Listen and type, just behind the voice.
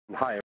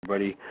Hi,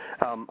 everybody.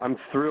 I'm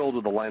thrilled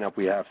with the lineup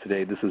we have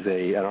today. This is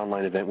an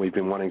online event we've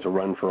been wanting to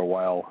run for a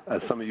while.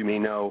 As some of you may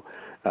know,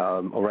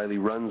 O'Reilly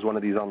runs one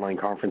of these online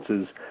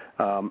conferences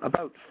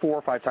about 4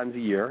 or 5 times a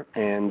year,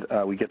 and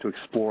we get to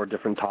explore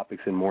different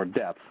topics in more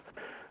depth.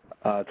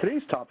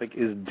 Today's topic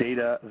is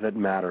data that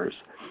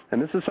matters,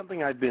 and this is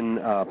something I've been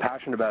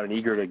passionate about and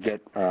eager to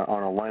get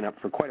on a lineup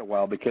for quite a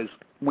while, because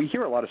we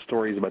hear a lot of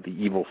stories about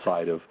the evil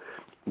side of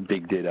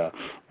big data,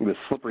 the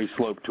slippery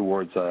slope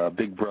towards a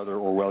Big Brother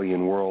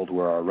Orwellian world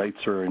where our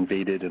rights are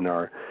invaded and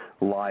our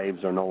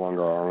lives are no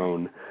longer our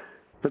own.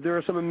 But there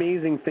are some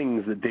amazing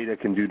things that data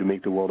can do to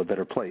make the world a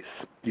better place.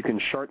 You can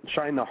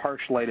shine the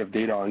harsh light of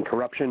data on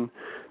corruption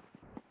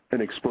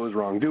and expose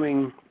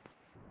wrongdoing.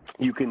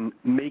 You can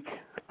make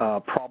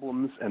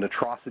problems and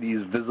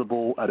atrocities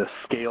visible at a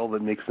scale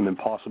that makes them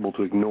impossible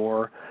to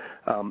ignore.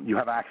 You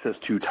have access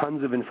to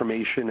tons of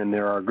information, and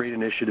there are great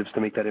initiatives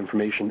to make that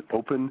information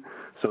open,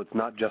 so it's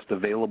not just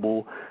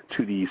available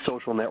to the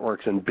social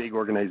networks and big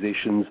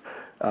organizations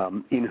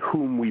in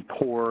whom we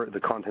pour the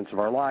contents of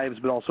our lives,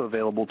 but also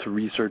available to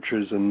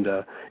researchers and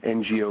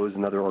NGOs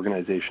and other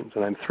organizations.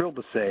 And I'm thrilled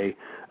to say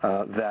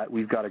that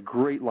we've got a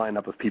great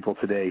lineup of people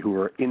today who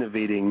are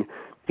innovating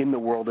in the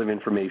world of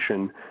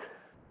information,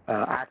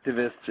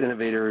 activists,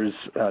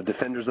 innovators,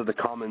 defenders of the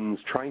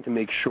commons, trying to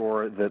make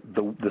sure that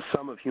the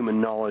sum of human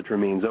knowledge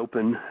remains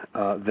open,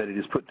 that it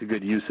is put to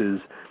good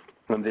uses,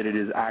 and that it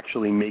is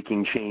actually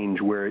making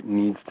change where it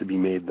needs to be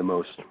made the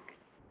most.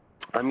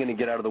 I'm going to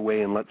get out of the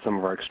way and let some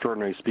of our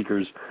extraordinary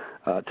speakers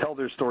tell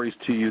their stories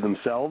to you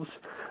themselves.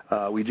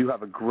 We do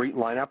have a great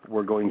lineup.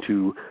 We're going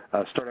to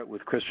start out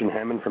with Christian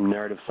Hammond from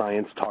Narrative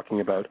Science,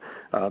 talking about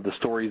the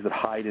stories that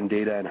hide in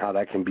data and how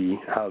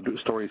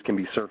stories can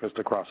be surfaced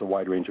across a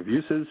wide range of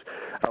uses.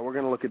 We're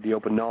going to look at the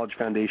Open Knowledge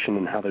Foundation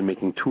and how they're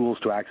making tools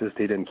to access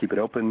data and keep it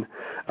open.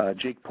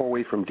 Jake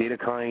Porway from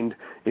DataKind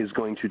is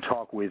going to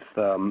talk with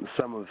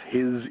some of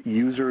his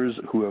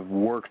users who have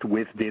worked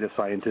with data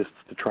scientists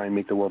to try and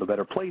make the world a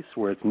better place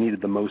where it's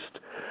needed the most.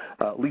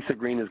 Lisa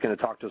Green is going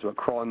to talk to us about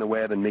crawling the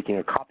web and making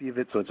a copy of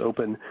it so it's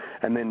open.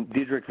 And then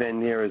Diederik van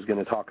Neer is going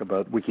to talk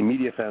about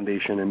Wikimedia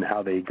Foundation and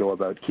how they go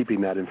about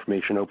keeping that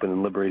information open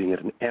and liberating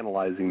it and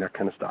analyzing that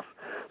kind of stuff.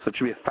 So it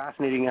should be a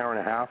fascinating hour and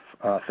a half.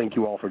 Thank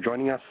you all for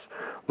joining us.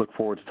 Look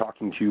forward to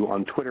talking to you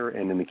on Twitter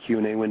and in the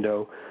Q&A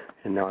window.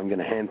 And now I'm going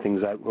to hand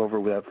things over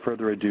without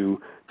further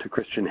ado to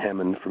Christian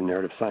Hammond from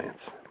Narrative Science.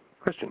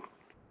 Christian.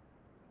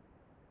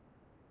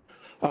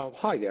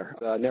 Hi there,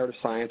 Narrative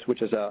Science,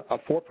 which is a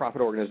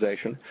for-profit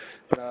organization.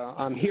 But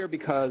I'm here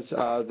because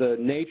the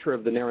nature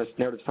of the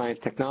narrative science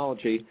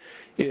technology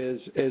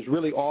is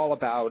really all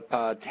about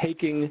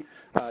taking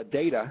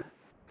data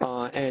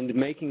and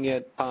making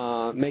it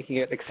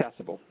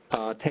accessible.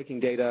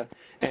 Taking data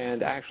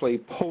and actually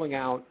pulling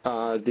out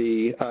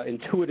the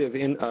intuitive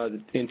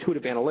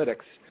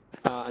analytics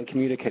and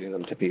communicating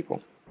them to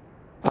people.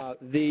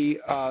 The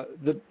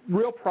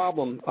real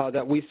problem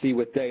that we see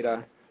with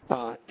data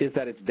is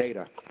that it's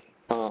data.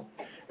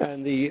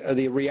 And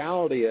the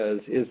reality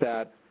is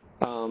that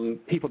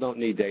people don't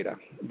need data.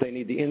 They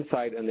need the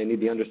insight and they need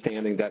the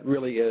understanding that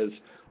really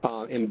is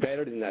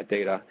embedded in that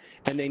data,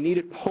 and they need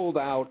it pulled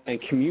out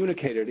and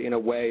communicated in a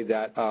way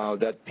that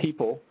that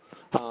people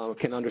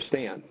can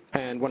understand.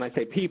 And when I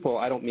say people,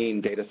 I don't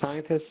mean data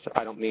scientists.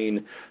 I don't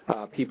mean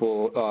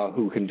people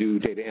who can do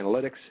data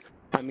analytics.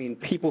 I mean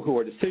people who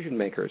are decision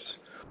makers,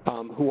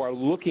 who are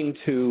looking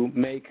to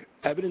make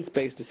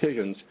evidence-based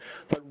decisions,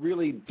 but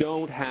really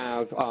don't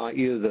have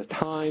either the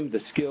time, the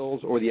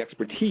skills, or the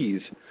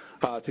expertise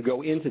to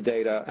go into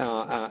data,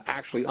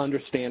 actually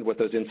understand what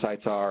those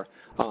insights are,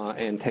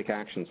 and take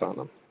actions on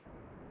them.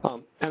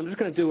 And I'm just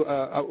going to do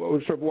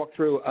sort of walk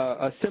through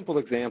a simple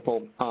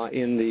example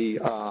in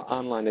the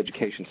online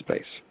education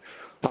space.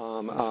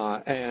 We're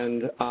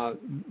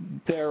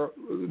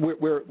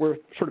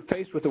sort of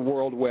faced with a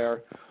world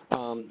where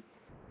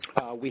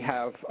we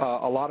have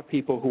a lot of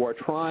people who are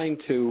trying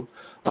to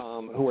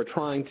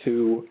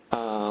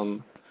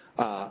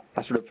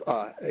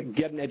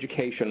get an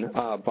education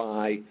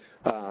by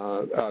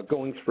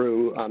going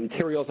through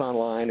materials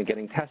online and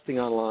getting testing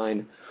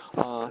online,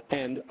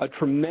 and a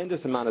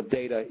tremendous amount of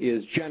data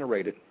is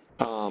generated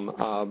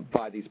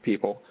by these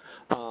people.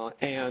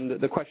 And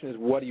the question is,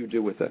 what do you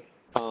do with it?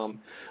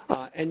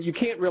 And you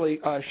can't really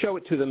show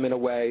it to them in a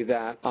way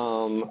that in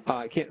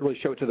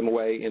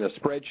a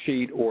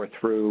spreadsheet or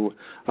through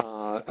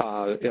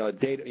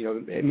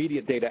data,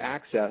 immediate data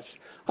access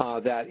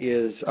that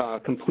is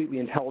completely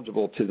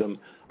intelligible to them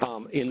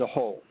in the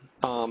whole.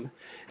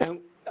 And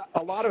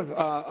a lot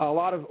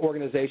of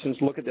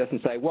organizations look at this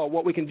and say, well,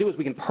 what we can do is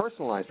we can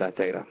personalize that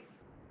data.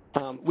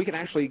 We can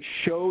actually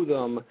show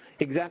them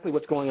exactly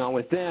what's going on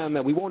with them,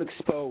 and we won't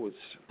expose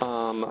the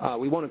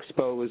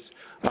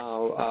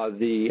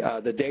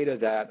data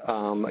that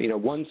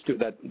one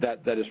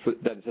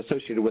that is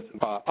associated with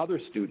other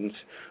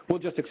students. We'll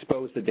just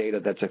expose the data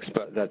that's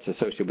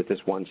associated with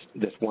this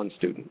one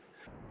student.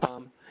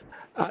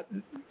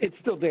 It's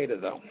still data,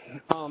 though.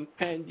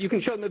 And you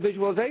can show them a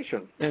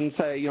visualization and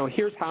say,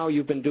 here's how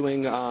you've been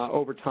doing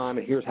over time,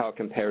 and here's how it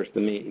compares to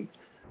the mean.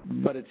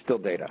 But it's still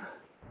data.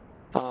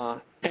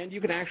 And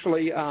you can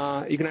actually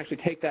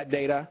take that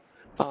data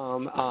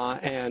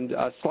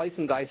and slice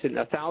and dice it in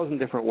 1,000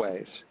 different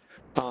ways.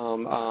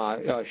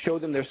 Show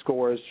them their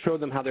scores, show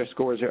them how their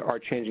scores are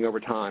changing over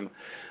time.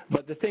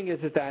 But the thing is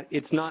that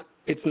it's not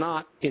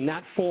in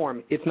that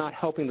form, it's not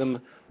helping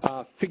them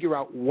figure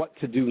out what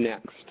to do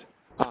next,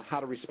 how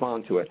to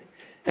respond to it.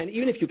 And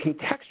even if you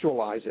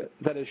contextualize it,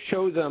 that is,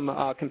 show them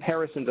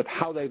comparisons of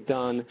how they've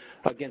done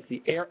against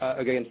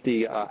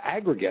the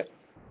aggregate,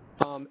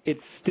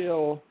 it's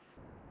still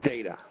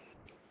data.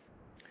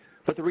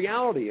 But the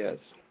reality is,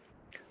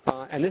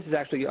 and this is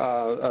actually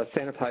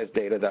sanitized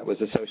data that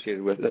was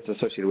associated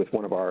with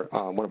one of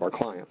our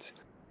clients.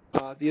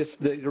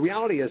 The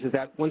reality is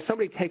that when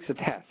somebody takes a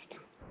test,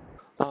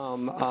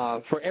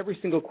 for every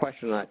single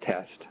question on that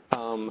test,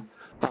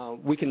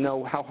 we can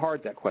know how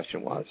hard that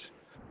question was.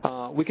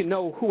 We can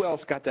know who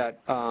else got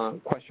that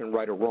question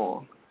right or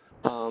wrong.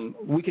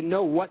 We can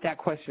know what that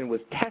question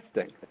was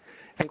testing.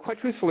 And quite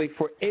truthfully,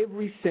 for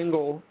every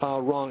single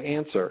wrong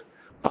answer,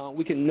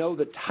 we can know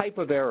the type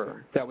of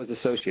error that was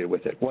associated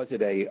with it. Was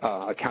it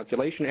a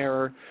calculation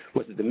error?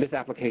 Was it the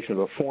misapplication of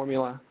a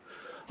formula?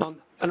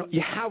 And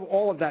you have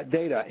all of that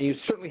data, and you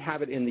certainly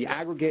have it in the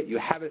aggregate. You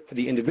have it for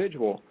the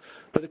individual.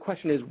 But the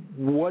question is,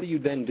 what do you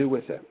then do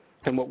with it?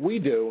 And what we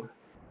do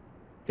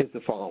is the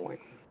following.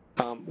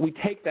 We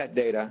take that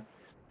data,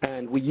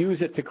 and we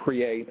use it to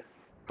create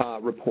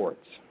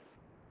reports.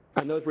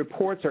 And those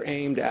reports are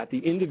aimed at the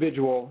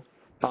individual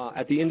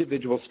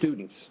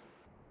students.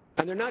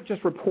 And they're not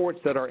just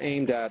reports that are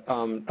aimed at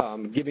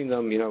giving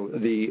them,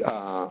 the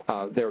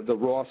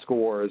raw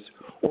scores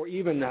or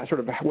even sort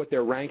of what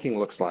their ranking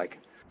looks like.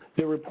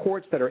 They're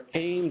reports that are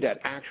aimed at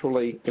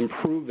actually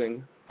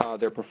improving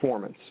their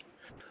performance.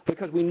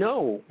 Because we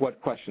know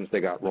what questions they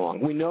got wrong.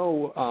 We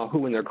know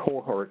who in their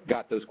cohort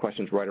got those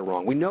questions right or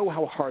wrong. We know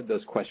how hard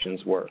those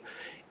questions were.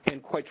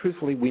 And quite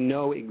truthfully, we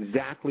know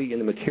exactly in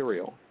the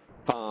material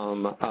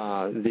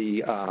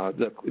the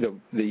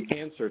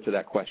answer to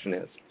that question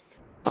is.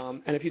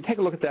 And if you take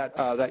a look at that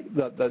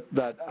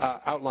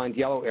outlined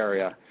yellow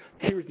area,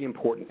 here's the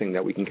important thing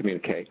that we can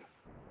communicate.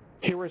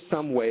 Here are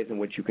some ways in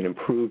which you can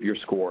improve your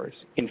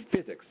scores. In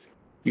physics,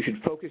 you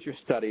should focus your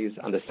studies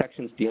on the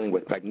sections dealing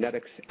with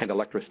magnetics and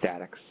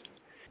electrostatics.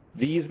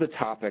 These are the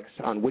topics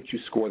on which you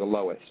score the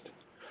lowest.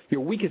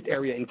 Your weakest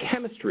area in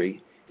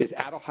chemistry is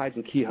aldehydes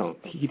and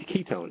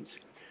ketones.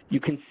 You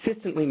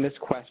consistently miss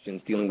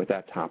questions dealing with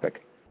that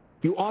topic.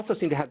 You also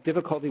seem to have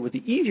difficulty with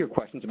the easier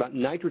questions about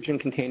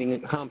nitrogen-containing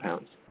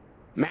compounds.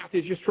 Math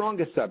is your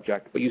strongest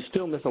subject, but you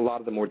still miss a lot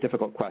of the more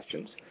difficult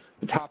questions.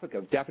 The topic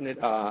of definite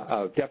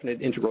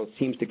integrals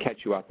seems to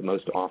catch you out the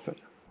most often.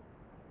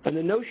 And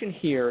the notion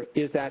here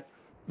is that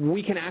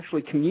we can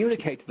actually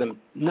communicate to them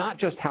not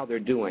just how they're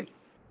doing,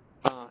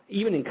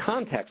 even in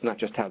context, not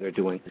just how they're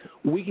doing.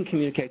 We can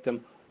communicate to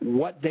them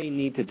what they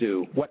need to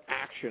do, what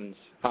actions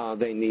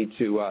they need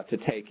to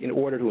take in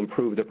order to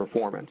improve their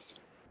performance.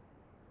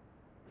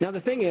 Now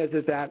the thing is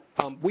that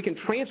we can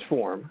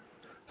transform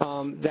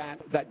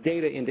that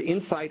data into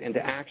insight and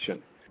to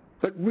action.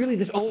 But really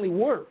this only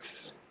works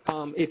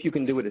if you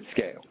can do it at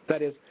scale.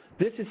 That is,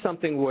 this is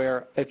something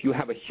where if you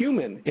have a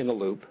human in the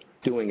loop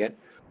doing it,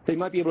 they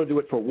might be able to do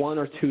it for 1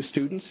 or 2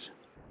 students.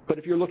 But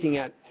if you're looking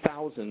at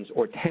thousands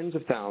or tens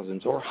of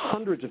thousands or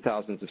hundreds of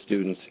thousands of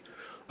students,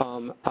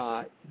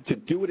 to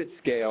do it at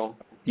scale,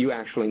 you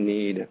actually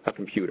need a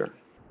computer.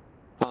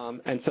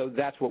 And so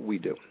that's what we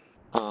do.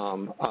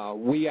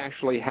 We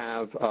actually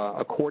have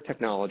a core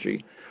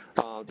technology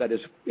that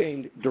is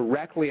aimed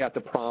directly at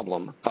the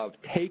problem of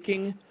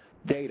taking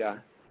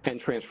data and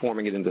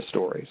transforming it into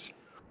stories.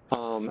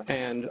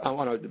 And I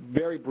want to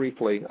very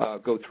briefly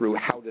go through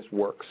how this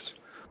works.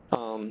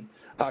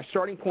 Our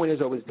starting point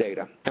is always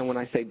data. And when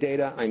I say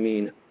data, I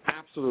mean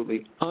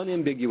absolutely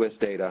unambiguous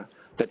data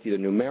that's either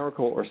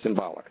numerical or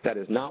symbolic. That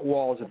is not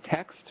walls of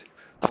text,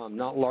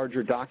 not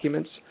larger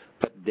documents,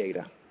 but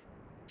data.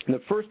 And the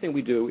first thing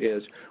we do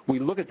is we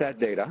look at that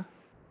data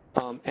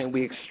and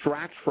we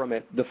extract from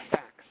it the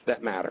facts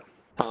that matter.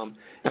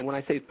 And when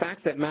I say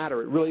facts that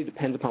matter, it really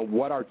depends upon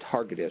what our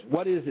target is.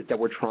 What is it that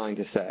we're trying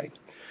to say?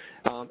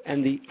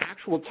 And the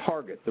actual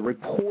target, the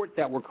report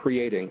that we're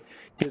creating,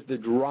 is the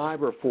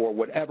driver for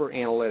whatever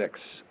analytics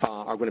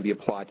are going to be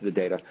applied to the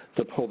data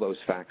to pull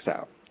those facts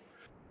out.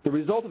 The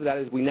result of that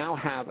is we now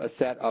have a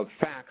set of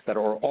facts that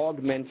are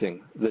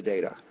augmenting the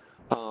data.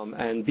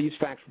 And these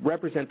facts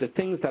represent the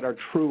things that are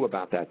true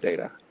about that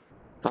data.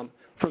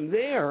 From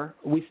there,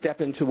 we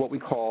step into what we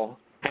call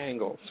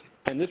angles.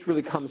 And this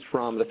really comes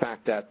from the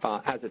fact that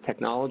as a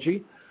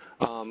technology,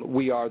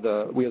 we are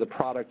the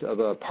product of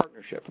a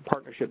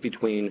partnership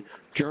between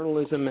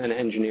journalism and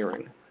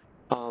engineering.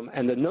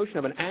 And the notion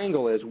of an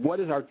angle is, what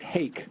is our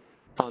take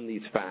on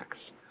these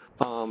facts?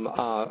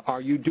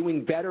 Are you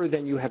doing better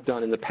than you have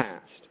done in the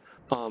past?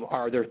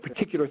 Are there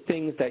particular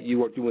things that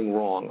you are doing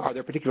wrong? Are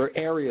there particular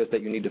areas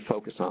that you need to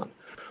focus on?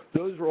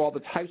 Those are all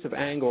the types of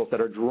angles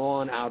that are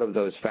drawn out of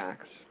those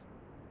facts.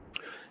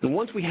 And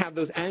once we have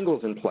those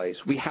angles in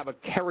place, we have a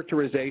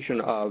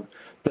characterization of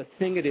the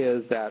thing it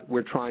is that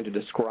we're trying to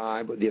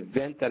describe, the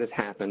event that has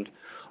happened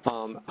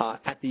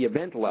at the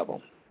event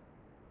level.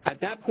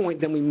 At that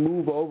point, then we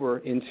move over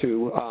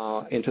into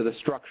the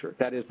structure.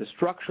 That is the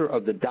structure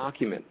of the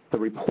document, the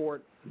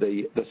report,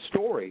 the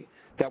story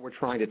that we're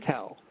trying to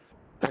tell.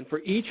 And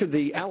for each of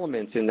the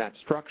elements in that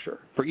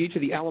structure, for each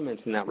of the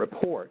elements in that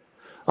report,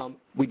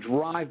 we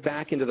drive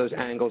back into those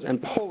angles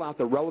and pull out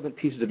the relevant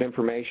pieces of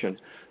information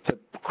to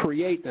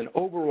create an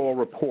overall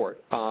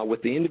report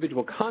with the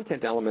individual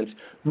content elements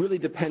really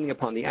depending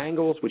upon the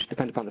angles, which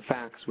depend upon the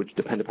facts, which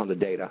depend upon the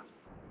data.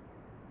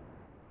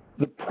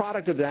 The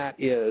product of that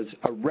is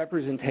a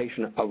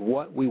representation of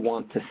what we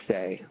want to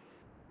say.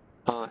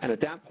 And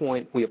at that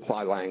point, we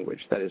apply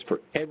language. That is,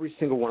 for every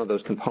single one of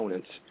those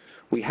components,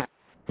 we have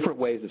different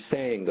ways of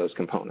saying those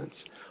components.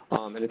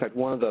 And in fact,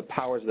 one of the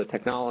powers of the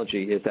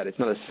technology is that it's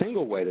not a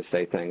single way to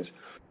say things,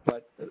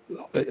 but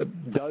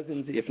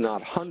dozens, if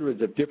not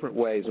hundreds, of different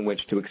ways in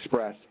which to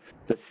express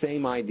the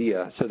same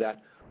idea so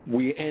that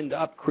we end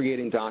up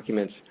creating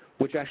documents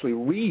which actually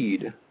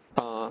read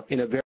in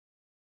a very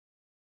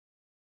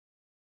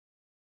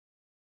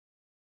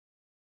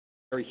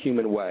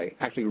human way,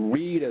 actually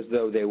read as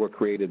though they were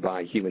created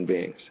by human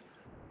beings.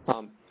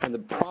 And the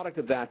product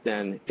of that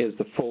then is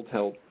the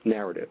full-tilt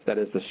narrative. That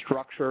is the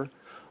structure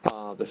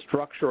of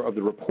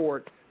the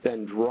report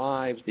then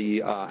drives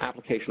the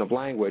application of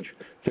language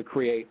to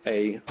create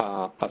a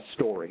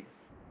story.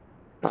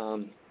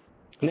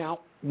 Now,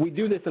 we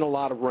do this in a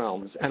lot of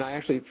realms, and I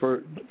actually,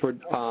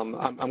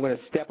 I'm going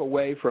to step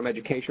away from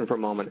education for a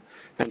moment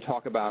and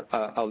talk about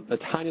a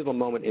tiny little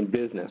moment in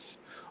business,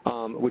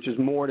 which is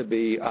more to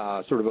be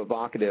sort of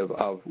evocative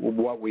of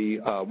what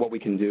we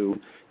can do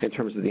in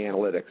terms of the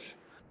analytics.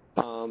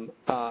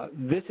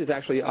 This is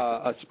actually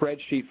a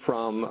spreadsheet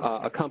from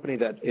a company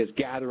that is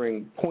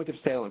gathering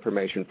point-of-sale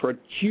information for a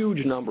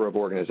huge number of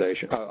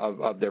organizations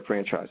of their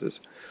franchises,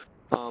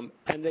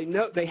 and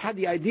they had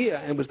the idea,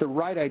 and it was the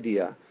right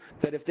idea,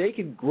 that if they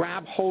could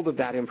grab hold of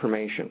that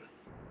information,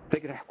 they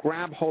could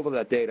grab hold of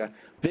that data,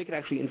 they could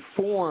actually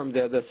inform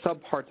the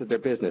subparts of their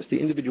business, the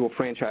individual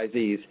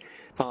franchisees,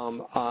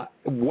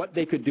 what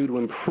they could do to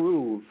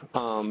improve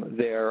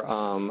their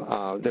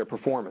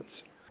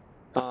performance.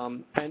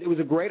 And it was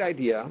a great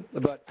idea,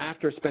 but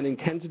after spending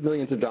tens of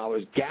millions of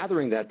dollars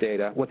gathering that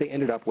data, what they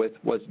ended up with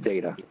was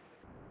data.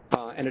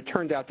 And it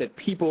turned out that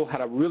people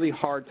had a really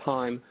hard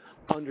time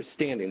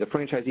understanding, the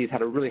franchisees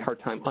had a really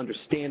hard time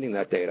understanding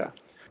that data.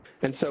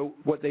 And so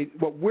what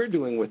we're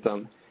doing with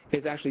them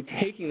is actually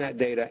taking that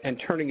data and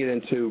turning it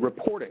into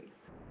reporting.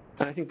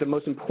 And I think the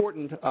most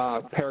important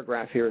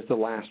paragraph here is the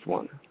last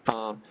one.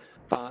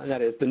 And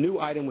that is, the new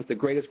item with the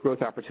greatest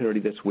growth opportunity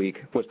this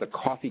week was the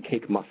coffee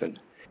cake muffin.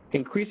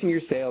 Increasing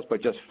your sales by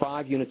just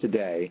 5 units a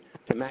day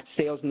to match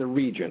sales in the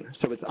region.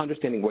 So it's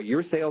understanding what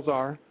your sales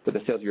are, what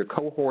the sales of your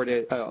cohort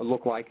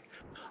look like.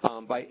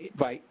 By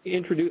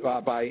increasing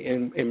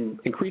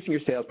your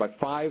sales by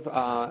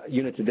 5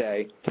 units a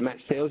day to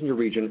match sales in your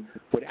region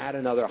would add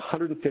another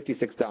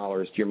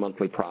 $156 to your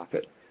monthly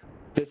profit.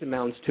 This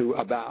amounts to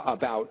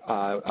about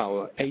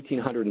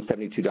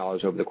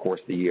 $1,872 over the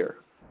course of the year.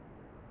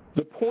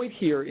 The point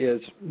here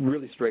is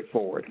really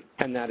straightforward,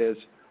 and that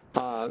is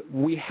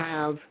we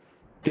have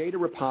data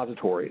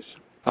repositories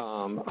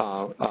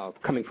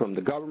coming from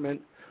the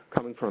government,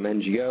 coming from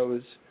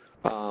NGOs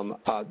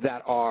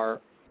that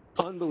are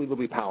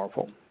unbelievably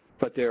powerful,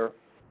 but they're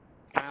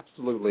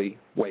absolutely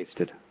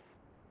wasted.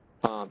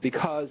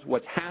 Because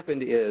what's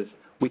happened is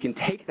we can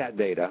take that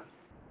data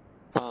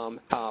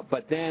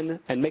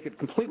and make it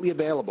completely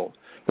available,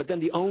 but then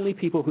the only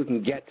people who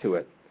can get to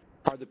it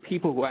are the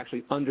people who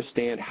actually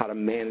understand how to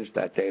manage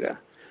that data.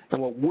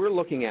 And what we're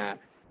looking at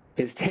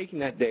is taking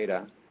that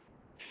data,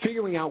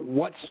 figuring out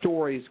what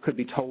stories could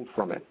be told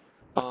from it,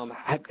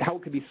 how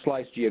it could be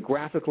sliced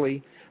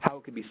geographically, how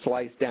it could be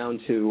sliced down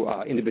to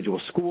individual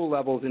school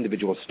levels,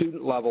 individual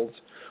student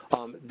levels,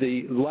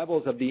 the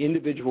levels of the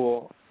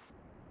individual,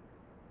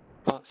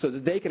 so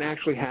that they can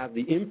actually have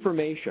the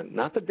information,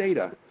 not the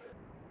data,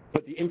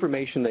 but the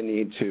information they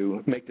need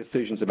to make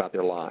decisions about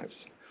their lives.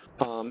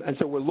 And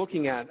so we're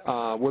looking at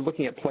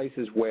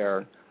places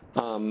where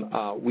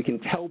we can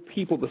tell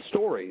people the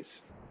stories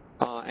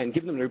and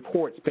give them the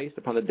reports based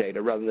upon the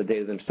data rather than the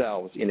data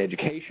themselves. In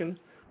education,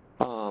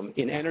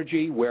 in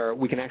energy, where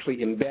we can actually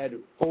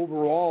embed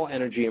overall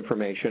energy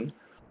information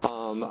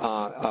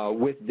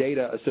with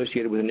data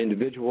associated with an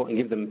individual and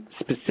give them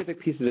specific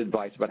pieces of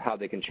advice about how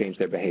they can change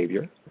their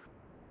behavior.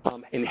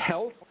 In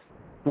health,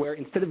 where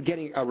instead of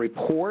getting a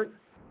report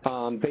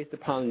based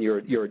upon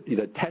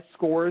the test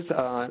scores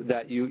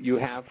that you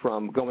have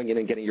from going in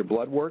and getting your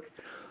blood work,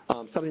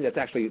 something that's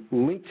actually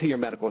linked to your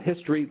medical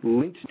history,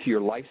 linked to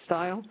your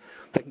lifestyle,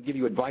 that can give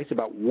you advice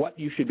about what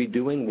you should be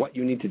doing, what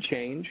you need to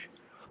change.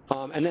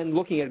 And then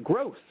looking at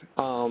growth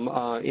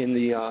in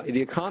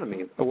the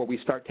economy, where we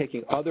start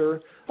taking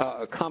other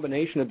a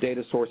combination of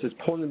data sources,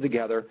 pulling them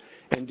together,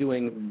 and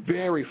doing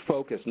very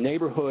focused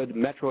neighborhood,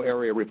 metro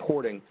area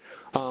reporting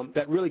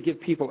that really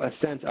give people a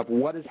sense of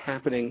what is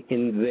happening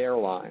in their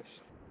lives.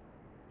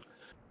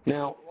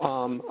 Now,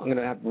 I'm going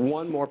to have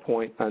one more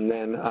point, and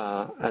then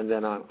I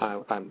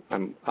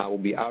will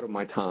be out of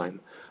my time.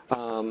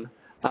 So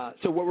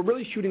what we're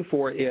really shooting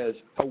for is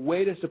a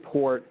way to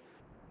support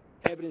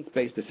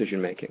evidence-based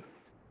decision-making.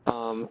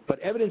 But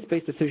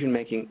evidence-based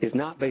decision-making is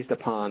not based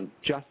upon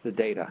just the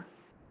data.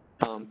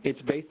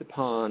 It's based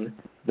upon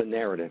the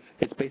narrative.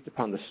 It's based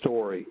upon the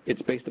story.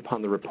 It's based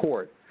upon the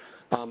report,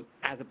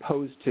 as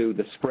opposed to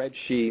the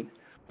spreadsheet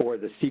or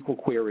the SQL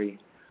query.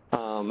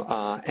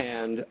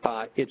 And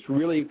it's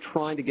really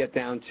trying to get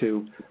down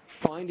to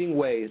finding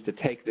ways to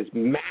take this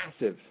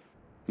massive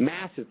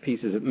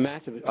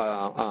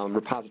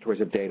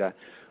repositories of data,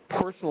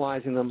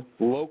 personalizing them,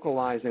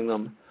 localizing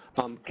them,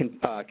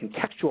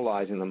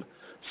 contextualizing them,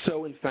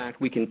 so in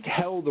fact we can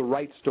tell the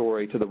right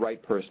story to the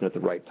right person at the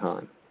right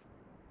time.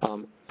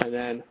 And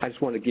then I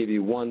just want to give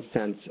you one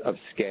sense of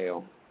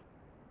scale.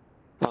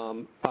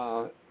 And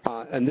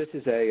this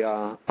is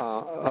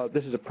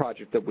a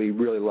project that we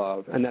really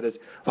love, and that is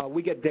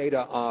we get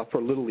data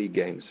for Little League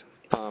games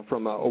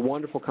from a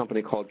wonderful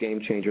company called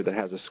Game Changer that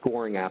has a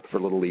scoring app for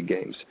Little League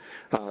games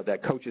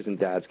that coaches and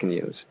dads can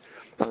use.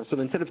 So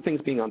instead of things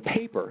being on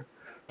paper,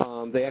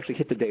 they actually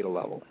hit the data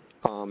level.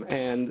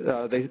 And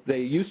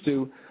they used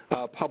to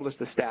publish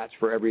the stats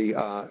for every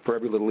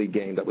Little League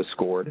game that was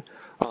scored.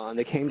 And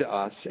they came to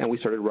us, and we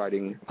started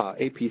writing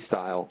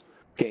AP-style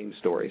game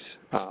stories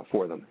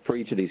for them, for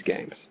each of these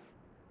games.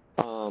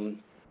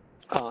 And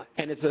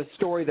it's a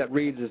story that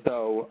reads as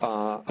though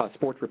a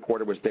sports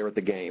reporter was there at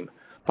the game,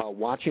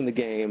 watching the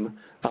game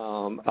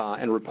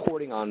and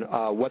reporting on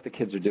what the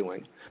kids are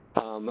doing.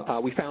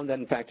 We found that,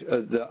 in fact,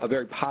 a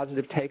very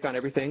positive take on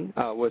everything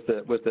was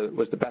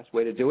the best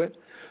way to do it.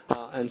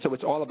 And so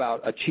it's all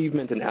about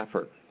achievement and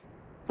effort.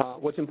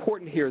 What's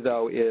important here,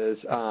 though,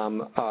 is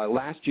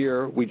last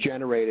year we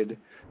generated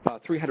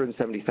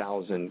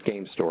 370,000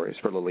 game stories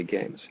for Little League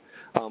games.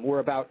 We're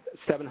about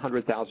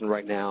 700,000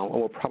 right now, and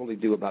we'll probably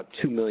do about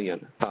 2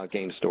 million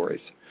game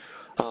stories.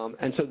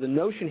 And so the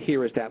notion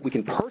here is that we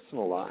can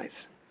personalize,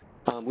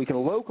 we can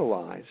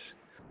localize,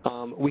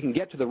 we can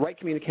get to the right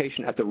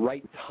communication at the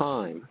right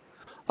time,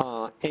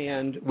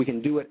 and we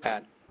can do it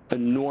at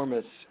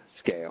enormous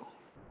scale.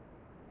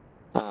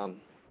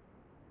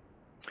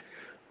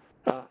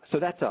 So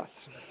that's us.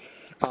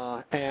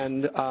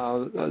 And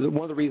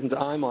one of the reasons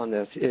I'm on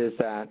this is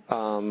that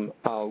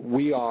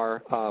we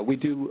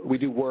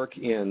do work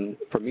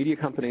for media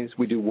companies.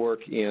 We do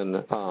work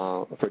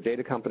for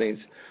data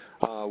companies.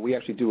 We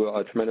actually do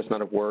a tremendous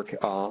amount of work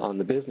on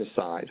the business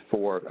side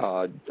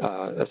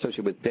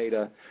associated with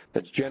data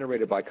that's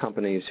generated by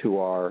companies who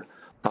are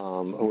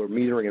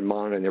metering and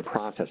monitoring their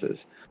processes.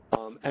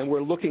 And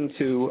we're looking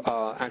to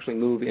actually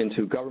move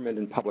into government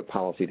and public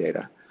policy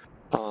data.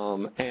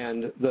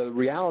 And the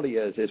reality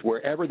is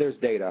wherever there's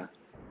data,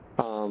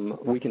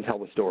 we can tell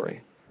the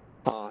story.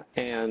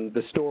 And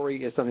the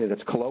story is something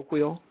that's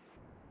colloquial,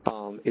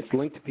 it's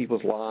linked to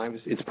people's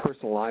lives, it's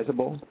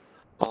personalizable,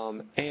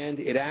 and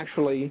it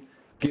actually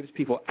gives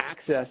people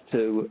access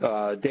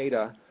to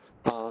data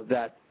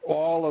that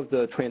all of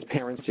the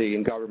transparency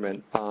in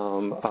government,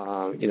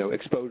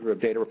 exposure of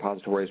data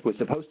repositories was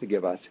supposed to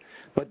give us,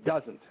 but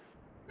doesn't,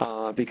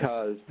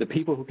 because the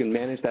people who can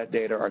manage that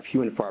data are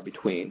few and far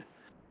between.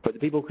 But the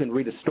people who can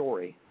read a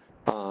story,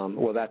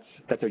 well,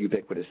 that's a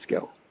ubiquitous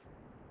skill.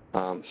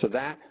 So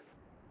that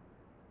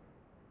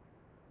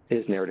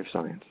is narrative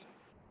science.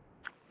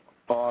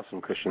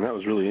 Awesome, Christian. That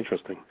was really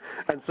interesting.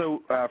 And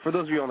so for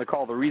those of you on the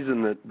call, the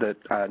reason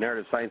that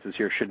narrative sciences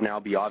here should now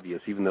be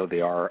obvious, even though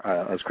they are,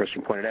 as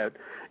Christian pointed out,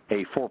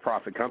 a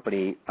for-profit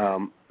company,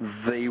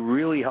 they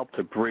really help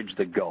to bridge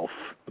the gulf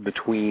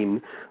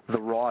between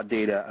the raw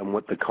data and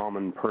what the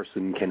common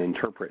person can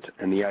interpret.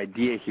 And the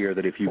idea here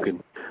that if you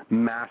can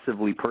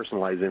massively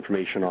personalize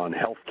information on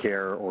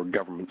healthcare or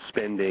government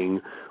spending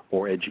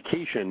or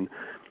education,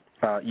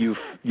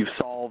 you've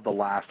solved the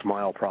last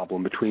mile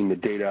problem between the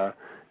data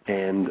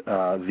and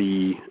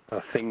the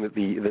thing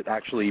that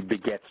actually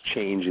begets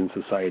change in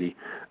society.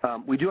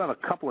 We do have a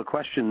couple of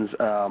questions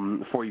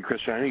for you,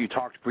 Christian. I know you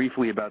talked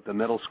briefly about the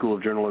Middle School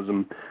of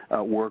Journalism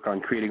work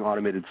on creating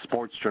automated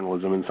sports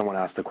journalism, and someone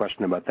asked a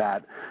question about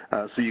that.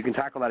 So you can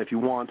tackle that if you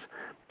want.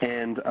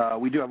 And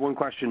we do have one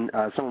question.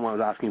 Someone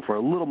was asking for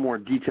a little more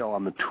detail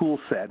on the tool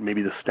set,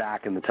 maybe the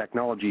stack and the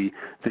technology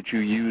that you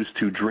use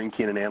to drink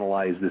in and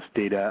analyze this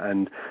data,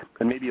 and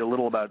maybe a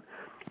little about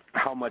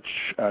how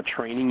much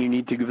training you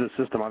need to give the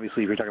system.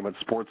 Obviously, if you're talking about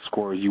sports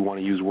scores, you want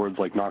to use words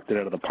like knocked it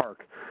out of the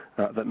park.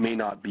 That may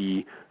not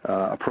be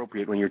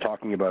appropriate when you're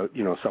talking about,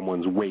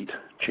 someone's weight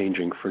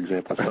changing, for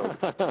example.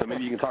 So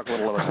maybe you can talk a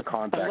little about the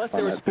context. Unless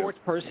they're a sports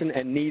person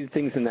and need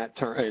things in that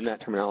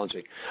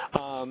terminology.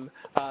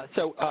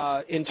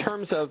 So in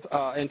terms of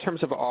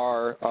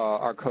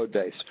our code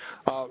base,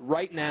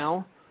 right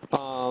now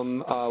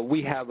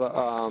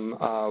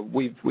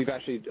we've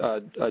actually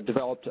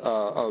developed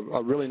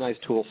a really nice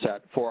tool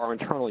set for our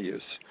internal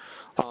use.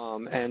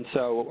 And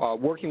so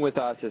working with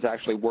us is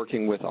actually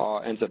working with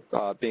ends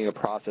up being a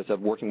process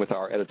of working with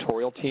our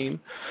editorial team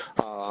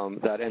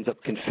that ends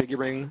up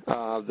configuring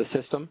the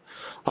system.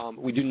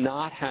 We do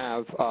not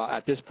have,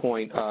 at this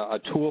point, a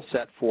tool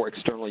set for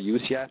external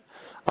use yet.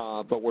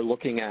 But we're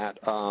looking at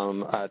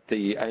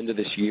the end of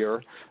this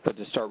year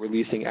to start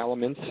releasing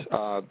elements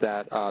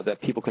that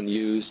people can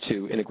use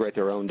to integrate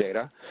their own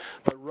data.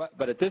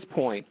 But at this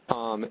point,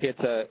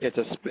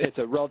 it's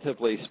a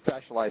relatively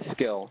specialized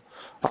skill,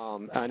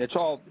 and it's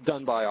all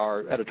done by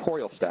our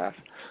editorial staff.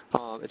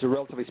 It's a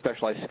relatively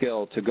specialized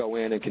skill to go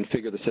in and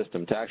configure the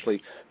system, to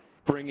actually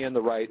bring in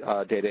the right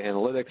data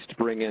analytics, to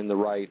bring in the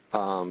right,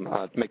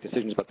 make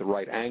decisions about the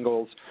right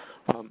angles,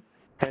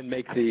 and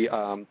make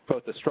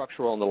both the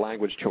structural and the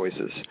language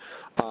choices.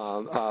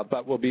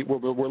 But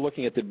we're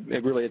looking at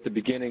really at the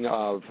beginning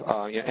of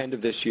end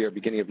of this year,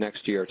 beginning of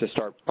next year, to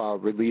start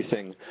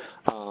releasing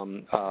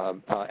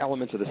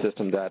elements of the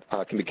system that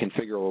can be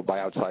configurable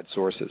by outside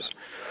sources.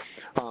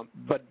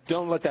 But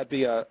don't let that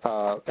be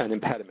an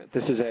impediment.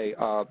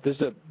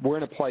 We're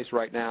in a place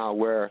right now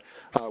where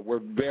we're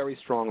very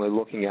strongly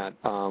looking at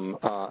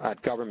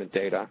government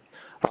data,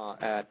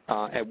 where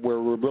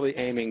we're really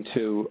aiming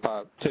to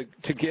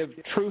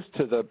give truth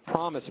to the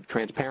promise of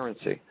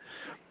transparency,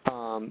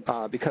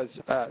 because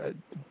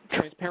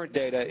transparent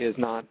data is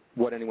not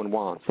what anyone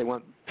wants. They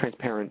want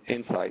transparent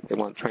insight. They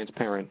want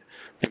transparent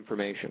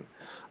information.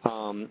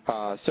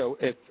 So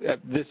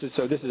this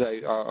is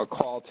a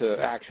call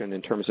to action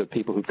in terms of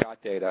people who've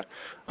got data.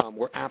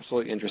 We're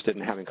absolutely interested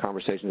in having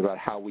conversations about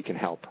how we can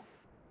help.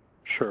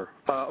 Sure.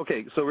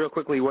 Okay. So real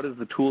quickly, what is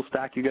the tool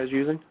stack you guys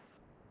using?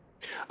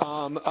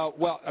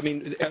 Well, I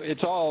mean,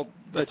 it's all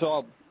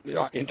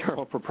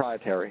internal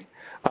proprietary.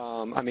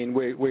 I mean,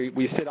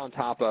 we sit on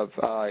top of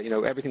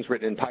everything's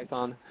written in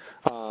Python.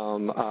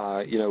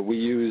 We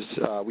use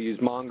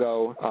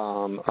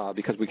Mongo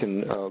because we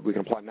can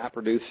apply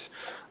MapReduce,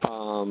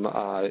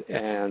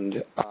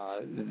 and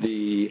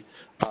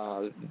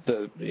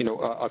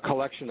a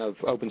collection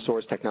of open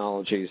source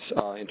technologies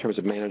in terms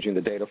of managing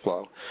the data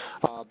flow.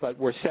 But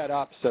we're set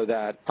up so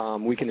that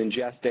we can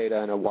ingest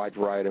data in a wide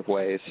variety of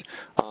ways,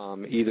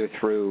 either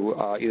through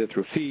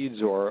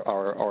feeds or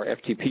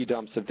FTP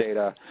dumps of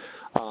data,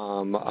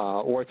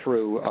 or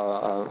through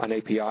an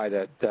API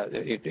that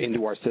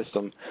into our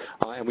system,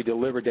 and we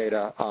deliver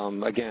data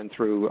again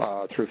through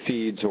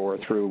feeds or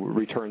through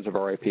returns of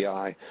our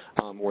API,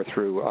 or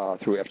through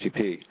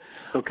FTP.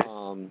 Okay.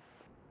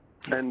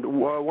 And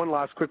one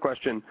last quick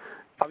question.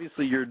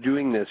 Obviously, you're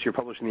doing this, you're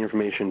publishing the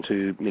information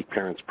to make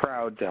parents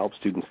proud, to help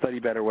students study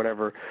better,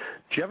 whatever.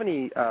 Do you have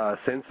any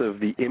sense of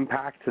the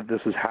impact that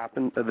this is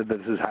having?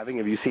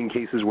 Have you seen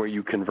cases where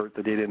you convert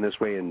the data in this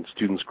way and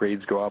students'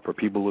 grades go up or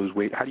people lose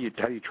weight? How do you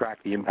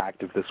track the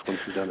impact of this once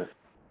you've done it?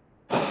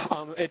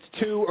 It's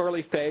too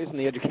early phase in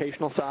the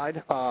educational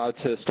side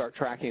to start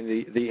tracking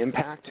the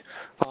impact.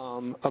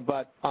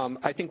 But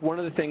I think one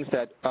of the things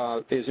that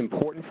is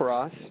important for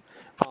us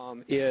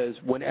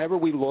is whenever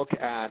we look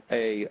at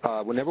a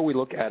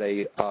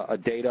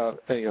data,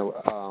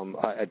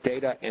 a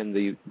data and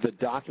the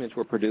documents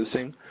we're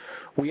producing,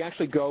 we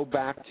actually go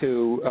back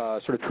to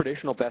sort of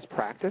traditional best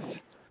practice.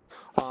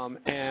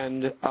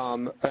 And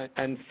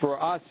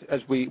for us,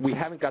 as we really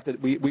haven't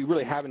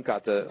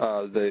got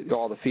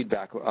all the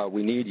feedback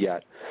we need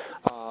yet.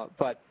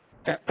 But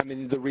I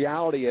mean, the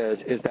reality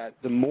is that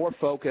the more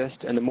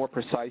focused and the more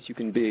precise you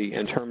can be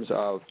in terms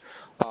of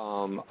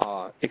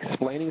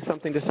explaining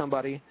something to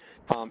somebody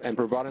and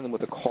providing them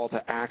with a call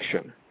to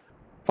action,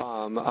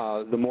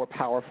 the more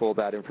powerful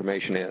that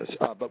information is.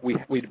 But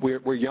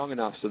we're young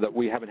enough so that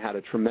we haven't had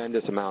a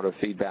tremendous amount of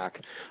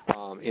feedback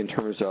in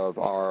terms of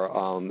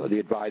the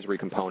advisory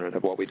component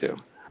of what we do.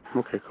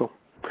 Okay, cool.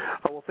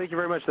 Well, thank you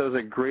very much. That was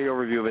a great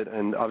overview of it,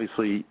 and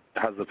obviously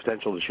has the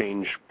potential to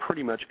change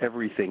pretty much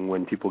everything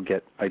when people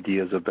get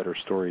ideas of better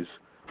stories.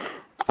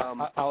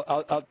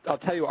 I'll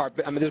tell you,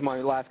 this is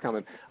my last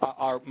comment.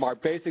 Our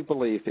basic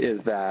belief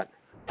is that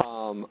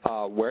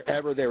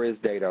wherever there is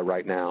data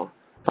right now,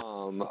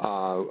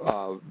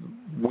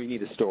 we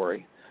need a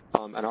story.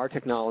 And our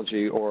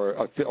technology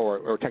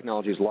or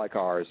technologies like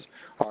ours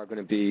are going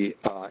to be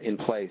in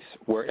place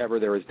wherever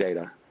there is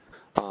data.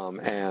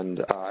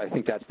 And I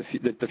think that's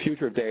the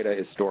future of data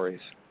is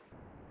stories.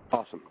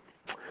 Awesome.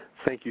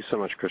 Thank you so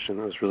much, Christian.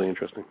 That was really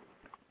interesting.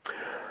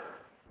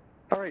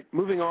 All right,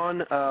 moving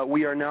on,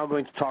 we are now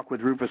going to talk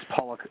with Rufus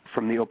Pollock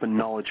from the Open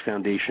Knowledge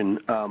Foundation.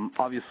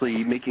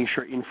 Obviously, making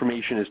sure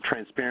information is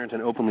transparent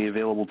and openly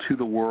available to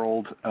the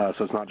world, so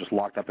it's not just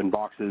locked up in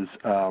boxes.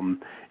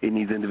 It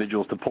needs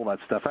individuals to pull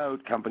that stuff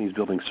out, companies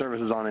building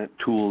services on it,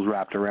 tools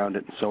wrapped around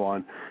it, and so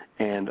on.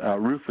 And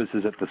Rufus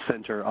is at the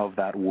center of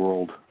that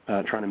world,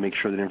 trying to make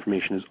sure that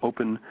information is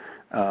open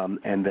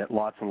and that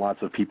lots and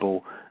lots of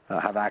people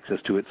have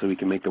access to it so we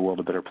can make the world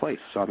a better place.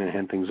 So I'm going to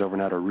hand things over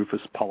now to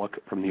Rufus Pollock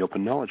from the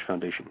Open Knowledge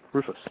Foundation.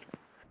 Rufus.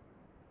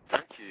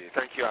 Thank you.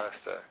 Thank you,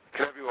 Alistair.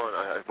 Can everyone,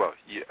 well,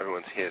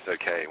 everyone's here is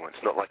okay.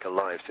 It's not like a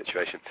live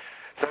situation.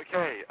 So,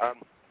 okay,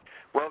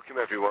 welcome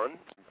everyone.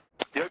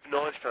 The Open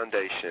Knowledge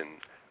Foundation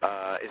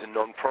is a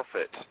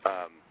non-profit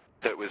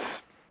that was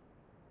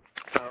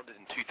founded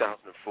in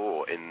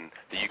 2004 in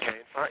the UK,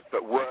 in fact,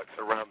 but works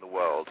around the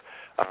world,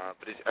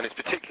 and is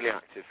particularly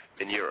active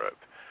in Europe.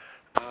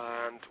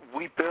 And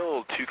we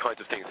build two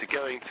kinds of things. So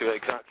going to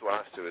exactly what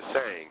Alistair was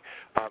saying,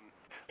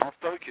 our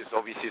focus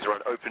obviously is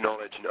around open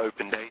knowledge and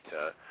open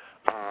data.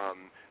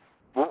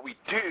 What we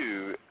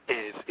do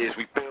is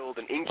we build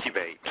and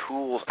incubate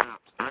tools,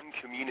 apps, and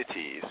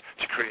communities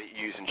to create,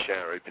 use, and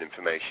share open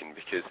information,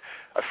 because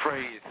a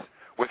phrase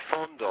we're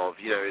fond of,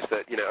 is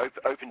that,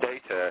 open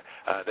data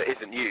that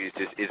isn't used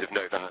is of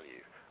no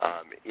value.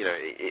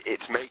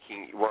 It's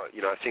making what,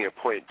 I think a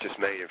point just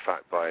made, in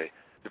fact, by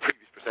the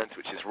previous presenter,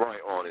 which is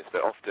right on, is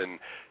that often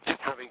just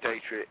having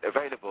data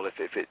available, if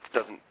it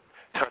doesn't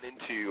turn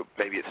into,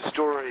 maybe it's a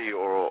story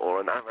or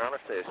an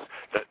analysis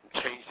that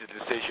changes the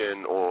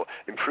decision or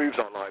improves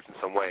our lives in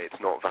some way, it's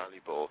not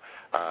valuable.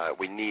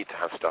 We need to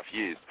have stuff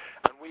used.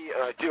 And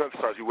I do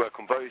emphasize we work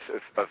on both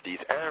of these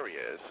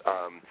areas,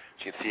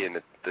 as you can see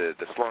in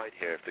the slide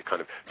here, of the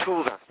kind of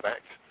tools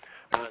aspect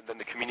and then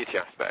the community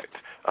aspect.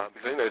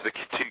 Because I think those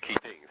are two key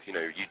things.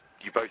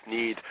 You both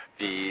need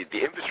the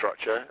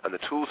infrastructure and the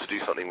tools to do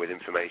something with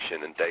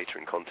information and data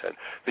and content,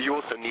 but you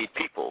also need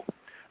people.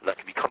 And that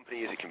can be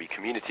companies, it can be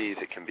communities,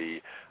 it can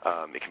be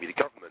the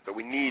government, but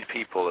we need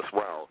people as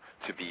well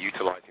to be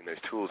utilizing those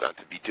tools and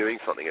to be doing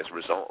something as a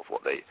result of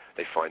what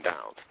they find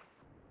out.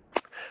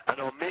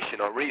 And our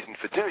mission, our reason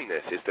for doing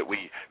this, is that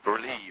we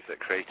believe that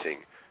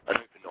creating an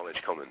open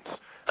knowledge commons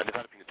and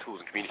developing the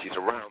tools and communities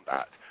around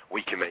that,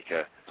 we can make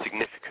a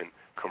significant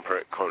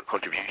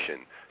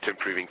contribution to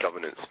improving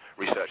governance,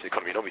 research, and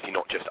economy, and obviously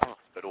not just us,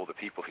 but all the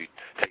people who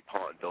take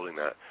part in building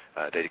that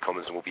data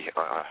commons. And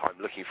I'm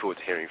looking forward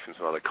to hearing from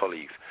some other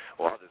colleagues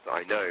or others that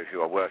I know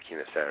who are working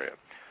in this area.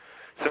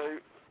 So,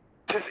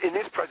 just in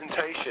this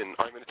presentation,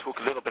 I'm going to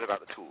talk a little bit about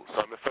the tools. So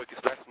I'm going to focus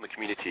less on the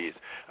communities,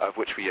 of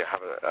which we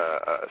have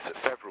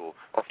several,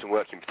 often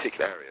work in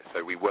particular areas.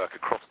 So we work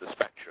across the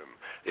spectrum,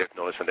 the Open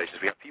Knowledge Foundations.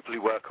 We have people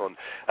who work on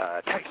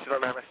textual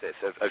analysis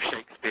of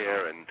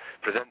Shakespeare and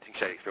presenting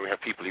Shakespeare. We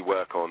have people who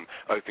work on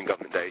open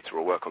government data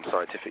or work on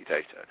scientific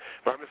data.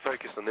 But I'm going to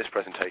focus on this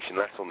presentation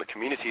less on the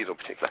communities or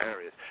particular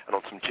areas and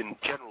on some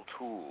general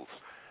tools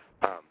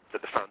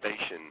that the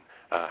Foundation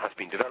has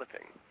been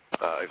developing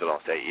over the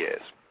last 8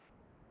 years.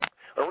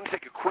 I want to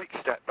take a quick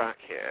step back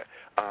here,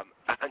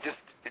 and just,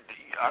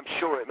 I'm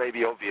sure it may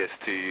be obvious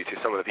to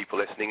some of the people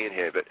listening in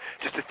here, but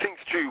just to think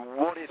through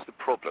what is the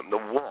problem, the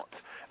what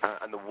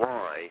and the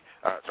why,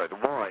 the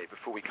why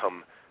before we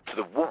come to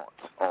the what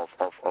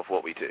of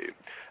what we do.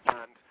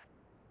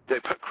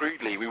 And put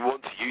crudely, we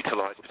want to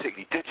utilize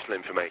particularly digital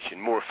information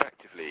more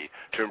effectively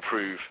to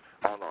improve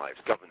our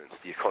lives, governance,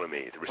 the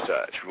economy, the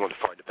research. We want to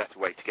find a better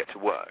way to get to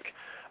work,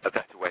 a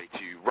better way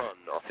to run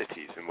our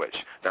cities, in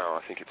which now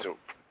I think it's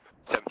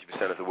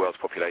 70% of the world's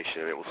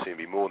population, and it will soon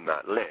be more than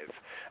that, live,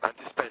 and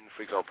to spend,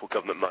 for example,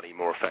 government money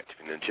more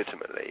effectively and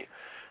legitimately.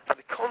 And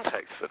the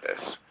context for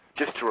this,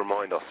 just to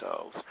remind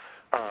ourselves,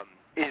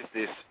 is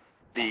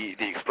the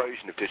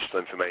explosion of digital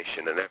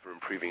information and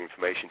ever-improving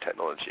information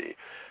technology.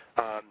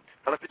 And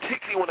I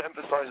particularly want to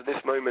emphasize at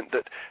this moment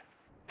that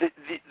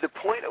the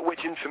point at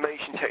which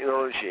information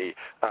technology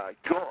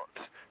got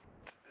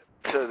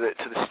to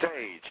the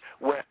stage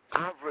where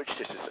average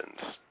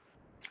citizens,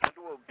 and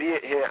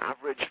albeit here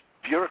average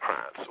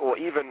bureaucrats or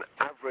even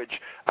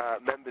average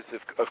members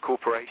of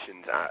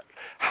corporations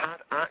had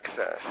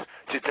access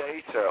to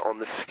data on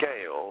the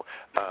scale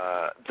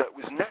that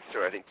was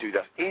necessary, I think, to do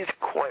that, is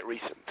quite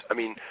recent. I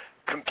mean,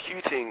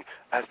 computing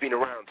has been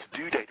around to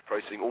do data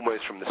processing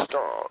almost from the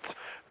start,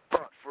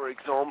 but, for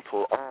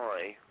example,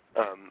 I,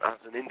 as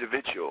an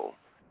individual,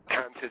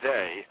 can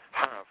today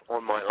have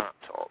on my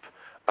laptop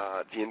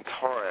the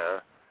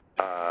entire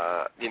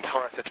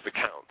set of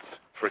accounts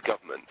for a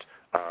government,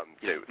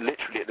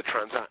 literally at the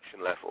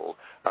transaction level,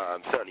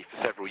 certainly for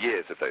several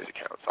years of those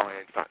accounts. I,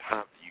 in fact,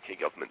 have the UK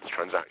government's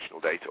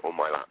transactional data on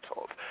my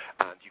laptop,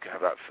 and you can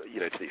have that,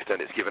 to the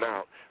extent it's given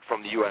out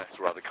from the US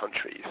or other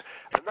countries.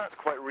 And that's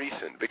quite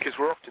recent, because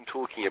we're often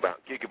talking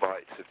about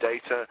gigabytes of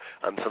data,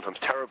 and sometimes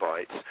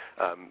terabytes,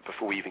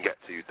 before we even get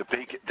to the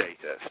big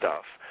data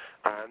stuff.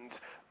 And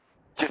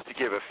just to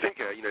give a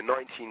figure,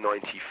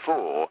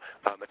 1994,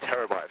 a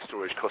terabyte of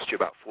storage cost you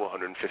about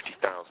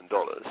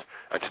 $450,000,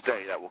 and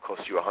today that will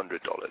cost you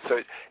 $100.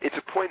 So it's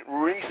a point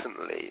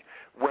recently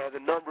where the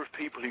number of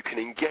people who can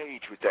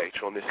engage with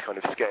data on this kind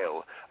of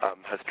scale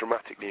has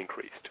dramatically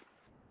increased.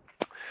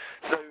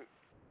 So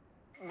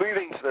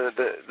moving to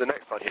the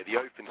next slide here, the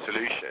open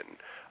solution.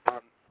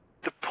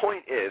 The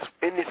point is,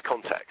 in this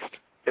context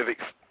of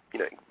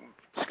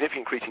significantly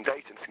increasing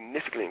data and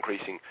significantly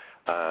increasing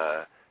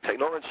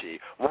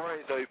technology, why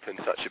is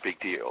open such a big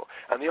deal?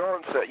 And the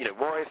answer,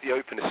 why is the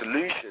open a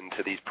solution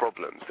to these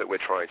problems that we're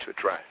trying to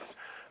address?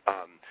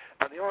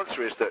 And the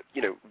answer is that,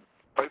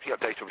 opening up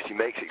data obviously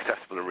makes it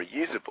accessible and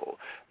reusable.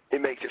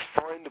 It makes it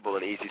findable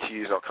and easy to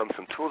use, and I'll come to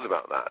some tools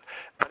about that.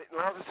 And it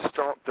allows us to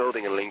start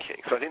building and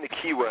linking. So I think the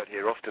key word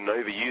here, often an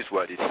overused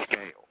word, is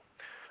scale.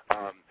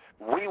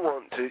 We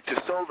want to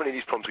solve any of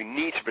these problems, we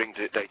need to bring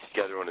data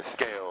together on a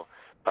scale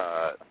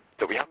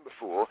that we haven't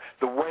before.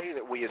 The way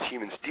that we as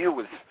humans deal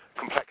with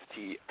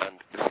complexity and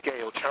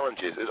scale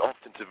challenges is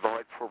often to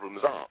divide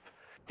problems up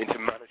into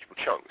manageable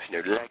chunks,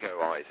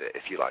 Lego-ize it,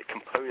 if you like,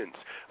 components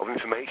of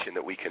information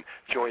that we can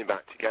join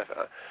back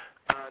together.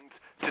 And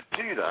to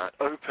do that,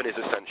 open is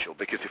essential,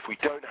 because if we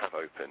don't have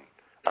open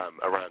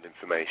around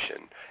information,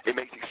 it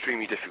makes it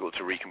extremely difficult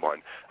to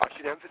recombine. I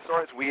should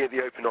emphasize, we at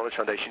the Open Knowledge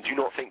Foundation do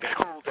not think that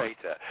all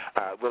data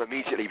will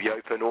immediately be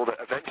open, or that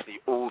eventually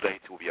all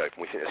data will be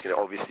open. We think there's going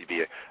to obviously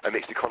be a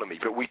mixed economy,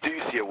 but we do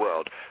see a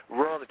world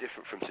rather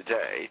different from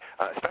today,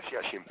 especially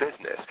actually in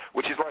business,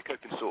 which is like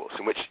open source,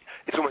 in which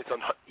it's almost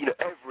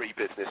every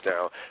business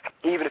now,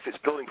 even if it's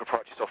building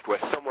proprietary software,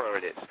 somewhere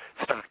in its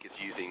stack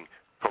is using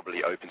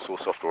probably open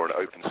source software or an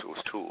open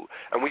source tool.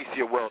 And we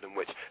see a world in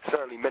which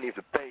certainly many of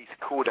the base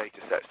core data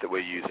sets that we're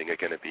using are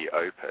going to be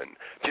open,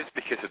 just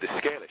because of the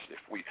scale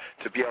issue.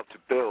 To be able to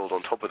build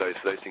on top of those,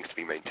 for those things to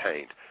be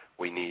maintained,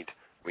 we need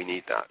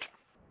that.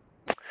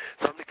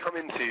 So I'm going to come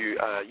into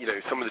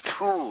some of the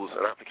tools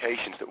and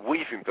applications that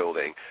we've been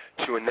building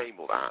to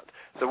enable that.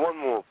 So one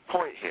more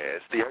point here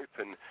is the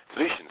open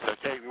solutions. So,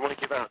 okay, we want to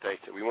give out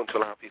data, we want to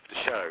allow people to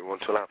share it, we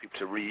want to allow people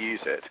to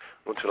reuse it,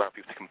 we want to allow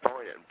people to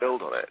combine it and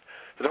build on it.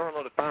 But there are a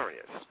lot of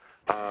barriers.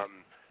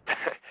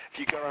 If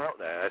you go out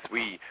there, as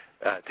we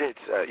did,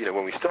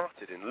 when we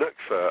started and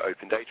looked for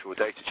open data or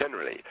data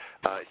generally,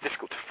 it's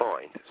difficult to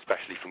find,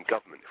 especially from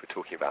government if we're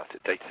talking about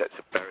it. Data sets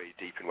are buried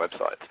deep in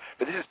websites.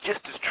 But this is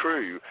just as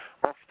true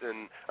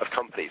often of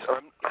companies.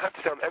 I have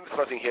to say, I'm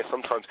emphasizing here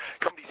sometimes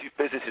companies whose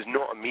business is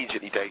not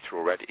immediately data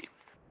already.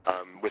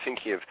 We're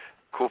thinking of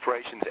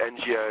corporations,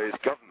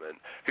 NGOs,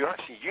 government, who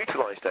actually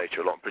utilize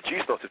data a lot and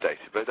produce lots of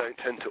data, but don't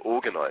tend to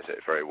organize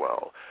it very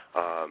well.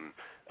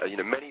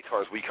 Many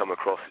times we come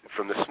across,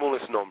 from the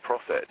smallest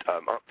non-profit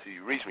up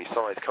to reasonably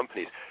sized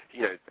companies,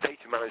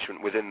 data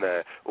management within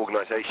their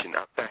organization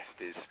at best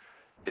is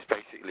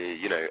basically,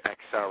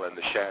 Excel and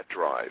the shared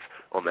drive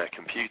on their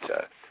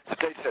computer. So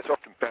data sets are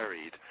often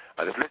buried.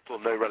 There's little or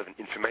no relevant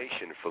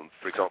information,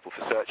 for example,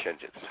 for search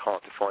engines. It's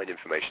hard to find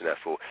information,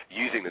 therefore,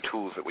 using the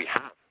tools that we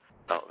have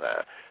out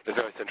there. There's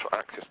no central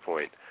access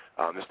point.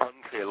 There's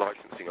unclear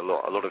licensing a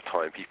lot. A lot of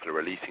time people are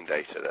releasing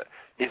data that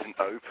isn't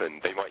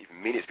open. They might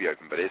even mean it to be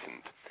open, but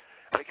isn't.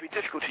 And it can be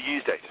difficult to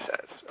use data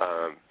sets,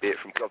 be it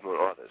from government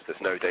or others. There's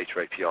no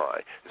data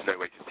API. There's no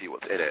way to see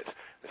what's in it.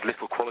 There's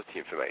little quality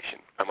information.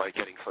 Am I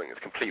getting something that's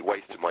a complete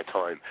waste of my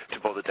time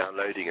to bother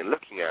downloading and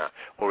looking at,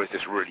 or is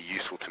this really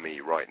useful to me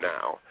right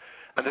now?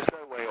 And there's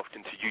no way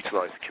often to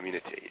utilize the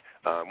community.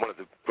 One of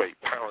the great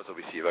powers,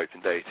 obviously, of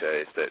open data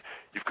is that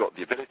you've got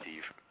the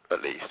ability,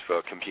 at least,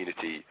 for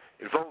community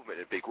involvement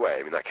in a big way.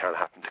 I mean, that can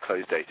happen to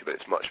closed data, but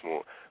it's much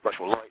more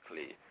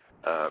likely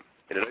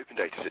in an open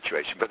data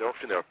situation. But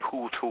often there are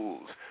pool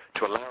tools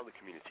to allow the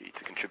community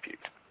to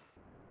contribute.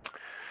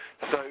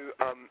 So,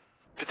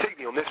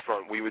 particularly on this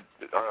front,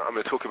 I'm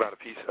going to talk about a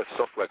piece of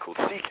software called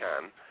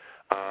CCAN,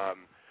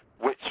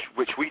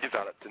 which we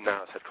developed and now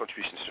has had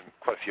contributions from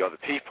quite a few other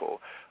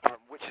people,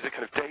 which is a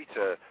kind of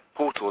data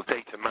portal,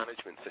 data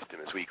management system,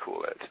 as we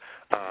call it.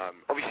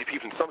 Obviously,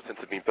 people in some sense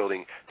have been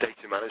building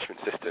data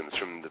management systems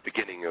from the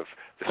beginning of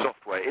the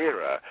software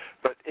era,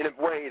 but in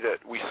a way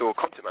that we saw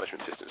content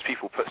management systems.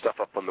 People put stuff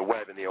up on the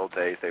web in the old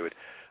days. They would,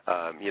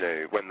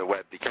 when the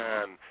web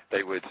began,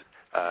 they would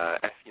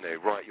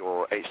write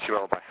your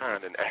HTML by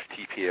hand and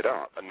FTP it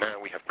up. And now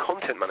we have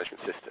content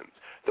management systems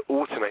that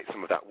automate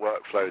some of that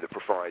workflow, that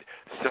provide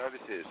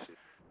services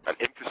and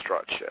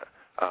infrastructure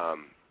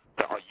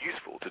that are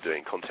useful to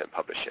doing content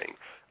publishing.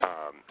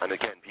 And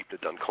again, people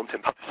have done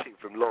content publishing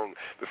from long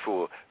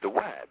before the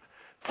web.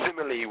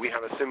 Similarly, we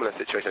have a similar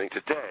situation, I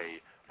think,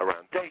 today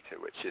around data,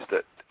 which is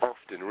that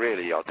often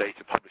really our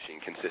data publishing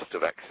consists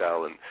of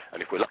Excel and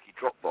if we're lucky,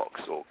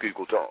 Dropbox or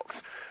Google Docs.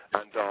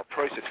 And our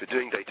process for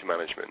doing data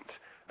management,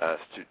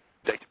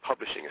 data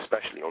publishing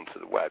especially onto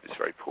the web, is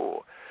very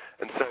poor.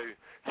 And so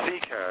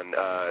CCAN,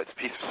 it's a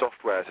piece of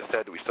software, as I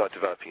said, that we started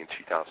developing in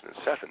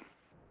 2007.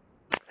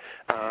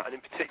 And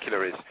in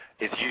particular is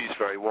used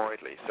very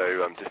widely.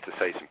 So just to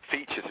say some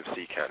features of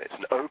CCAN, it's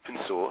an open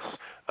source.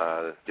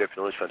 The Open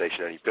Knowledge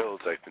Foundation only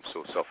builds open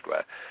source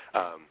software.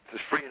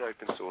 It's free and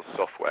open source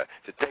software.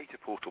 It's a data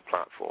portal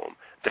platform,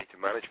 data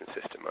management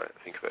system, I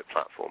think of it,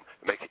 platform.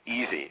 It makes it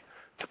easy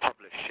to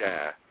publish,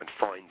 share, and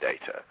find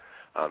data.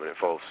 It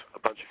involves a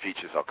bunch of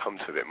features I'll come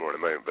to a bit more in a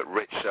moment, but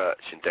rich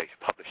search and data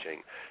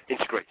publishing,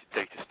 integrated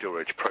data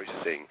storage,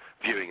 processing,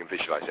 viewing and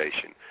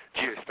visualization,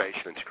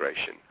 geospatial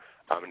integration,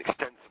 and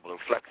extensible and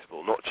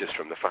flexible, not just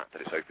from the fact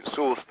that it's open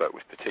source, but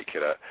with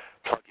particular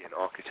plug-in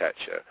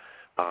architecture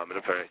and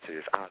a variety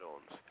of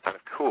add-ons, and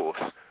of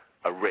course,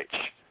 a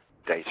rich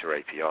data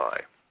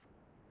API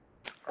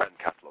and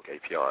catalog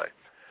API.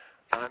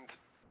 And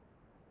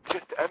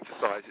just to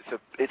emphasize,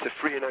 it's a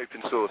free and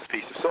open source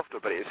piece of software,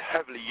 but it is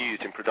heavily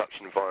used in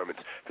production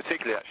environments,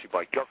 particularly actually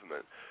by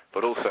government,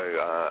 but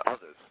also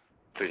others,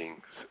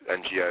 including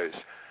NGOs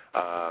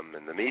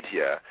and the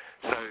media.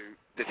 So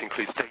this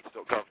includes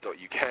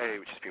data.gov.uk,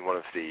 which has been one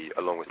of the,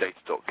 along with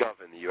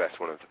data.gov in the US,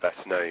 one of the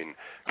best-known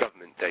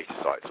government data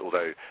sites,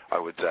 although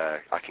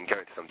I can go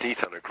into some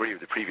detail and agree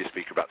with the previous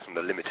speaker about some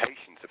of the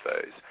limitations of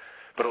those.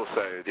 But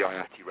also the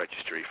IATI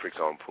registry, for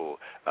example,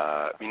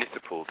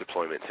 municipal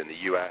deployments in the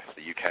US,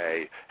 the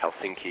UK,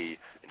 Helsinki,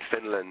 in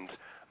Finland,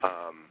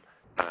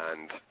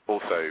 and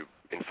also,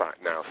 in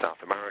fact, now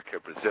South America,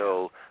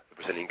 Brazil. The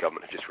Brazilian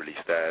government have just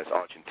released theirs,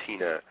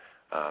 Argentina,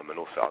 and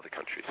also other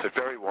countries. So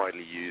very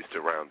widely used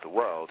around the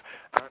world,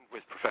 and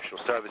with professional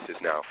services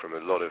now from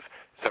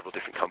several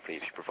different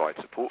companies who provide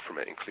support from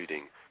it,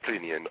 including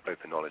the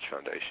Open Knowledge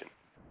Foundation.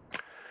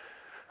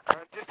 And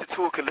just to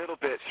talk a little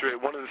bit through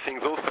it, one of the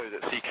things also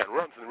that CCAN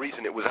runs, and the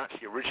reason it was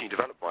actually originally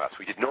developed by us,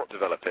 we did not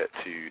develop it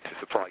to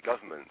supply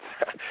governments,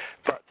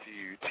 but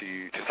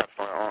to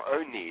satisfy our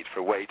own need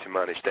for a way to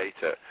manage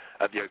data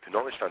at the Open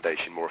Knowledge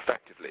Foundation more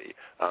effectively.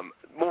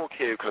 More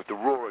here, kind of the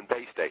raw and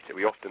base data,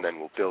 we often then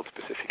will build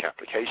specific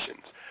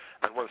applications.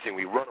 And one thing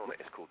we run on it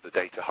is called the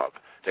Data Hub,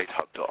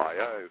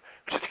 datahub.io,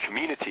 which is a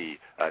community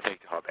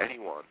data hub.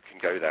 Anyone can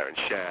go there and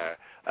share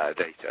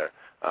data,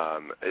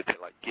 a bit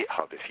like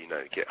GitHub, if you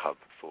know GitHub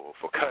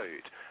for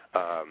code.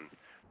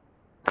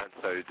 And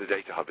so the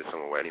Data Hub is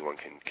somewhere where anyone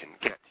can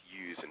get to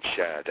use and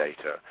share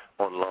data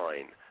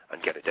online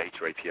and get a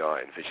data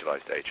API and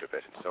visualize data a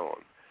bit and so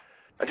on.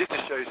 And just to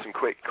show some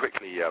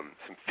quickly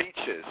some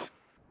features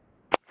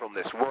from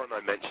this, one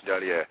I mentioned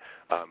earlier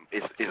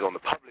is on the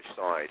publish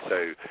side,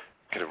 so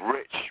kind of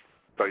rich,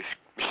 both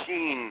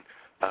machine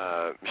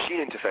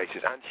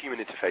interfaces and human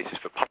interfaces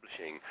for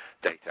publishing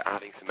data,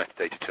 adding some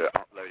metadata to it,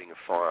 uploading a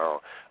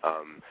file.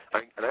 And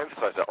I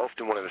emphasize that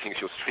often one of the things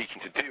you're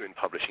seeking to do in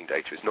publishing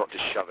data is not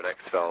just shove an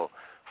Excel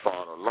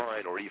file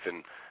online or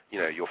even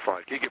your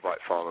 5 GB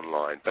file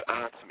online, but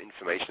add some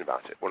information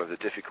about it. One of the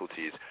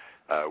difficulties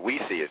we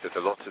see is there's a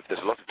lot of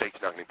data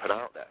now being put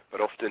out there, but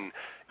often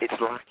it's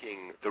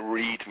lacking the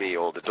README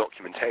or the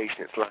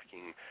documentation. It's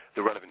lacking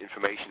the relevant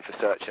information for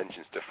search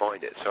engines to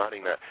find it. So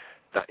adding that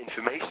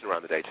information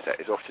around the data set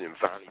is often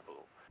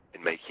invaluable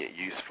in making it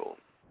useful.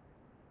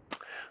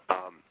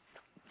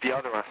 The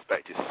other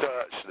aspect is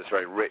search. So there's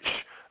very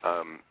rich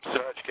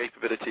search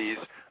capabilities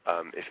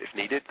if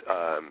needed,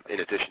 in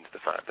addition to the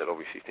fact that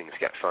obviously things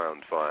get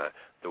found via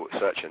the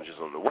search engines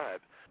on the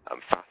web,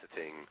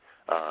 faceting,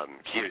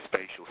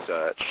 geospatial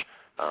search,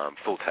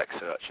 full text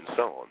search, and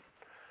so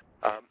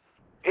on.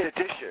 In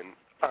addition,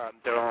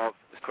 there's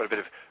quite a bit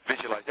of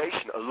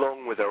visualization,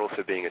 along with there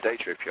also being a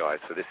data API.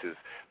 So this is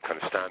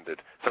kind of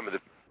standard. Some of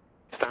the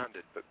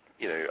standard, but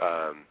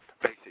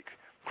basic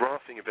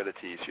graphing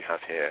abilities you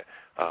have here.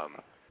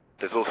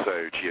 There's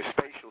also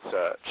geospatial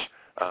search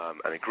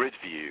and a grid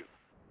view.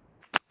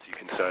 So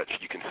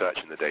you can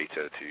search in the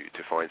data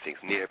to find things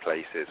near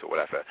places or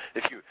whatever.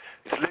 It's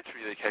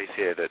literally the case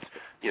here that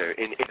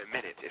in a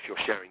minute, if you're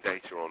sharing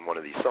data on one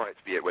of these sites,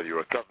 be it whether you're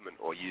a government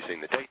or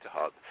using the Data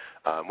Hub,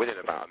 within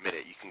about a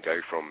minute you can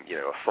go from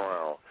a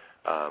file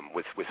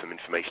with some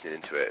information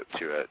into it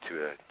to a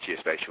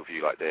geospatial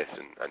view like this,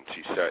 and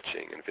to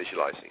searching and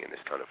visualizing in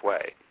this kind of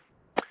way.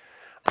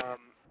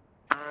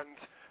 And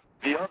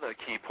the other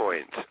key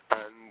point,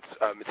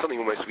 and it's something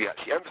almost we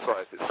actually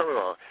emphasize, that some of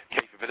our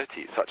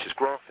capabilities, such as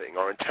graphing,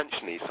 are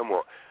intentionally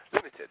somewhat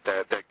limited.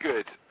 They're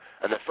good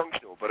and they're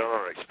functional, but in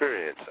our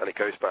experience, and it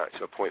goes back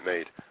to a point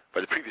made by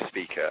the previous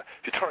speaker,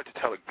 if you're trying to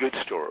tell a good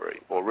story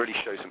or really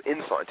show some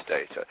insight to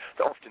data,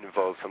 that often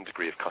involves some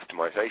degree of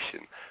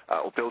customization,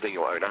 or building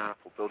your own app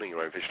or building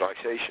your own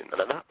visualization.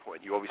 And at that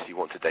point, you obviously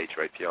want a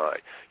data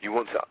API. You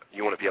want to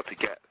be able to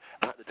get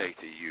at the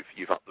data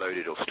you've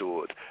uploaded or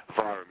stored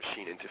via a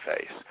machine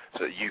interface,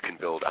 so that you can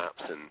build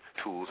apps and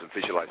tools and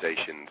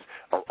visualizations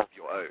of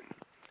your own.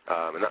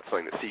 And that's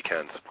something that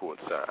CCAN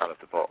supports out of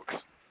the box.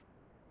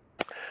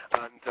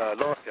 And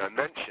lastly, I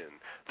mentioned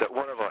that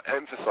one of our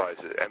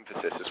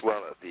emphasis as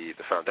well at the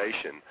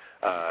foundation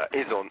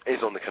is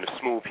on the kind of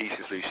small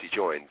pieces loosely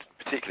joined,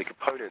 particularly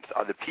components that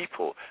other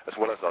people as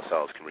well as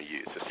ourselves can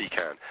reuse. So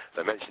CCAN, as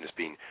I mentioned, has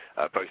been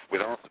both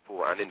with our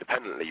support and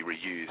independently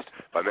reused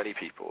by many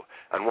people.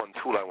 And one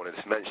tool I wanted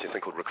to mention is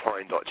something called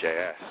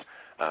recline.js,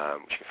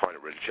 which you can find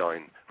at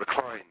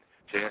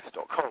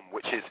reclinejs.com,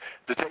 which is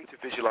the data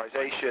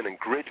visualization and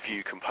grid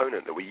view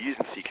component that we use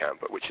in CCAN,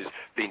 but which is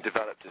being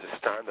developed as a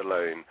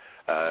standalone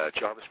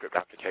JavaScript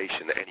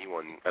application that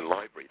and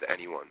library that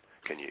anyone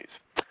can use.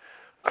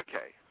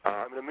 Okay,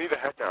 I'm going to move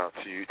ahead now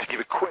to give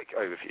a quick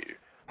overview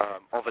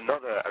of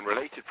another and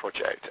related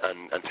project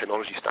and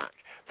technology stack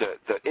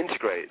that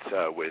integrates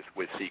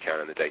with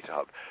CCAN and the Data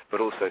Hub,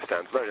 but also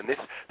stands alone. And this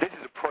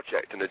is a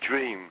project and a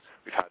dream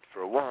we've had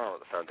for a while at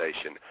the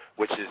Foundation,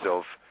 which is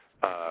of,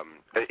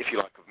 if you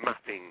like, of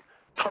mapping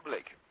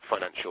public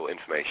financial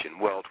information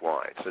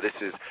worldwide. So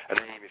this is an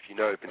aim, if you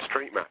know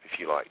OpenStreetMap, if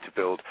you like, to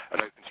build an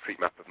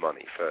OpenStreetMap of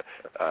money for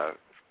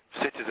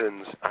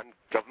citizens and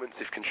governments,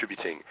 if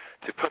contributing,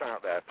 to put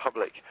out their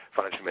public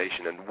financial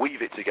information and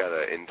weave it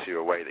together into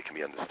a way that can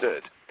be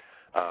understood.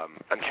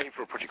 And came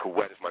from a project called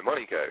Where Does My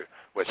Money Go,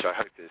 which I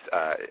hope is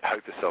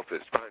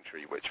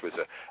self-explanatory, which was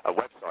a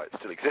website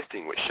still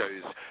existing which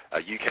shows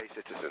UK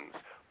citizens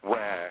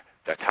where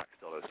their tax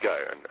dollars go,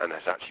 and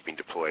has actually been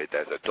deployed.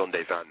 There's a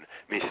Donde Van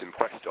Mis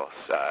Impuestos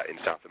in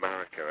South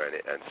America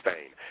and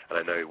Spain, and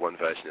I know one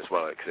version as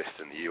well exists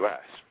in the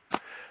US.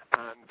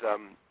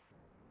 And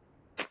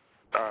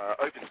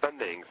open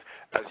spendings,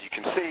 as you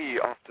can see,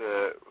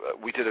 after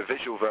we did a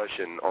visual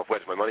version of Where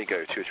Does My Money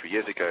Go 2 or 3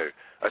 years ago,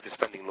 open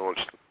spending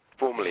launched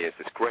formally as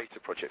this greater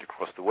project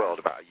across the world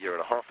about a year and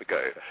a half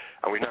ago,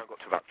 and we've now got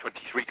to about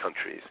 23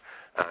 countries,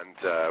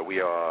 and we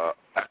are,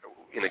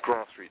 in a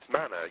grassroots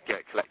manner,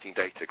 collecting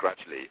data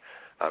gradually.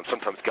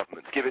 Sometimes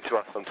governments give it to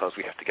us, sometimes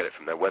we have to get it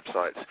from their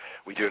websites.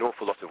 We do an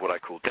awful lot of what I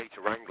call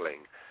data wrangling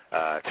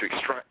to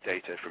extract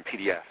data from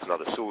PDFs and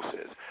other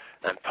sources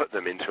and put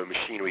them into a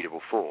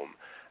machine-readable form,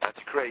 and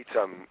to create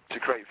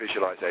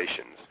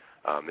visualizations.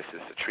 This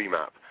is a tree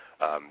map.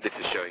 This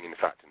is showing, in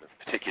fact, in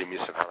a particular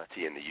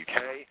municipality in the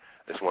UK.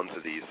 There's ones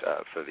of these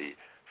for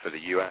the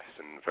US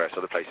and various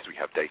other places we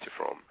have data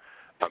from.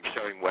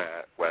 Showing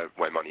where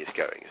money is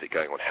going. Is it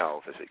going on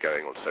health? Is it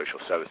going on social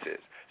services?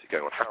 Is it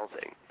going on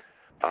housing?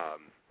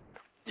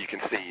 You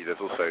can see there's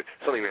also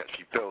something we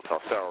actually built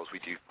ourselves. We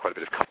do quite a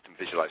bit of custom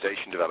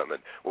visualization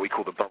development, what we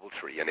call the bubble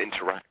tree, an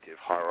interactive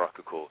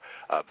hierarchical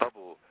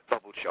bubble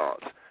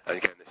chart. And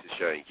again, this is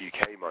showing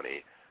UK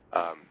money.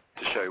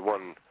 To show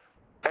one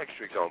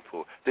extra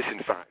example, this in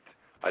fact,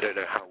 I don't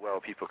know how well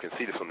people can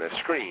see this on their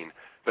screen,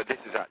 but this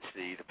is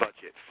actually the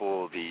budget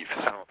for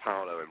Sao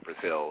Paulo in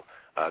Brazil,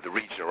 the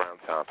region around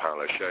Sao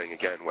Paulo, showing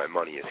again where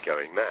money is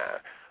going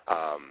there.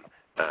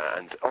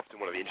 And often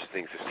one of the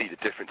interesting things is to see the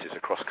differences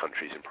across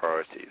countries and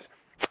priorities.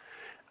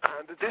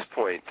 And at this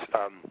point,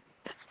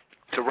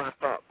 to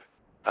wrap up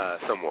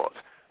somewhat,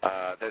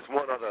 there's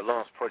one other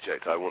last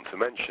project I want to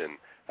mention.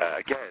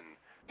 Again,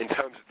 in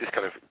terms of this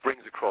kind of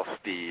brings across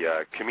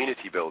the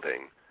community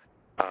building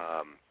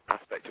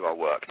aspect to our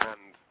work and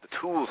the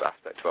tools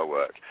aspect to our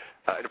work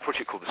in a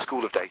project called the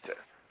School of Data.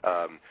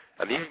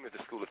 And the aim of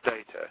the School of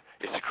Data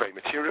is to create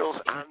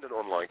materials and an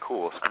online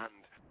course and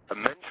a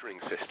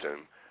mentoring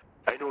system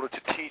in order to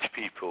teach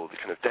people the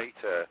kind of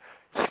data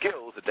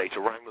skills, the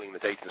data wrangling, the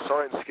data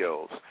science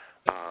skills,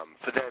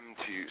 for them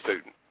to, so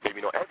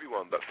maybe not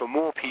everyone, but for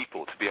more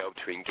people to be able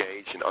to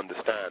engage and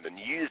understand and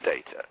use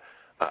data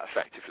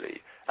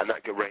effectively. And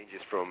that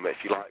ranges from,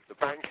 if you like, the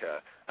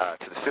banker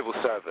to the civil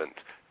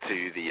servant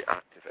to the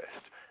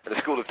activist. And the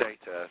School of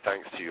Data,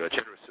 thanks to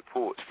generous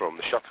support from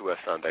the Shuttleworth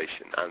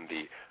Foundation and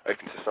the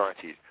Open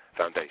Society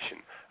Foundation,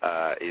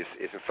 is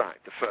in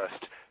fact the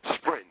first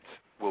sprint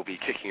will be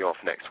kicking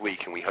off next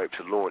week, and we hope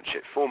to launch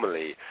it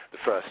formally, the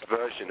first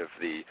version of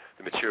the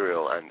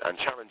material and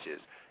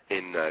challenges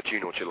in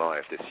June or July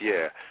of this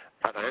year.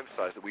 And I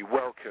emphasize that we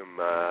welcome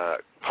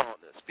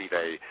partners, be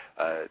they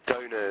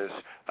donors,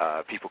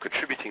 people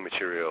contributing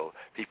material,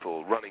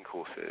 people running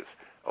courses,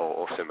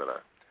 or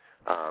similar.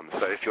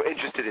 So if you're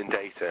interested in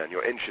data and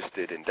you're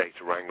interested in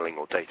data wrangling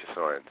or data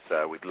science,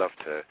 we'd love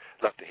to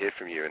hear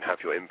from you and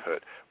have your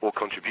input or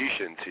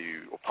contribution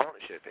to or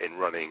partnership in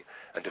running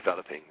and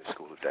developing the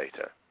School of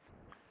Data.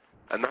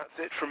 And that's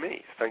it from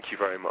me. Thank you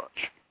very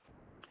much.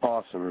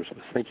 Awesome,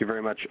 Ruslan. Thank you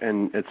very much.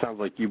 And it sounds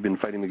like you've been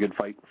fighting the good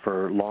fight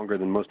for longer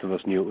than most of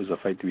us knew it was a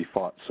fight to be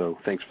fought, so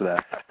thanks for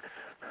that.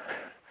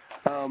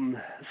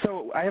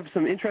 So I have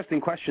some interesting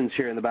questions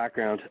here in the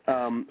background.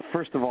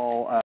 First of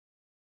all,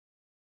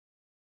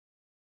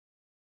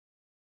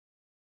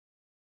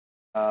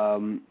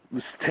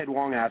 Ted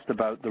Wong asked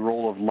about the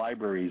role of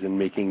libraries in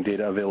making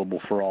data available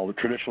for all.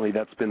 Traditionally,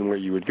 that's been where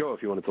you would go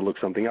if you wanted to look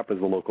something up as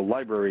a local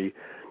library.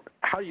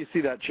 How do you see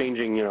that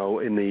changing, you know,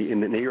 in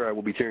the era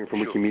we'll be hearing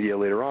from Wikimedia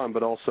later on,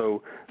 but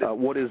also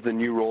what is the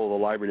new role of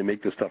the library to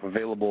make this stuff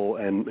available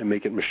and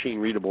make it machine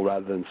readable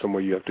rather than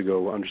somewhere you have to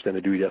go understand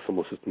a Dewey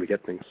Decimal System to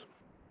get things?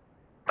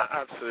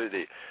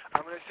 Absolutely. I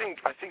mean,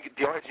 I think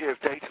the idea of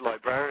data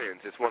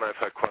librarians is one I've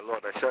heard quite a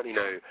lot. I certainly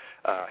know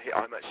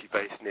I'm actually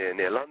based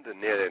near London,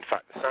 near, in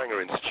fact, the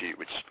Sanger Institute,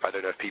 which I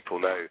don't know if people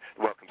know.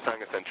 The Wellcome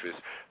Sanger Centre is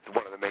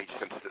one of the major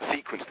centres that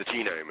sequence the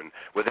genome, and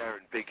we're there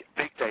in big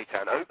data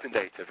and open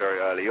data very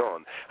early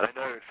on. And I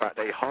know, in fact,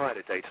 they hired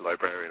a data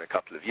librarian a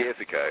couple of years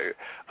ago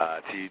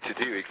to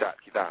do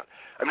exactly that.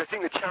 And I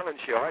think the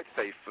challenge here, I'd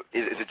say,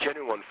 is a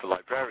genuine one for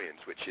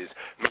librarians, which is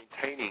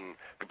maintaining,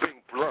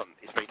 being blunt,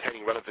 is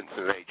maintaining relevance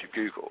in the age of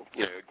Google.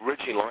 You know,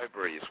 originally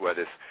libraries were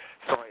this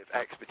science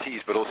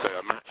expertise, but also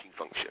a matching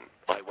function.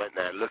 I went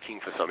there looking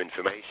for some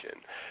information.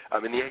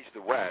 In the age of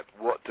the web,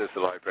 what does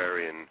the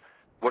librarian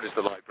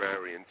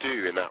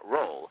do in that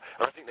role?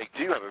 And I think they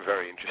do have a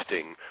very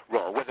interesting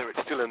role, whether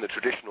it's still in the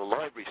traditional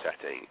library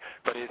setting,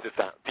 but is of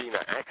that being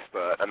that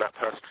expert and that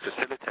person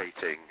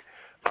facilitating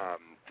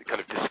the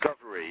kind of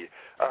discovery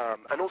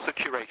and also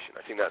curation.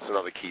 I think that's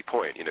another key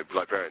point. You know,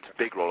 librarians'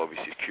 big role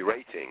obviously is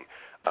curating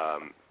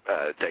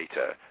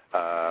data,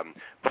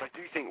 but I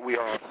do think we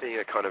are seeing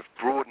a kind of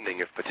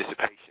broadening of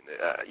participation.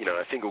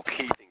 I think a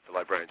key thing for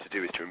librarians to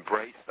do is to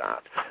embrace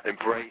that,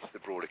 embrace the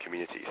broader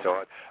community.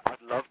 So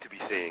I'd love to be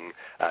seeing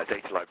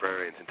data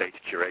librarians and data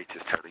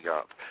curators turning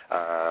up.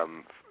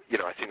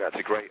 I think that's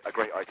a great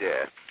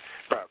idea,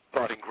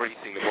 but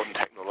increasing the modern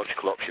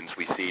technological options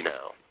we see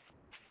now.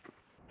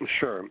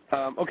 Sure.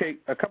 Okay,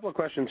 a couple of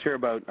questions here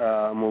about,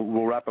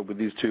 we'll wrap up with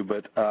these two,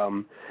 but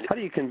how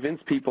do you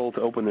convince people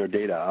to open their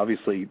data?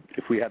 Obviously,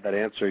 if we had that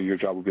answer, your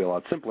job would be a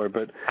lot simpler,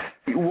 but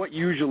what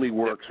usually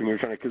works when you're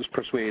trying to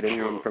persuade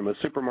anyone from a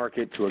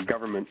supermarket to a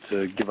government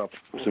to give up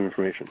some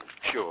information?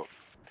 Sure.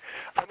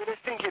 I mean, I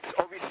think it's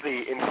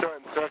obviously in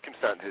certain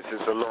circumstances,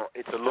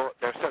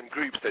 there are certain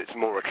groups that it's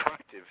more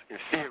attractive in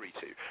theory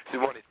to. So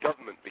one is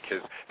government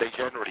because they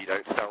generally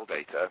don't sell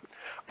data,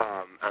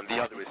 and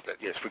the other is that,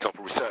 for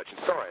example, research and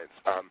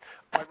science.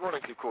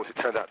 Ironically, of course, it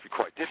turns out to be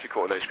quite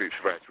difficult in those groups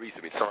for various reasons.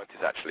 I mean,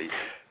 scientists actually,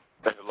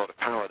 there's a lot of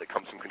power that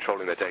comes from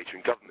controlling their data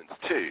in governments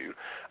too,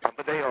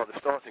 but they are the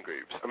starting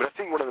groups. I mean, I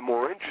think one of the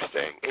more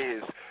interesting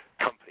is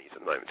companies at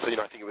the moment. So,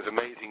 I think it was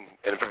amazing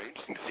and very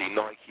interesting to see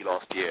Nike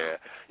last year,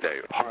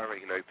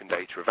 hiring an open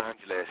data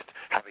evangelist,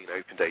 having an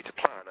open data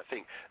plan. I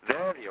think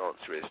there the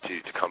answer is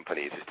to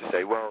companies is to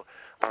say, well,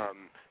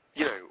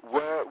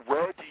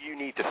 where do you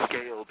need the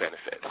scale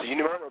benefits? So you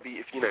might not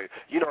be,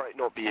 you might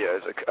not be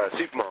as a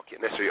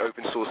supermarket necessarily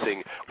open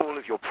sourcing all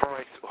of your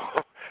price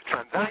or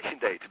transaction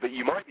data, but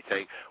you might be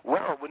saying,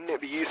 well, wouldn't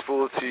it be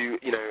useful to,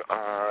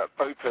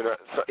 open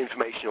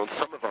information on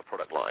some of our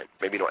product line,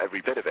 maybe not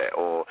every bit of it,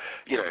 or,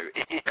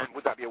 and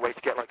would that be a way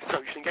to get like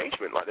social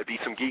engagement? Like there'd be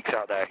some geeks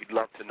out there who'd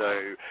love to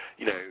know,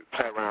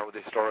 play around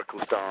with historical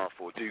stuff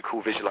or do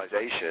cool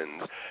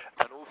visualizations,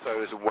 and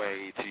also as a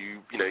way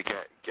to,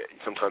 get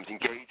sometimes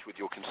engage with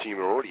your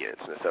consumer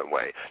audience in a certain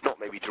way, not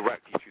maybe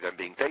directly through them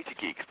being data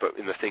geeks, but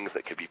in the things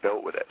that could be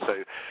built with it.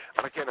 So,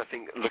 and again, I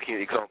think looking at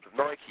the example of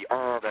Nike,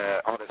 are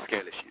there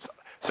scale issues?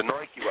 So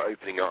Nike were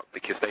opening up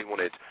because they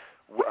wanted,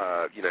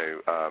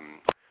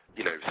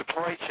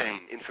 supply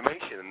chain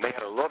information, and they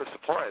had a lot of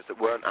suppliers that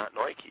weren't at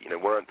Nike,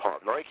 weren't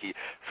part of Nike.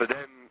 For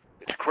them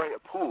to create a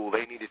pool,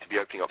 they needed to be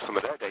opening up some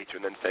of their data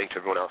and then saying to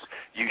everyone else,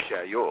 you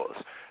share yours.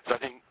 So I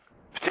think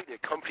particularly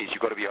at companies, you've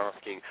got to be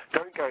asking,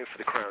 don't go for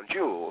the crown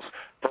jewels,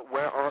 but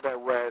where are there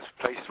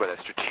places where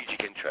there's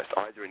strategic interest,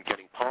 either in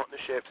getting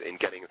partnerships, in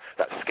getting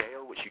that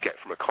scale which you get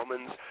from a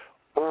commons,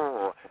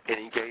 or in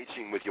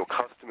engaging with your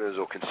customers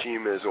or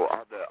consumers or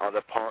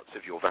other parts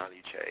of your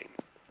value chain.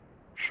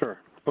 Sure.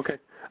 Okay.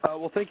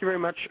 Well, thank you very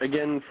much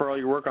again for all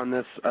your work on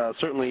this.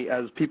 Certainly,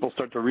 as people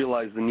start to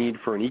realize the need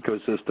for an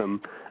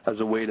ecosystem as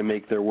a way to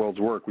make their worlds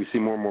work, we see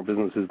more and more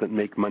businesses that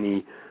make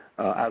money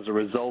as a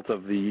result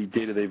of the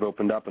data they've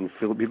opened up, and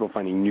people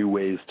finding new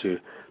ways to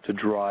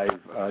drive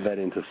that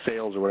into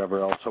sales or whatever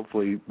else.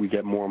 Hopefully, we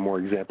get more and more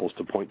examples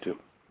to point to.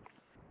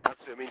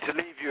 Absolutely. I mean, to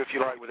leave you, if you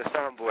like, with a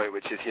soundboy,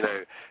 which is,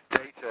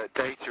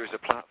 data is a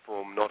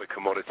platform, not a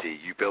commodity.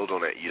 You build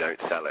on it, you don't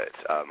sell it.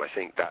 I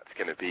think that's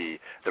going to be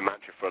the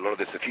mantra for a lot of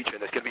this in the future.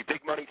 And there's going to be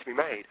big money to be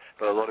made,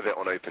 but a lot of it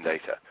on open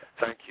data.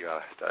 Thank you,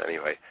 Alistair.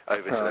 Anyway,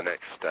 over to the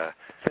next.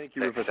 Thank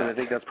you, Rufus. And I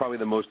think that's probably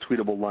the most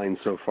tweetable line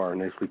so far.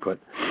 Nicely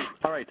put.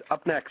 All right,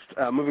 up next,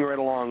 moving right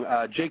along,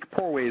 Jake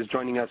Porway is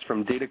joining us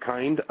from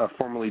DataKind,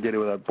 formerly Data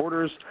Without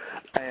Borders,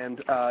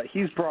 and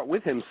he's brought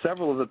with him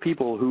several of the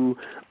people who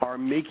are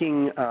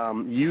making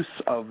use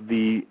of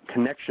the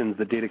connections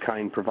that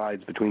DataKind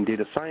provides between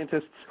data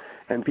scientists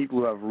and people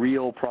who have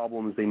real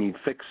problems they need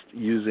fixed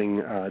using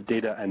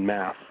data and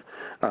math.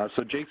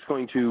 So Jake's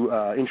going to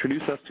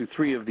introduce us to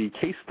three of the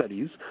case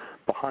studies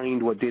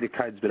behind what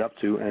DataKind's been up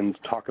to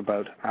and talk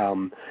about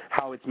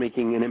how it's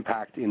making an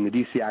impact in the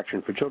DC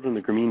Action for Children,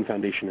 the Grameen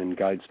Foundation, and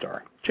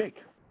GuideStar.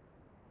 Jake.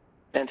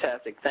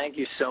 Fantastic. Thank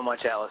you so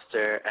much,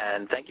 Alistair,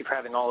 and thank you for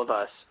having all of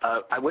us.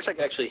 I wish I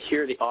could actually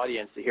hear the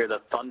audience to hear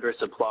the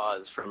thunderous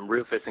applause from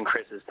Rufus and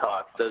Chris's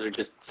talk. Those are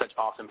just such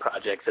awesome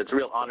projects. It's a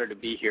real honor to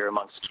be here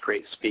amongst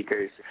great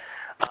speakers.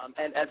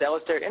 And as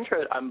Alistair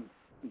introed, I'm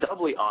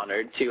doubly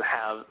honored to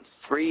have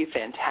three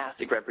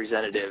fantastic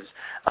representatives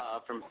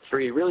from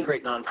three really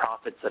great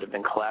nonprofits that have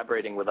been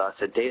collaborating with us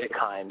at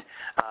DataKind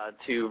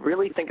to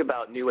really think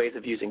about new ways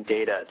of using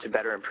data to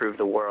better improve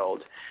the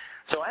world.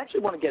 So I actually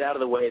want to get out of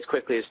the way as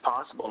quickly as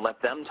possible and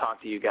let them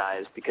talk to you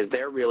guys because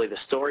they're really the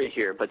story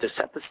here. But to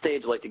set the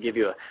stage, I'd like to give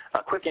you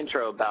a quick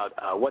intro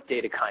about what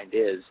DataKind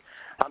is.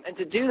 And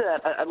to do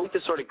that, I'd like to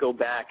sort of go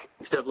back,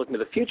 instead of looking to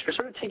the future,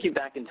 sort of take you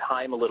back in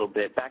time a little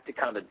bit, back to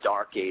kind of the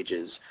dark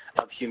ages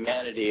of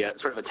humanity,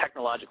 sort of a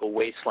technological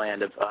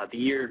wasteland of the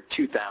year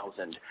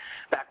 2000,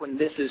 back when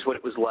this is what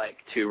it was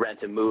like to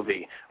rent a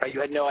movie. Right?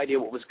 You had no idea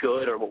what was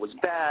good or what was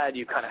bad.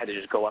 You kind of had to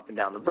just go up and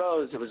down the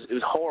roads. It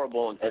was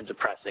horrible and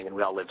depressing, and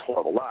we all lived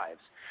horrible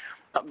lives.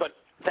 But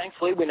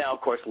thankfully, we now,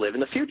 of course, live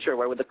in the future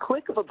where with a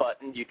click of a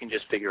button, you can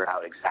just figure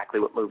out exactly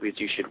what movies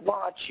you should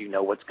watch, you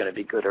know what's going to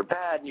be good or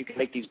bad, and you can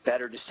make these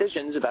better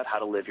decisions about how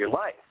to live your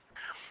life.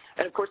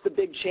 And of course, the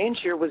big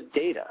change here was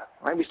data,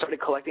 right? We started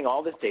collecting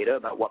all this data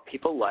about what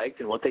people liked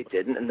and what they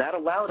didn't, and that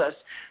allowed us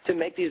to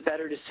make these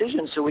better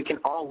decisions so we can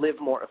all live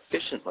more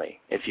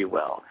efficiently, if you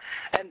will.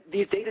 And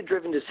these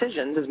data-driven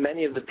decisions, as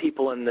many of the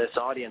people in this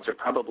audience are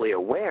probably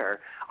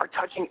aware, are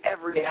touching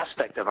every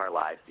aspect of our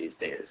lives these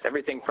days.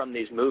 Everything from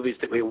these movies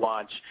that we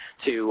watch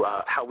to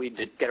how we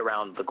get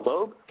around the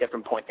globe, get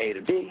from point A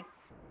to B,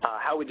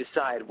 how we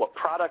decide what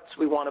products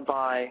we want to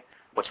buy,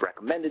 what's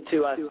recommended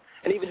to us,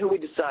 and even who we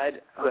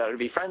decide who to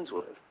be friends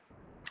with.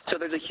 So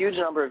there's a huge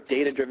number of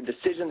data-driven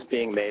decisions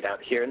being made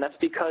out here, and that's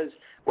because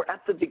we're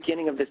at the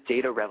beginning of this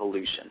data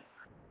revolution,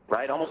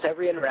 right? Almost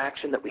every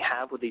interaction that we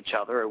have with each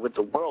other or with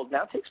the world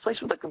now takes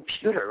place with a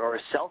computer or a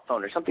cell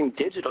phone or something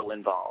digital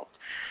involved.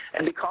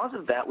 And because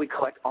of that, we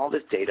collect all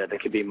this data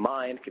that can be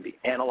mined, can be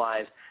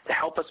analyzed to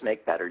help us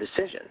make better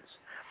decisions.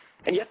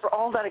 And yet for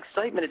all that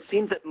excitement, it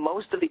seems that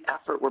most of the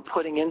effort we're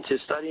putting into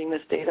studying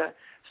this data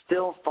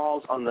still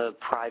falls on the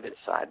private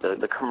side,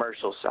 the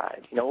commercial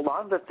side. You know, a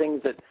lot of the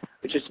things that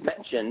we just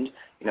mentioned,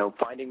 you know,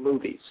 finding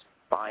movies,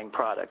 buying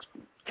products,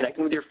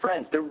 connecting with your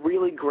friends, they're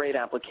really great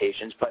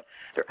applications, but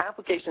they're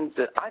applications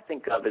that I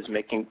think of as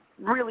making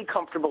really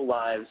comfortable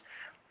lives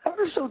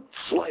ever so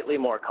slightly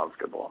more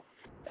comfortable.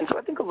 And so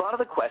I think a lot of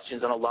the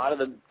questions on a lot of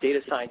the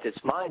data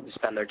scientists' minds who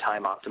spend their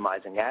time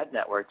optimizing ad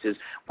networks is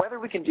whether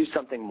we can do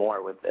something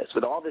more with this,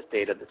 with all this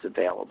data that's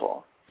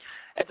available.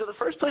 And so the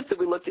first place that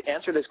we looked to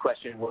answer this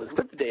question was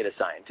with the data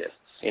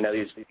scientists. You know,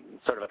 these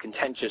sort of a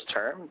contentious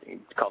term.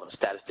 You call them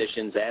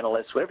statisticians,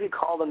 analysts, whatever you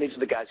call them. These are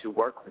the guys who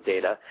work with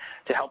data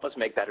to help us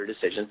make better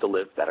decisions, to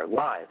live better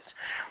lives.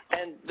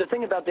 And the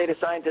thing about data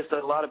scientists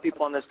that a lot of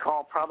people on this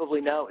call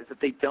probably know is that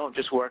they don't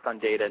just work on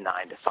data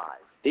 9 to 5.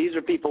 These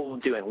are people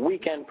doing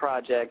weekend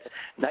projects,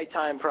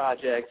 nighttime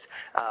projects.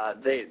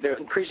 They're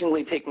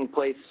increasingly taking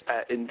place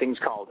in things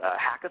called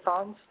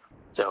hackathons.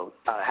 So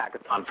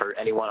hackathon, for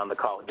anyone on the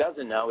call who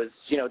doesn't know, is,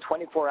 you know, a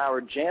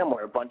 24-hour jam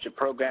where a bunch of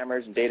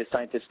programmers and data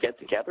scientists get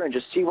together and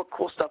just see what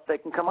cool stuff they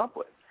can come up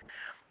with.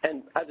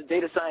 And as a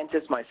data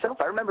scientist myself,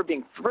 I remember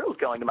being thrilled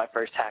going to my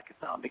first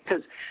hackathon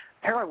because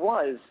here I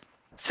was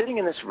sitting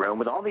in this room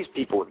with all these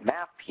people with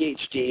math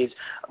PhDs,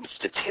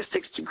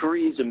 statistics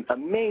degrees,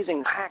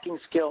 amazing hacking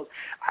skills.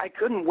 I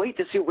couldn't wait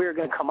to see what we were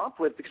going to come up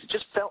with because it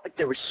just felt like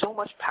there was so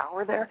much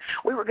power there.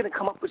 We were going to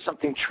come up with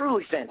something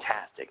truly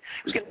fantastic.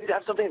 It was going to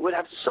have something that would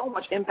have so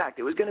much impact.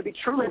 It was going to be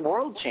truly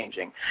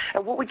world-changing.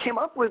 And what we came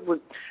up with was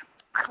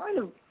kind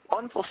of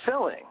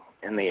unfulfilling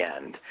in the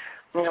end.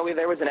 You know,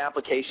 there was an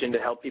application to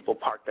help people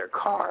park their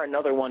car,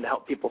 another one to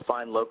help people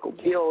find local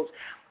deals.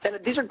 And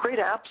these are great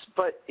apps,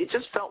 but it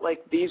just felt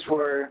like these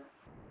were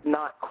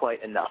not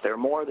quite enough. They were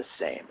more of the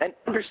same. And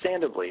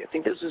understandably, I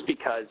think this is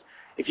because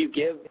if you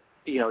give,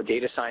 you know, a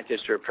data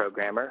scientist or a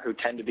programmer who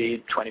tend to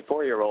be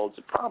 24-year-olds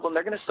a problem,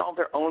 they're going to solve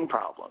their own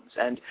problems.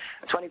 And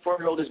a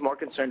 24-year-old is more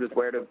concerned with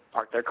where to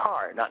park their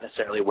car, not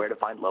necessarily where to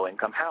find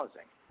low-income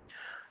housing.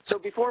 So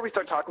before we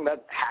start talking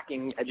about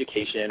hacking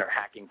education or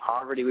hacking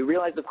poverty, we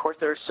realize, of course,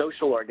 there are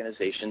social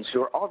organizations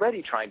who are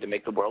already trying to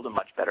make the world a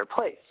much better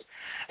place.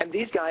 And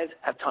these guys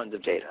have tons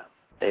of data.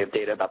 They have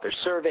data about their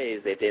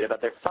surveys, they have data about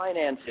their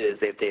finances,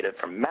 they have data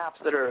from maps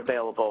that are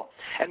available.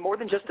 And more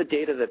than just the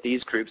data that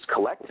these groups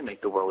collect to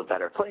make the world a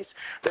better place,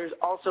 there's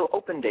also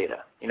open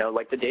data, you know,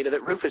 like the data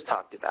that Rufus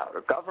talked about,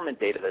 or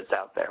government data that's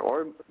out there,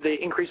 or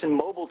the increase in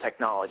mobile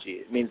technology.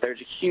 It means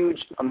there's a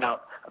huge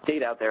amount of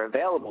data out there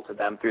available to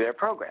them through their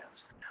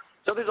programs.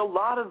 So there's a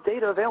lot of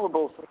data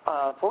available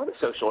for the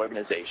social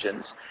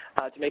organizations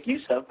to make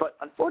use of, but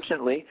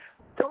unfortunately,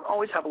 they don't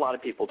always have a lot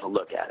of people to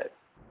look at it.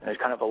 And there's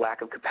kind of a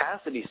lack of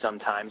capacity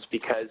sometimes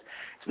because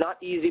it's not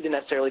easy to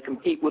necessarily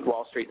compete with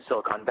Wall Street and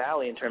Silicon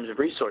Valley in terms of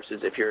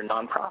resources if you're a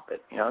nonprofit.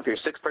 You know, if you're a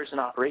 6-person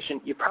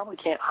operation, you probably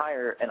can't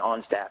hire an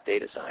on-staff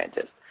data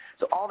scientist.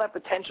 So all that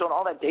potential and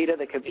all that data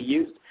that could be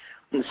used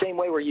in the same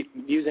way we're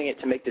using it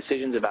to make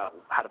decisions about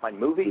how to find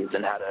movies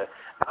and how to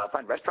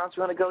find restaurants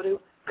we want to go to,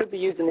 could be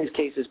used in these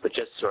cases, but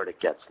just sort of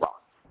gets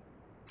lost.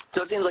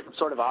 So it seems like a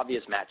sort of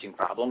obvious matching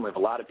problem. We have a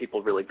lot of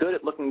people really good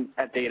at looking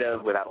at data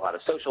without a lot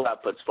of social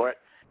outputs for it.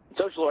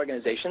 Social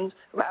organizations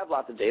who have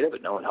lots of data,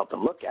 but no one helped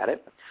them look at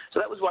it. So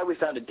that was why we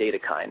founded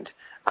DataKind.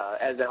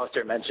 As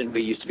Alistair mentioned,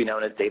 we used to be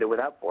known as Data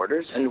Without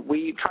Borders, and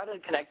we try to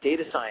connect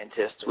data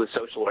scientists with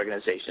social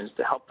organizations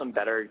to help them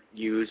better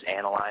use,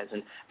 analyze,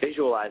 and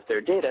visualize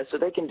their data so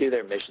they can do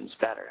their missions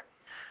better.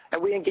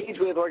 And we engage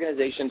with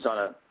organizations on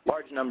a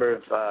large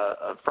number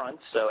of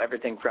fronts, so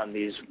everything from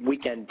these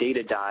weekend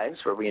data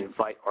dives where we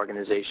invite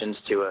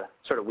organizations to a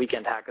sort of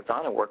weekend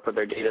hackathon and work with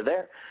their data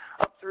there,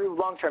 up through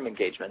long-term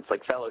engagements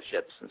like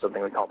fellowships and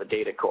something we call the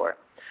Data Core.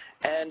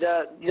 And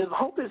the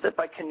hope is that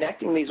by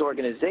connecting these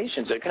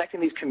organizations or connecting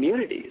these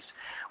communities,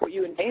 what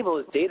you enable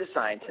is data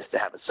scientists to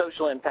have a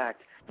social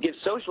impact, give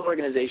social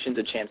organizations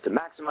a chance to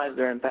maximize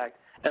their impact,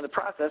 and in the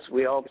process,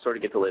 we all sort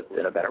of get to live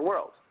in a better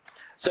world.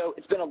 So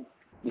it's been a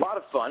lot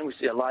of fun. We've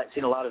seen a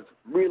lot of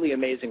really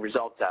amazing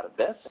results out of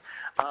this.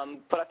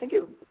 But I think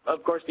it would,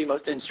 of course, be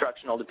most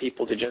instructional to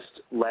people to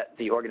just let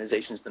the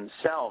organizations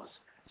themselves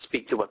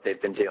speak to what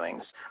they've been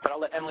doing. But I'll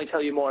let Emily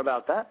tell you more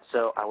about that,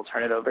 so I will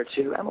turn it over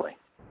to Emily.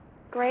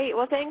 Great.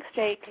 Well, thanks,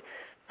 Jake.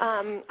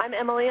 I'm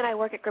Emily, and I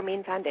work at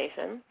Grameen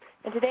Foundation.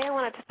 And today I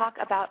wanted to talk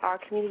about our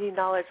Community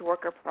Knowledge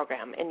Worker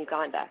Program in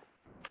Uganda.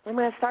 I'm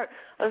going to start,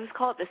 I'll just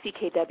call it the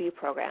CKW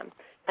program.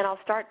 And I'll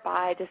start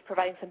by just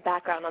providing some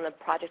background on the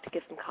project to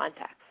give some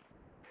context.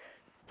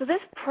 So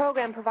this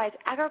program provides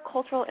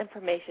agricultural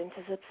information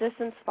to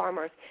subsistence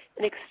farmers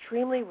in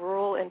extremely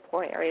rural and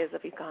poor areas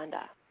of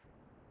Uganda.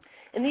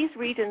 In these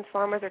regions,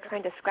 farmers are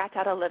trying to scratch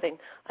out a living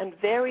on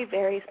very,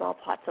 very small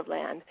plots of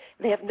land.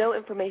 And they have no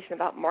information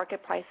about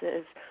market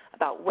prices,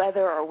 about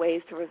weather or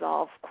ways to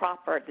resolve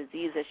crop or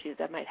disease issues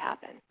that might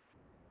happen.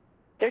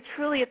 They're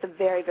truly at the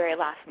very, very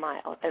last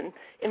mile, and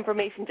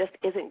information just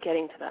isn't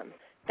getting to them,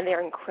 and they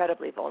are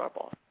incredibly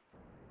vulnerable.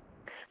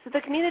 So the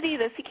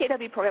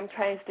CKW program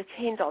tries to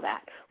change all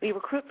that. We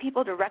recruit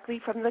people directly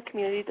from the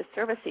community to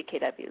service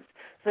CKWs,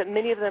 so that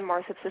many of them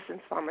are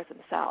subsistence farmers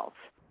themselves.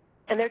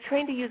 And they're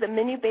trained to use a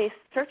menu-based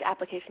search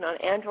application on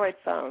Android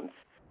phones.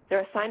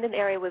 They're assigned an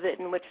area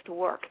within which to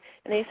work,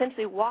 and they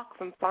essentially walk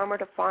from farmer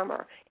to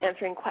farmer,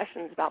 answering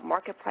questions about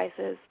market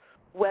prices,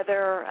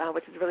 weather,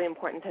 which is really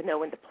important to know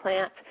when to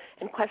plant,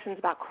 and questions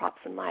about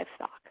crops and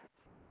livestock.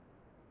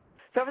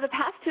 So over the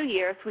past 2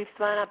 years, we've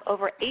spun up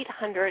over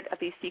 800 of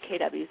these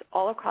CKWs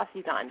all across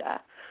Uganda.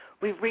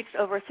 We've reached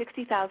over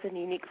 60,000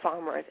 unique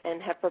farmers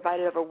and have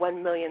provided over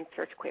 1 million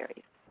search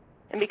queries.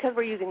 And because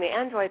we're using the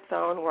Android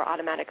phone, we're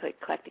automatically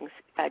collecting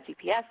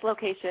GPS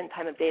location,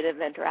 time of date of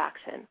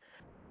interaction.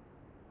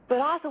 But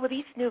also with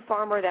each new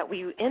farmer that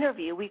we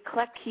interview, we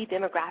collect key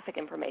demographic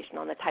information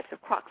on the types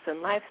of crops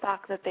and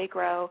livestock that they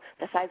grow,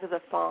 the size of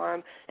the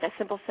farm, and a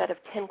simple set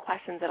of 10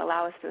 questions that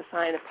allow us to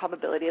assign the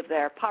probability of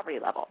their poverty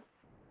level.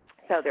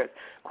 So there's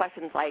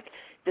questions like,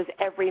 does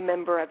every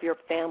member of your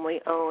family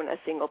own a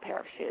single pair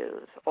of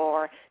shoes?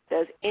 Or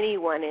does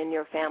anyone in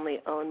your family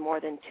own more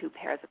than 2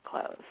 pairs of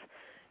clothes?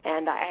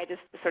 And I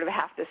just sort of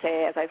have to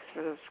say, as I've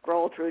sort of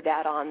scrolled through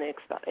data on the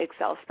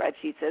Excel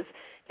spreadsheets, as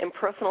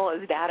impersonal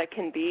as data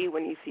can be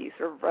when you see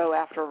sort of row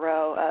after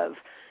row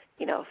of,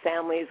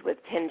 families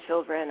with 10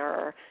 children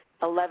or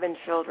 11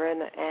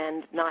 children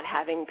and not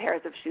having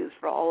pairs of shoes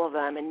for all of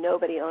them and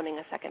nobody owning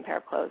a second pair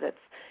of clothes.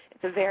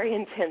 It's a very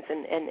intense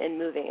and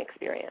moving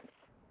experience.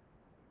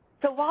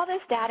 So while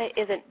this data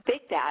isn't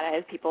big data,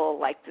 as people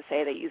like to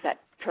say, they use that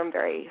term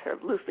very sort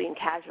of loosely and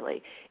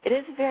casually, it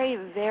is very,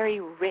 very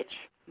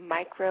rich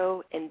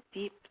micro and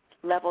deep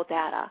level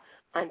data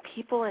on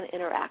people and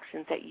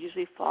interactions that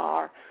usually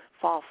fall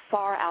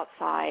far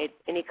outside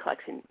any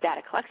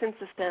data collection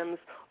systems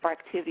or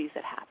activities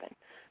that happen.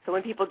 So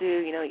when people do,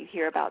 you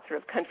hear about sort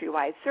of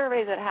countrywide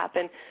surveys that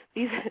happen,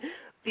 these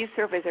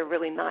surveys are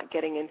really not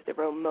getting into the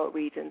remote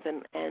regions,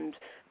 and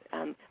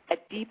a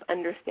deep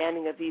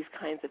understanding of these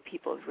kinds of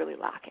people is really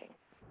lacking.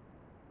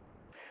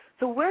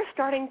 So we're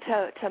starting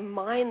to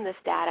mine this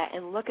data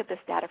and look at this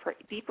data for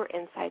deeper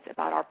insights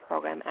about our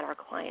program and our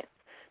clients.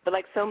 But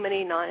like so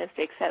many, as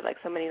Jake said, like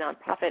so many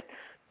nonprofit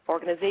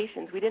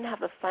organizations, we didn't have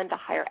the fund to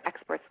hire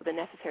experts with the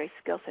necessary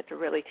skill set to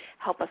really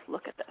help us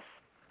look at this.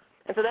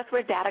 And so that's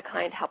where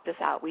DataKind helped us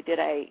out. We did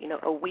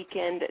a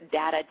weekend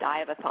data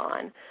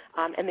dive-a-thon,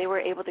 and they were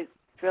able to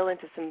drill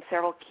into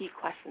several key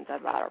questions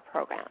about our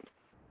programs.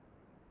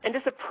 And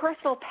just a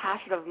personal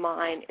passion of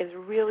mine is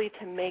really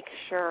to make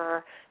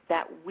sure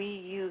that we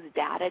use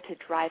data to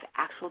drive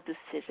actual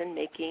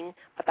decision-making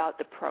about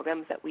the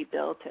programs that we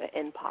build to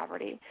end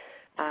poverty.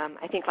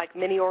 I think like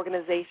many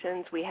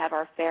organizations, we have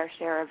our fair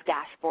share of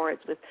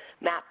dashboards with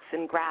maps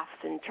and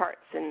graphs and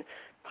charts and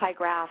pie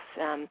graphs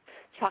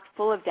chock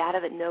full of data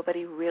that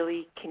nobody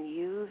really can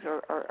use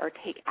or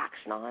take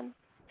action on.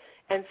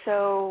 And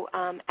so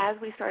as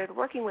we started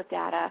working with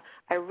data,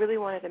 I really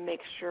wanted to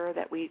make sure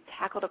that we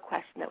tackled a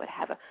question that would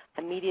have an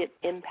immediate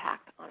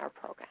impact on our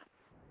program.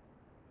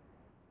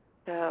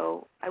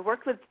 So I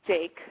worked with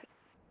Jake.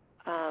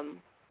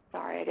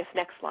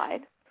 Next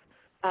slide.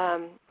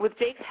 With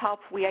Jake's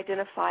help, we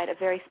identified a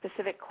very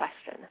specific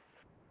question.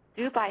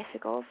 Do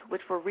bicycles,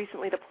 which were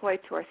recently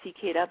deployed to our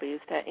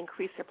CKWs to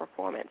increase their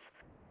performance,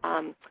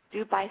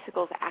 do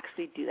bicycles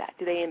actually do that?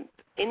 Do they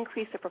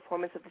increase the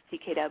performance of the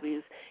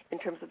CKWs in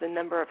terms of the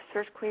number of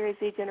search queries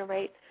they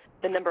generate,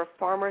 the number of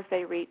farmers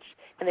they reach,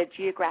 and the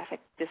geographic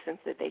distance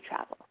that they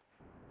travel?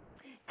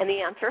 And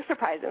the answer,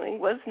 surprisingly,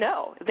 was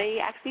no. They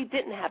actually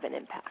didn't have an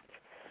impact.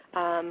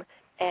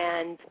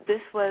 And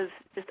this was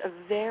just a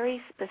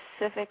very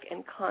specific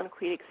and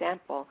concrete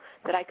example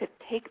that I could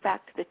take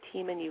back to the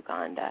team in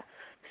Uganda,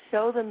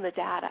 show them the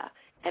data,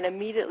 and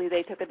immediately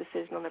they took a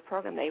decision on the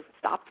program. They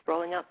stopped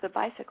rolling out the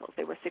bicycles.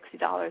 They were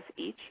 $60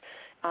 each,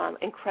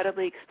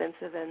 incredibly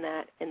expensive in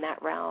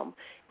that realm,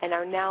 and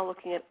are now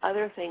looking at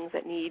other things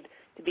that need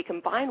to be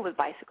combined with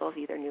bicycles,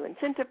 either new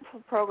incentive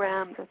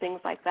programs or things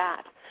like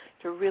that,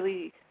 to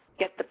really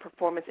get the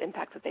performance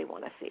impact that they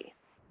want to see.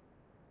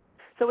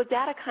 So with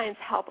DataKind's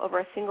help over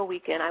a single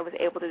weekend, I was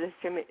able to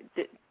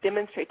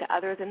demonstrate to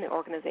others in the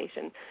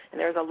organization. And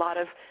there's a lot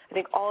of, I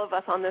think all of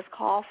us on this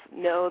call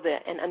know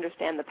that and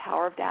understand the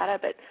power of data,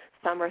 but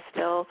some are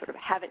still sort of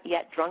haven't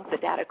yet drunk the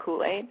data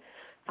Kool-Aid.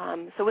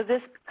 So with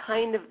these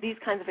kinds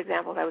of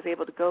examples, I was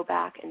able to go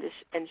back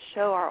and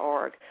show our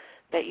org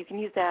that you can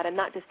use data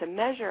not just to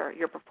measure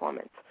your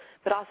performance,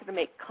 but also to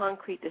make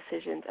concrete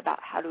decisions about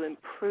how to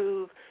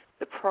improve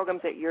the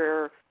programs that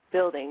you're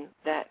building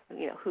that,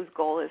 whose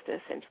goal is to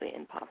essentially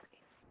end poverty.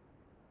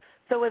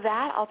 So with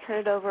that, I'll turn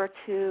it over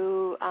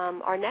to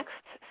our next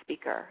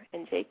speaker,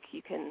 and Jake,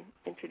 you can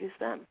introduce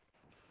them.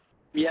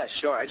 Yeah,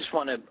 sure. I just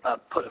want to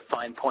put a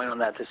fine point on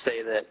that to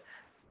say that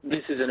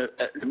this is a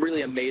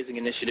really amazing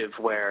initiative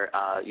where,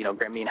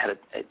 Grameen had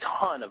a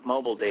ton of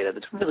mobile data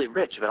that's really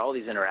rich about all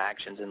these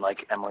interactions, and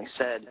like Emily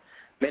said,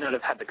 may not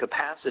have had the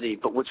capacity,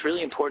 but what's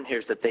really important here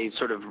is that they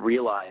sort of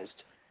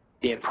realized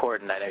the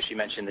important, I know she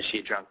mentioned that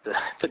she drunk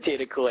the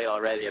data Kool-Aid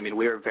already. I mean,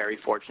 we were very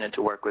fortunate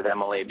to work with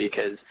Emily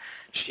because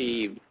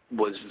she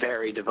was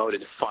very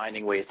devoted to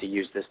finding ways to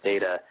use this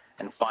data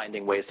and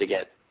finding ways to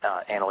get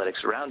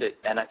analytics around it.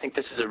 And I think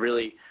this is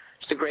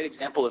just a great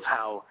example of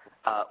how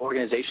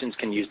organizations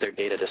can use their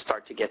data to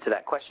start to get to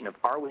that question of,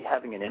 are we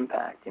having an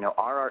impact?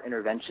 Are our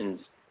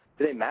interventions,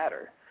 do they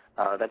matter?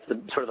 That's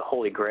sort of the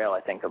holy grail,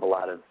 I think, of a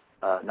lot of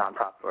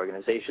nonprofit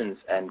organizations,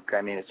 and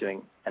Grameen is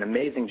doing an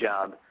amazing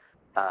job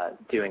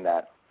doing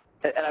that.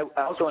 And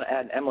I also want to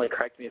add, Emily,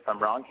 correct me if I'm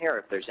wrong here,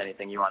 if there's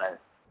anything you want to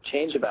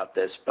change about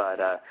this,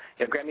 but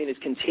Grameen is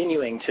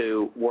continuing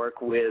to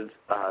work with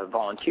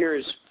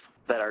volunteers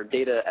that are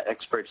data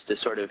experts to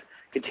sort of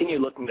continue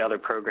looking at other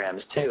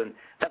programs too. And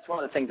that's one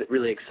of the things that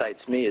really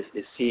excites me is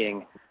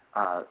seeing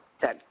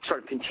that sort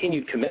of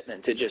continued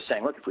commitment to just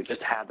saying, look, if we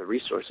just had the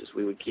resources,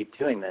 we would keep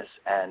doing this.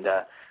 And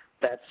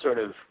that's sort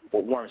of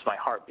what warms my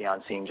heart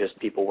beyond seeing just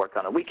people work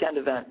on a weekend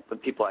event,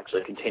 but people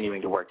actually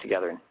continuing to work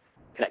together and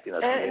connecting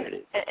those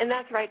communities. And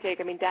that's right,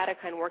 Jake. I mean,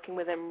 DataKind, working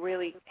with them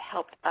really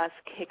helped us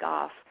kick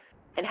off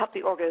and help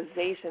the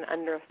organization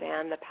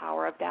understand the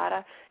power of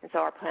data. And so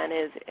our plan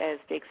is, as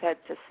Jake said,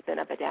 to spin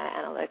up a data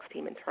analytics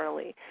team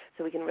internally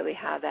so we can really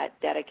have that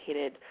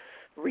dedicated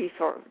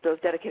those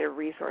dedicated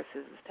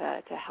resources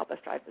to help us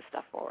drive this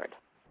stuff forward.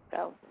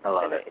 So I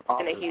love it. It's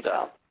awesome been a huge stuff.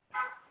 help.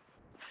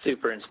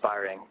 Super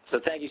inspiring. So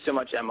thank you so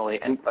much, Emily.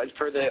 And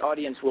for the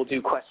audience, we'll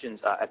do questions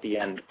at the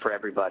end for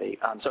everybody.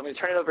 So I'm going to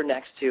turn it over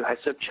next to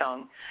Haisuk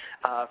Chung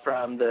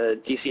from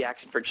the DC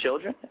Action for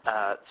Children,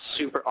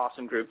 super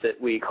awesome group that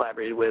we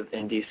collaborated with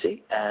in DC.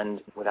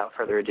 And without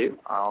further ado,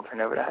 I'll turn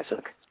it over to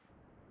Haisuk.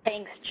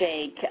 Thanks,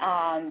 Jake.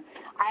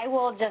 I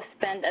will just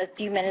spend a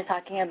few minutes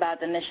talking about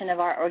the mission of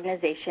our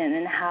organization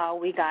and how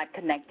we got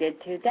connected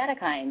to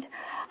DataKind.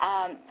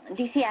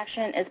 DC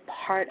Action is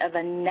part of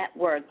a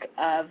network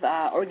of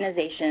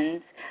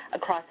organizations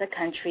across the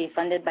country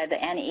funded by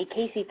the Annie E.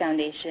 Casey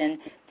Foundation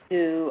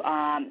to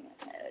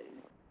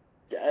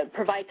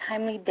provide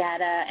timely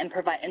data and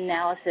provide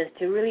analysis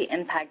to really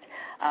impact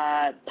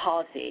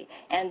policy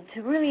and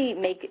to really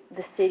make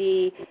the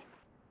city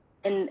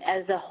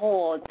as a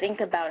whole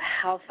think about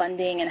how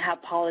funding and how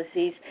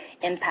policies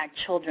impact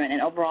children and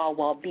overall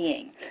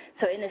well-being.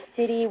 So in a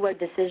city where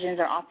decisions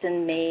are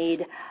often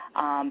made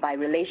by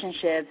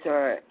relationships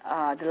or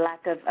the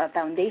lack of a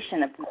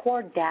foundation of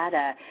core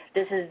data,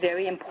 this is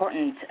very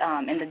important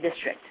in the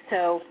district.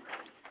 So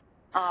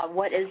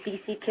what is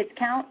DC Kids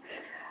Count?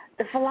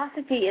 The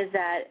philosophy is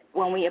that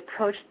when we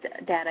approached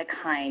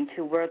DataKind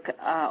to work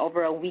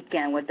over a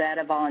weekend with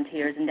data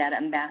volunteers and data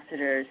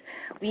ambassadors,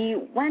 we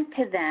went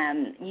to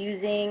them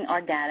using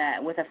our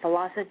data with a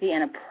philosophy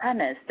and a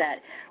premise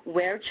that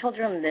where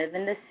children live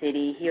in the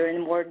city, here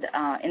in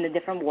the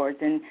different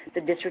wards in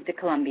the District of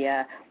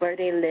Columbia, where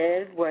they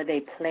live, where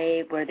they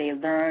play, where they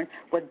learn,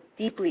 would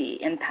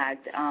deeply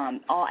impact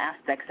all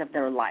aspects of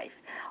their life.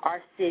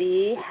 Our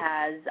city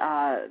has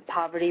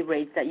poverty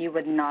rates that you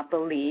would not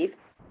believe.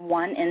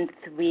 1 in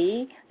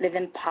 3 live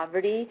in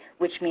poverty,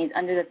 which means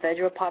under the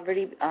federal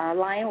poverty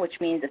line, which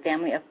means a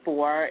family of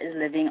 4 is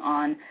living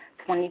on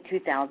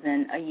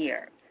 $22,000 a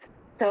year.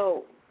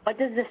 So what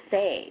does this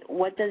say?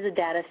 What does the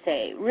data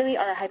say? Really,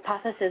 our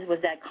hypothesis was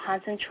that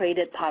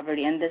concentrated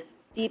poverty and this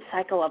deep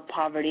cycle of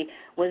poverty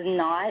was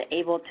not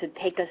able to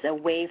take us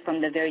away from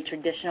the very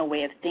traditional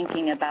way of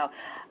thinking about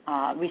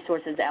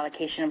resources,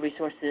 allocation of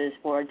resources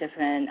for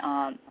different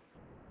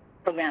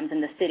programs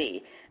in the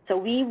city. So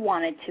we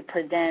wanted to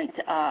present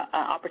an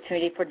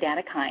opportunity for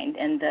DataKind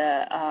and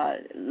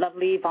the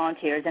lovely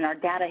volunteers and our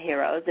data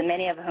heroes, and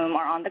many of whom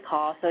are on the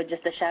call. So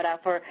just a shout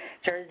out for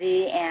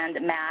Jersey and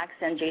Max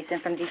and Jason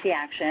from DC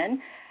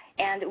Action.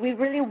 And we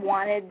really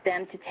wanted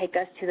them to take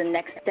us to the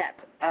next step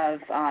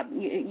of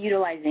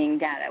utilizing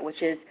data,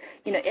 which is,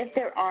 if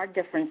there are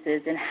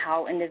differences in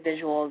how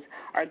individuals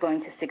are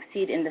going to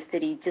succeed in the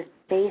city just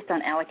based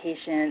on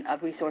allocation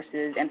of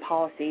resources and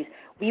policies,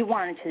 we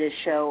wanted to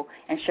show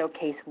and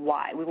showcase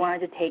why. We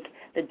wanted to take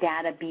the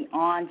data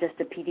beyond just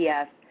the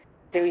PDF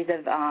series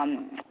of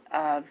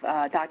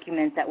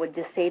documents that would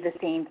just say the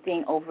same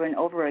thing over and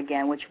over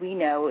again, which we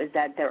know is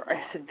that there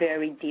is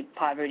very deep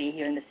poverty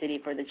here in the city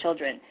for the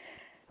children.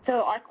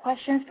 So our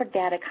questions for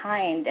Data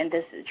Kind and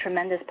this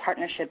tremendous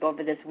partnership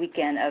over this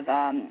weekend of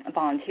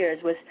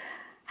volunteers was,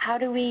 how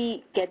do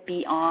we get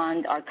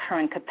beyond our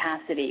current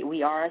capacity?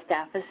 We are a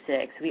staff of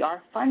 6. We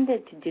are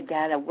funded to do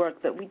data work,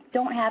 but we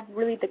don't have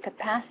really the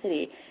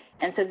capacity.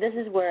 And so this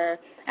is where,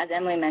 as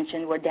Emily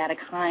mentioned, where Data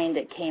Kind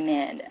came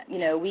in. You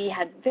know, we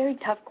had very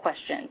tough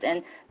questions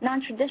and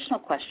non-traditional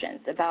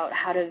questions about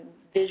how to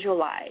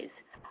visualize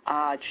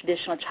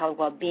traditional child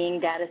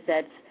well-being data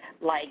sets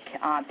like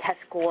test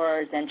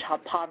scores and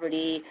child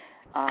poverty.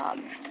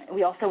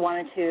 We also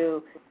wanted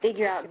to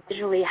figure out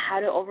visually how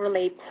to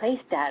overlay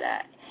place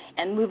data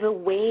and move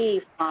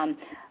away from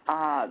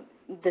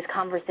this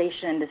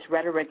conversation, this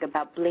rhetoric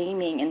about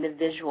blaming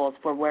individuals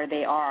for where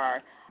they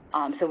are.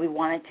 So we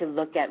wanted to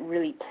look at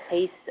really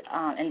place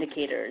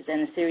indicators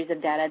and a series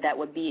of data that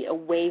would be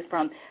away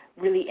from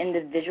really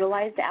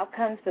individualized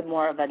outcomes, but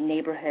more of a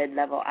neighborhood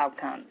level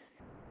outcomes.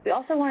 We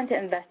also wanted to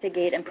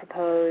investigate and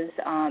propose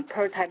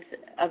prototypes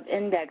of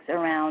index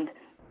around,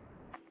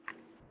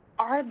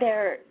 are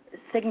there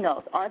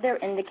signals, are there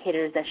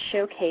indicators that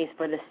showcase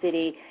for the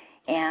city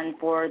and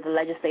for the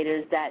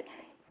legislators that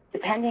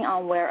depending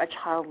on where a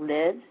child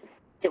lives,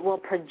 it will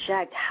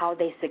project how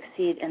they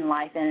succeed in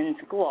life and in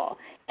school.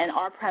 And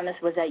our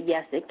premise was that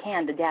yes, it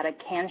can. The data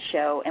can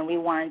show, and we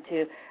wanted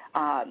to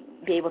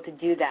be able to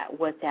do that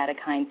with Data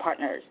Kind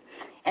partners.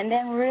 And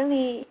then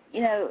really,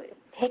 you know,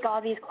 take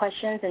all these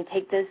questions and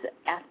take this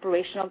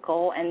aspirational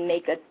goal and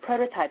make a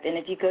prototype. And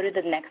if you go to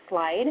the next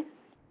slide,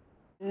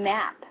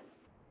 map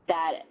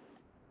that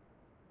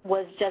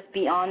was just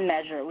beyond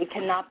measure. We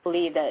cannot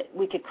believe that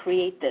we could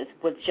create this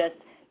with just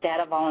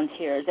data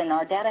volunteers. And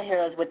our data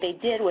heroes, what they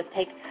did was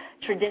take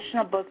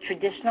traditional, both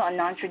traditional and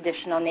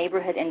non-traditional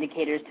neighborhood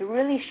indicators to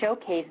really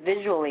showcase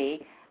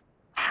visually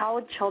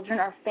how children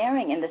are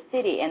faring in the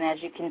city. And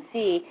as you can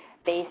see,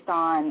 based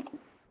on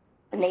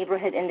the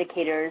neighborhood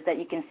indicators that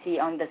you can see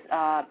on this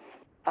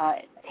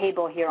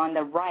table here on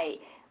the right,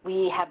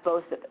 we have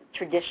both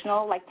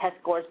traditional like test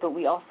scores, but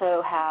we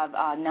also have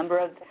a number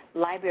of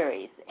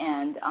libraries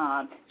and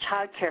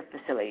child care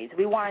facilities.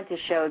 We wanted to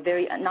show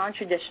very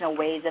non-traditional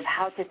ways of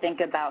how to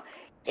think about,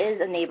 is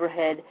a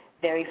neighborhood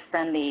very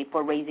friendly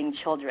for raising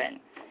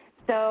children?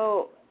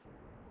 So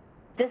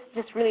this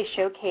just really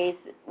showcased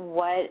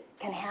what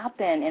can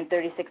happen in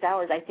 36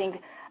 hours. I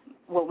think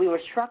what we were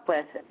struck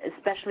with,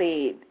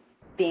 especially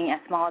being as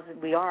small as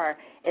we are,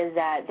 is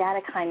that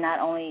Data Kind not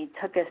only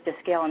took us to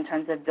scale in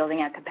terms of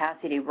building out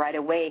capacity right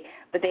away,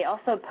 but they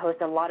also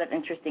posed a lot of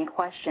interesting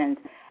questions.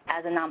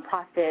 As a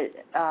nonprofit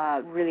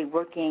really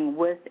working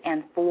with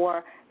and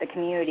for the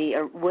community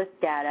or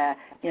with data,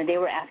 you know, they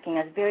were asking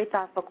us very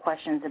thoughtful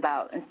questions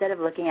about, instead of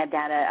looking at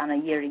data on a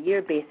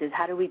year-to-year basis,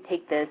 how do we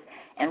take this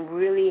and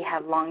really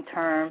have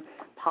long-term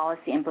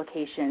policy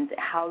implications?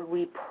 How do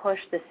we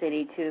push the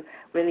city to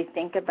really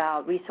think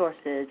about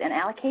resources and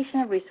allocation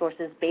of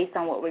resources based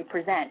on what we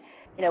present?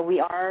 You know, we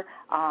are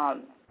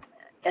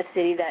a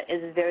city that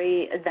is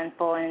very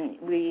eventful, and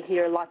we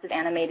hear lots of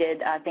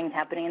animated things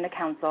happening in the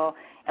council,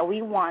 and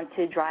we want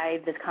to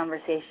drive this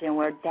conversation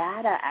where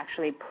data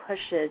actually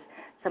pushes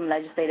some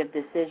legislative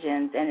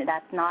decisions, and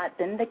that's not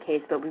been the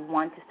case, but we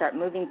want to start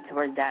moving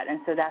towards that. And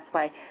so that's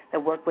why the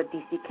work with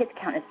DC Kids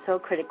Count is so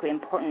critically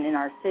important in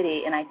our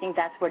city, and I think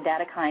that's where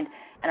Data Kind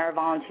and our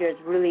volunteers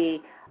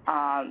really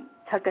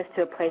took us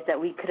to a place that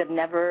we could have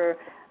never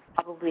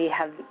probably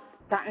have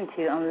gotten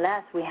to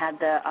unless we had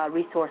the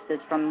resources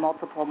from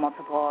multiple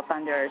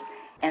funders.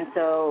 And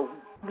so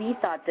we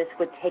thought this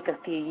would take a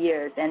few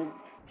years, and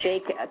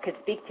Jake could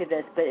speak to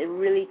this, but it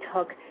really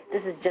took,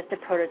 this is just a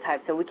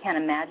prototype, so we can't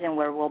imagine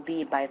where we'll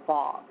be by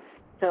fall.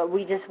 So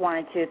we just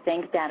wanted to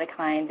thank Data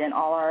Kind and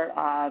all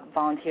our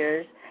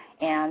volunteers,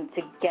 and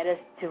to get us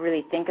to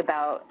really think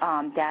about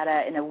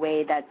data in a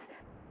way that's,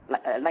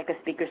 like a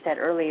speaker said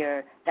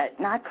earlier, that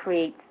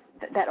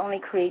only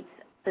creates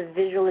the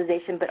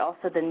visualization, but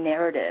also the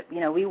narrative.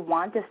 You know, we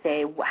want to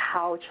say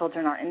how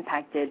children are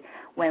impacted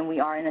when we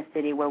are in a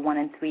city where 1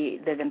 in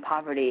 3 live in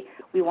poverty.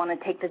 We want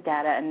to take the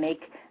data and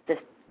make this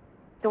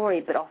story,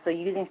 but also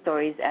using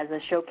stories as a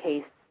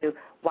showcase to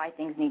why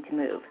things need to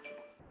move.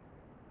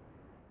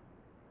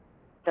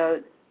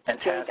 So,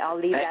 Jake, I'll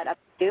leave that up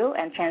to you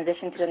and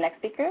transition to the next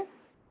speaker.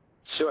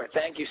 Sure.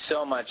 Thank you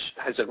so much.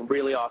 That's a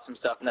really awesome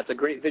stuff, and that's a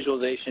great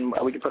visualization.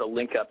 We can put a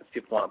link up if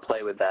people want to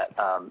play with that.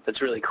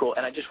 That's really cool.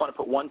 And I just want to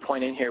put one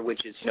point in here,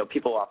 which is, you know,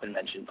 people often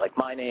mention like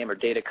my name or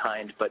Data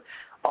Kind, but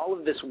all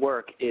of this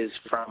work is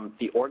from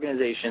the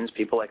organizations,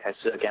 people like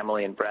Haisuk,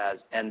 Emily, and Braz,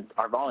 and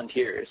our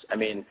volunteers. I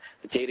mean,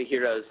 the data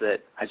heroes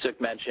that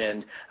Haisuk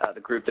mentioned, the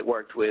group that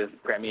worked with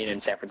Grameen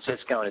in San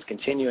Francisco and is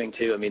continuing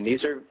to. I mean,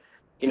 these are,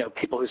 you know,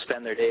 people who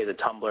spend their days at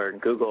Tumblr and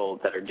Google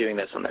that are doing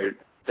this on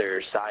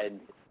their side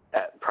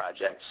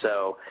projects.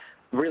 So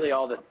really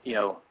all the, you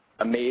know,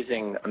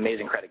 amazing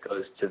credit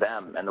goes to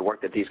them and the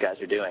work that these guys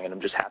are doing, and I'm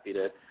just happy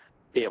to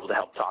be able to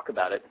help talk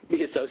about it,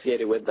 be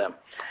associated with them.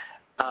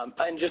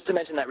 And just to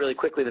mention that really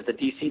quickly, that the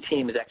DC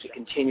team is actually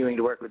continuing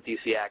to work with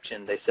DC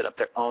Action. They set up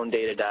their own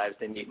data dives.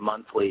 They meet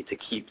monthly to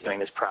keep doing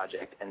this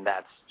project, and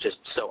that's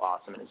just so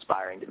awesome and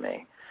inspiring to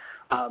me.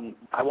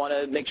 I want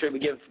to make sure we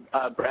give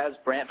Braz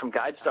Brandt from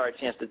GuideStar a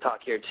chance to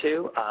talk here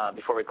too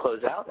before we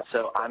close out.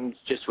 So I'm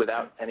just,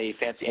 without any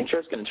fancy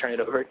intros, going to turn it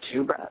over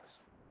to Braz.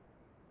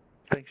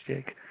 Thanks,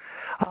 Jake.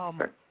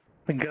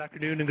 Good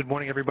afternoon and good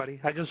morning, everybody.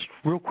 I just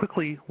real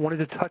quickly wanted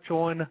to touch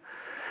on,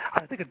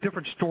 I think, a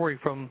different story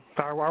from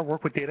our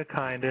work with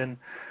DataKind and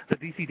the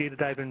DC data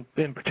dive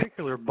in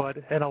particular,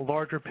 but in a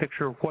larger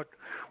picture of what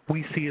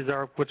we see as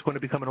what's going to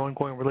become an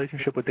ongoing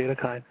relationship with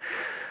DataKind.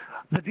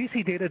 The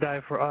DC data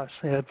dive for us,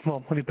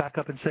 well, let me back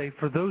up and say,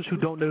 for those who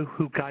don't know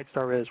who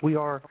GuideStar is, we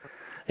are,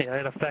 in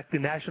effect, the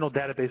national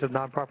database of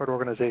nonprofit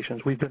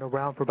organizations. We've been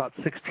around for about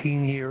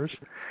 16 years,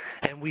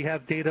 and we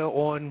have data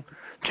on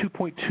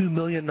 2.2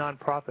 million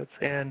nonprofits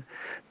and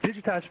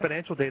digitized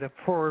financial data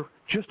for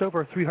just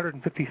over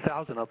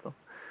 350,000 of them.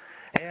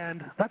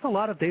 And that's a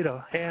lot of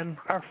data. And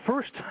our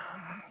first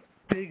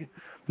big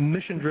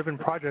mission-driven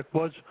project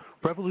was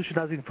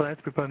revolutionizing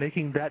philanthropy by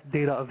making that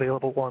data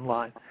available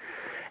online.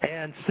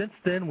 And since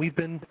then, we've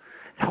been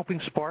helping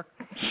spark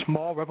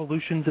small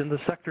revolutions in the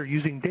sector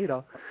using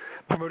data,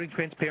 promoting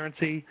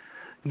transparency,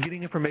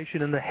 getting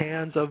information in the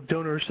hands of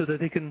donors so that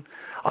they can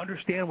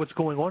understand what's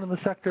going on in the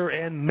sector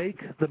and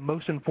make the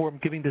most informed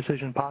giving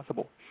decision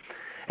possible.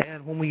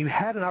 And when we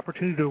had an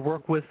opportunity to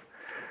work with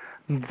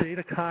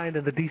DataKind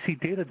and the DC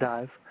Data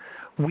Dive,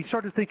 we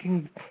started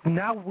thinking,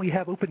 now we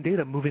have open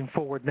data moving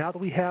forward, now that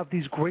we have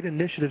these great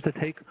initiatives to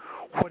take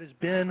what has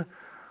been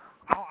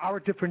our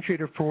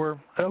differentiator for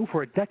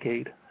over a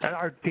decade, and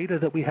our data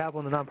that we have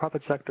on the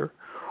nonprofit sector,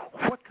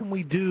 what can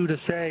we do to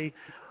say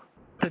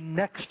the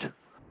next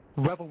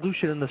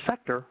revolution in the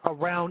sector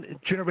around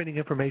generating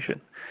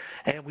information?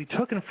 And we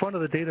took in front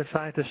of the data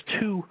scientists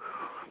two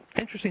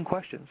interesting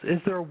questions.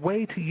 Is there a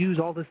way to use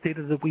all this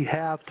data that we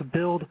have to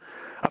build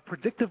a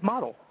predictive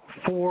model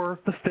for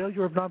the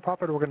failure of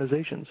nonprofit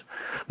organizations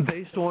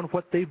based on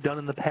what they've done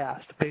in the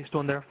past, based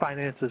on their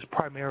finances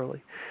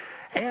primarily?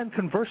 And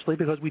conversely,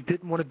 because we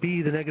didn't want to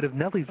be the negative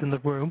Nellies in the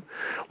room,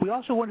 we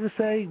also wanted to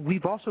say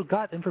we've also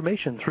got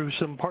information through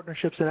some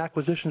partnerships and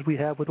acquisitions we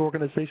have with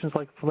organizations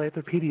like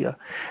Philanthropedia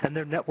and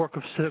their network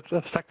of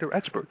sector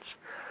experts.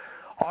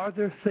 Are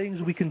there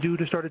things we can do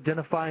to start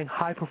identifying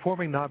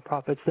high-performing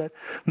nonprofits that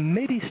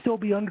maybe still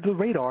be under the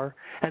radar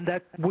and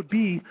that would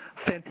be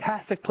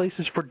fantastic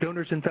places for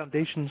donors and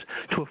foundations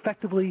to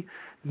effectively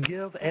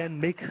give and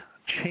make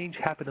change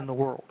happen in the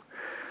world?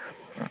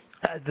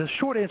 The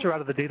short answer out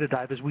of the data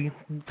dive is we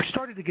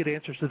started to get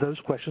answers to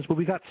those questions, but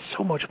we got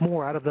so much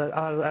more out of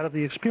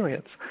the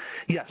experience.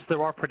 Yes,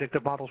 there are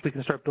predictive models we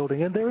can start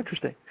building, and they're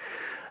interesting.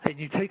 And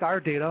you take our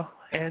data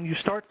and you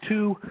start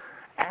to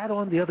add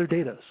on the other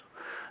data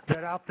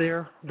that out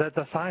there that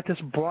the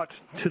scientists brought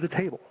to the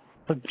table.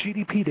 The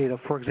GDP data,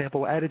 for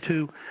example, added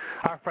to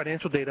our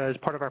financial data as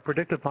part of our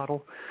predictive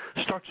model,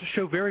 starts to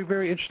show very,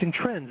 very interesting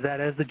trends that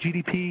as the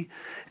GDP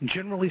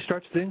generally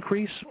starts to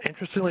increase,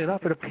 interestingly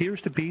enough, it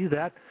appears to be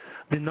that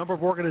the number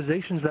of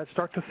organizations that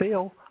start to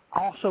fail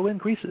also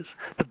increases.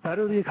 The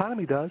better the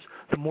economy does,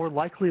 the more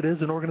likely it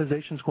is an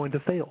organization is going to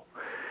fail.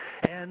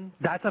 And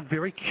that's a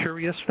very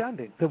curious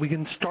finding that we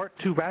can start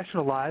to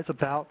rationalize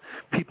about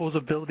people's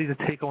ability to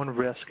take on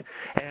risk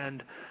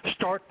and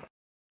start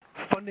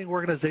funding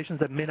organizations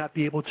that may not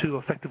be able to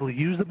effectively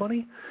use the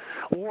money,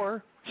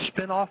 or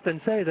spin off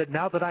and say that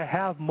now that I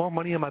have more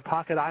money in my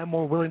pocket, I'm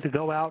more willing to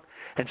go out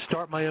and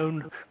start my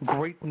own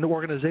great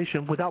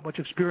organization without much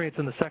experience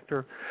in the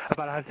sector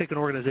about how to take an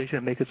organization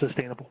and make it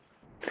sustainable.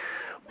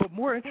 But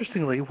more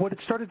interestingly, what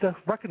it started to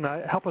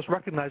help us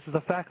recognize is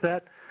the fact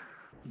that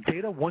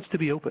data wants to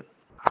be open.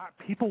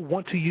 People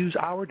want to use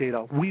our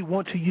data. We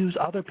want to use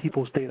other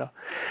people's data.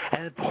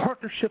 And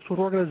partnerships with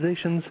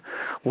organizations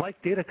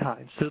like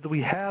DataKind so that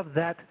we have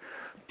that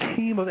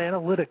team of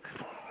analytic,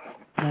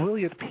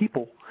 brilliant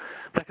people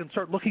that can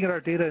start looking at our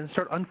data and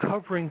start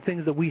uncovering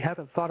things that we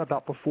haven't thought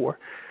about before,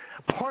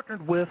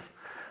 partnered with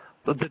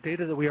the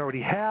data that we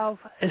already have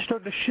and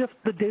starting to shift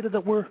the data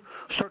that we're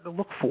starting to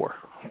look for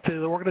to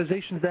the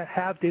organizations that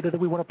have data that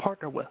we want to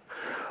partner with,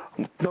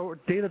 the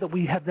data that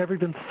we have never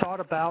even thought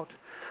about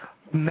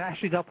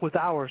mashing up with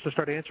ours to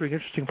start answering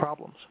interesting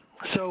problems.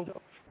 So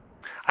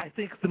I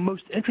think the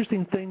most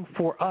interesting thing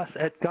for us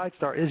at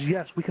GuideStar is,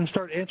 yes, we can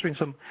start answering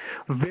some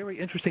very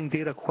interesting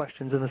data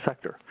questions in the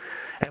sector.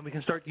 And we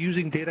can start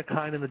using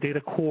DataKind and the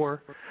data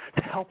core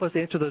to help us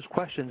answer those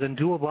questions and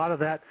do a lot of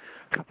that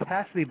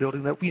capacity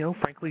building that,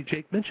 frankly,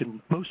 Jake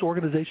mentioned, most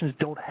organizations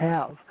don't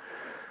have.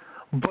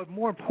 But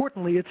more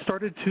importantly, it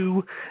started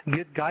to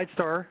get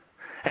GuideStar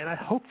and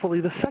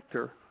hopefully the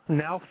sector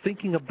now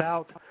thinking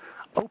about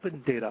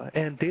open data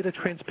and data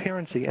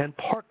transparency and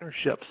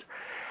partnerships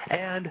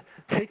and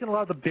taking a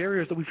lot of the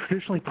barriers that we've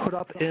traditionally put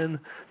up in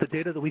the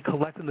data that we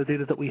collect and the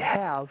data that we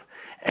have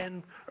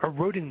and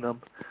eroding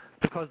them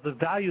because the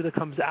value that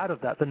comes out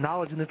of that, the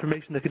knowledge and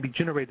information that can be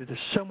generated, is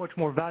so much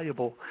more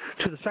valuable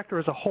to the sector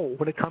as a whole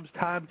when it comes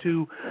time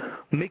to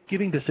make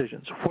giving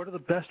decisions. What are the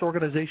best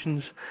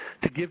organizations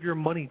to give your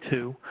money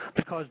to,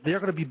 because they're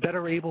going to be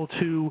better able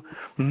to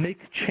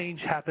make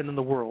change happen in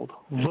the world,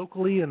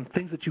 locally and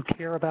things that you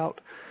care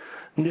about,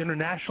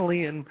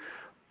 internationally, and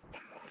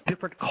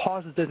different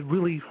causes that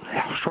really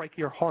strike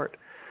your heart.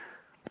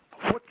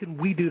 What can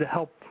we do to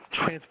help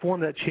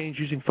transform that change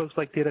using folks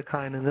like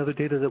DataKind and other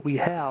data that we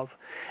have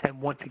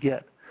and want to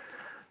get?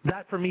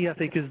 That, for me, I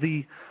think, is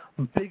the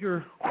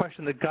bigger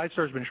question that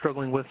GuideStar has been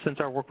struggling with since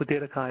our work with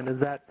DataKind, is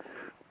that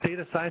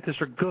data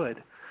scientists are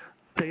good.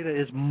 Data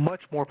is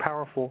much more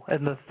powerful,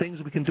 and the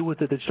things we can do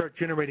with it that start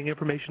generating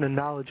information and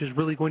knowledge is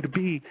really going to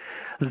be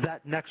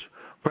that next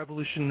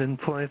revolution in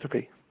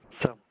philanthropy.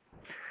 So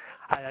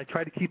I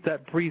try to keep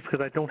that brief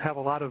because I don't have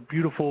a lot of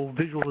beautiful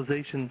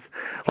visualizations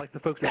like the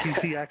folks at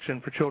DC Action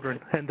for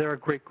Children, and they're a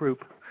great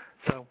group.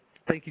 So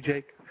thank you,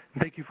 Jake.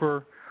 And thank you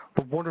for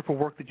the wonderful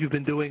work that you've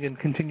been doing and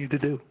continue to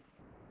do.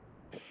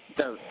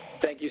 No,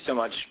 thank you so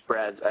much,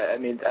 Brad. I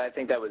mean, I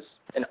think that was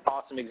an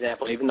awesome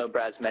example. Even though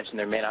Brad's mentioned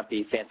there may not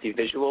be fancy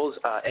visuals,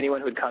 anyone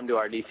who had come to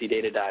our DC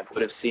Data Dive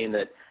would have seen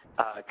that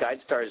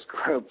GuideStar's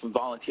group of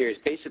volunteers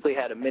basically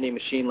had a mini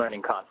machine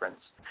learning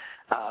conference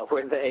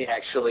where they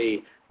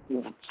actually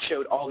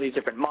showed all these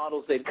different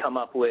models they'd come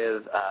up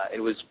with.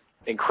 It was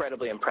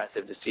incredibly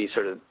impressive to see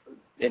sort of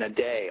in a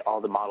day all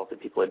the models that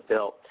people had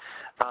built.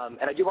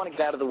 And I do want to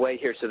get out of the way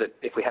here so that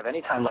if we have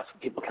any time left,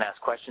 people can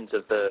ask questions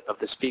of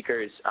the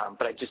speakers.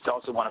 But I just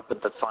also want to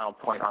put the final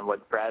point on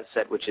what Brad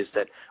said, which is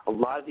that a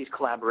lot of these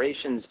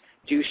collaborations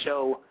do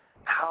show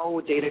how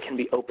data can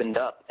be opened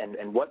up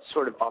and what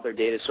sort of other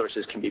data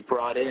sources can be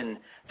brought in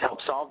to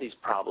help solve these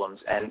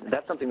problems. And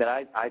that's something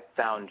that I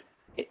found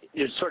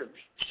is sort of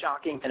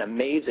shocking and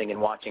amazing in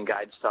watching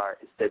GuideStar,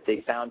 is that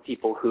they found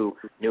people who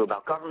knew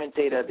about government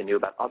data, they knew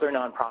about other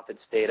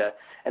nonprofits' data,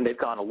 and they've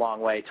gone a long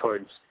way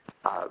towards,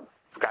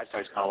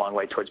 GuideStar's gone a long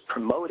way towards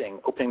promoting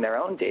opening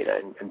their own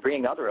data and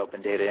bringing other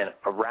open data in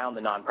around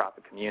the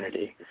nonprofit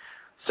community.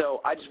 So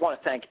I just want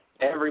to thank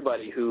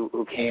everybody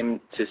who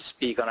came to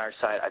speak on our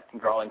side. I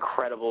think they're all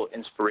incredible,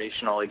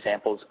 inspirational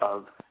examples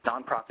of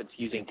nonprofits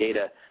using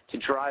data to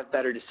drive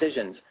better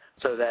decisions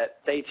so that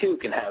they too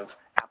can have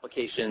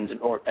applications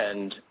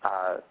and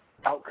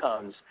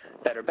outcomes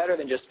that are better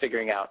than just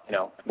figuring out,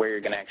 where you're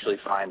going to actually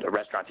find a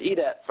restaurant to eat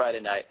at Friday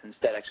night.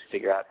 Instead, actually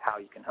figure out how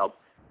you can help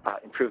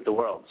improve the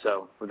world.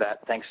 So with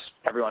that, thanks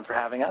everyone for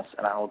having us,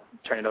 and I'll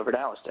turn it over to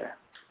Alistair.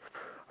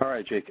 All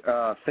right, Jake.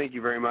 Thank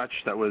you very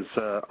much. That was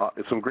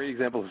some great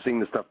examples of seeing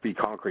this stuff be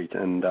concrete,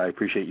 and I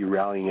appreciate you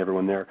rallying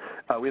everyone there.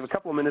 We have a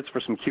couple of minutes for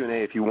some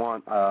Q&A if you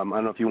want. I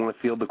don't know if you want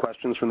to field the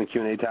questions from the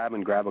Q&A tab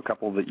and grab a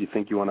couple that you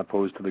think you want to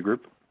pose to the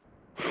group.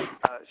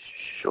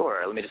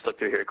 Sure. Let me just look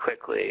through here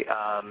quickly.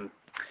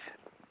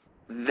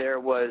 There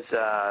was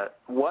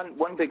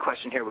one big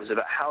question here was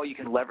about how you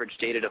can leverage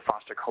data to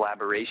foster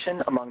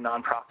collaboration among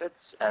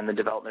nonprofits and the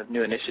development of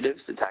new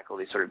initiatives to tackle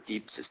these sort of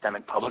deep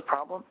systemic public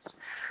problems.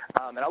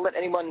 And I'll let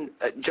anyone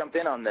jump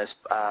in on this,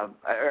 or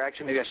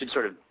actually maybe I should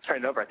sort of turn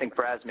it over. I think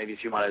Braz, maybe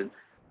if you want to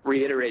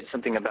reiterate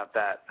something about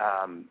that.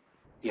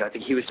 I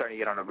think he was starting to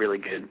get on a really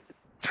good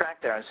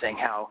track there on saying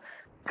how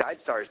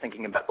GuideStar is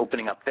thinking about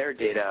opening up their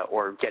data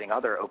or getting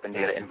other open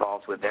data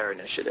involved with their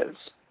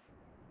initiatives.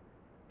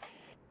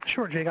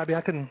 Sure, Jake. I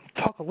can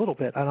talk a little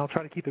bit, and I'll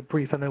try to keep it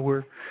brief. I know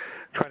we're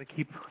trying to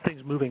keep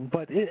things moving,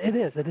 but it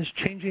is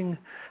changing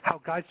how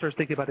GuideStar is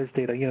thinking about its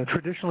data.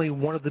 Traditionally,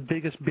 one of the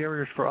biggest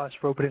barriers for us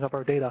for opening up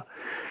our data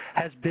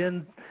has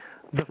been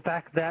the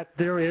fact that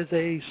there is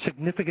a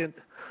significant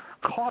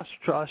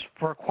cost to us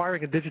for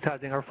acquiring and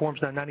digitizing our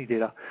Forms 990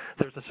 data.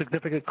 There's a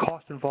significant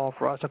cost involved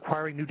for us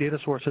acquiring new data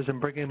sources and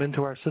bringing them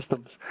into our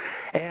systems.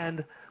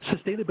 And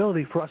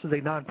sustainability for us as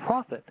a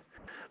nonprofit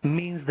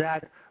means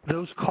that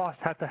those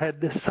costs have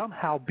to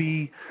somehow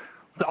be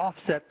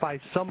offset by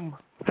some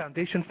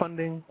foundation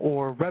funding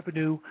or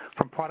revenue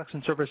from products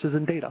and services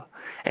and data.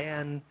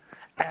 And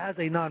as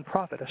a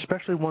nonprofit,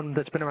 especially one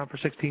that's been around for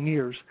 16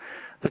 years,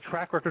 the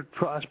track record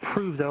for us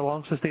proves that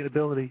along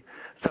sustainability,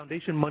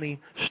 foundation money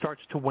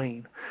starts to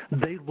wane.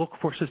 They look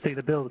for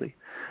sustainability.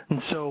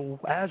 And so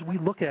as we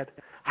look at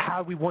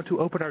how we want to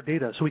open our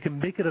data so we can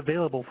make it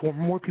available for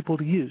more people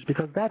to use,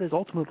 because that is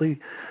ultimately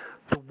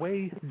the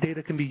way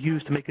data can be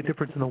used to make a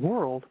difference in the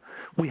world,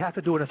 we have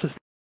to do it in a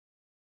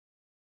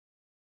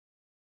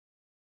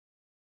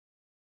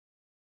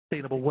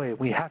sustainable way.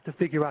 We have to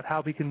figure out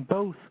how we can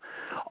both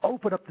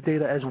open up the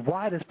data as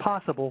wide as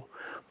possible,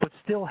 but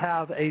still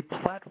have a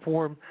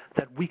platform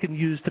that we can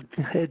use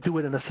to do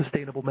it in a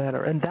sustainable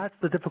manner. And that's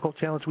the difficult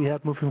challenge we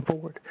have moving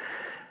forward.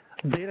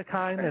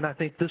 DataKind, and I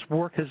think this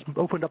work has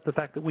opened up the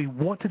fact that we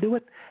want to do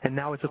it, and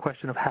now it's a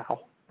question of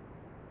how.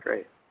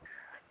 Great.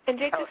 And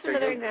Jake, just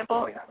another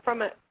example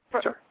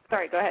Sure.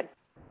 Sorry, go ahead.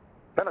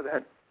 No, go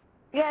ahead.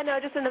 Yeah, no,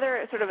 just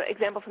another sort of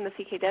example from the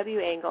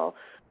CKW angle.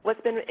 What's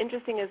been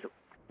interesting is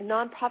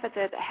nonprofits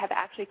that have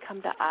actually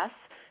come to us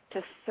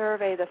to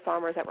survey the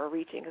farmers that we're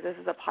reaching, because this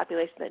is a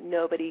population that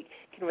nobody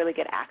can really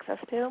get access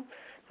to.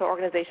 So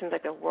organizations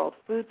like the World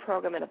Food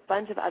Program and a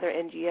bunch of other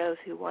NGOs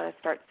who want to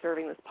start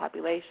serving this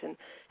population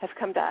have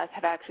come to us,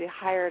 have actually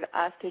hired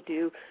us to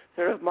do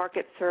sort of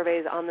market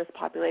surveys on this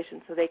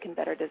population so they can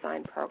better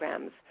design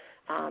programs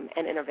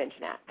and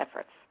intervention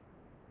efforts.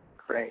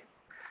 Great.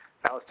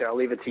 Alistair, I'll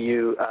leave it to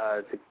you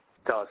to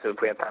tell us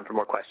if we have time for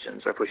more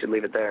questions or if we should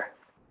leave it there.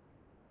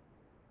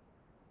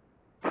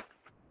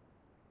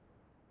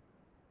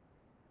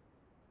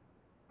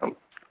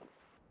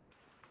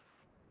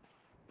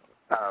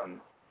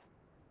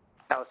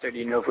 Alistair, do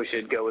you know if we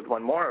should go with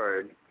one more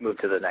or move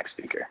to the next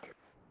speaker?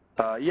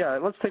 Yeah,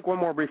 let's take one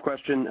more brief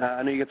question.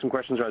 I know you get some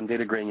questions around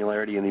data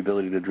granularity and the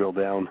ability to drill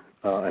down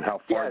and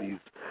how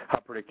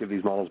predictive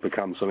these models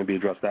become. So maybe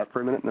address that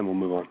for a minute, and then we'll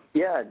move on.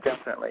 Yeah,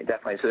 definitely.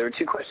 So there were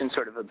two questions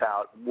sort of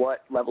about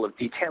what level of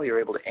detail you're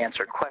able to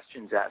answer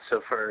questions at.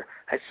 So for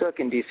HiSook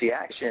and DC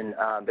Action,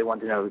 they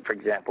wanted to know, for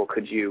example,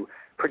 could you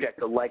project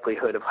the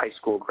likelihood of high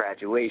school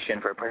graduation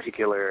for a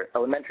particular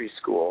elementary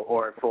school?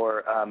 Or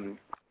for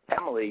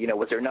Emily,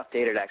 was there enough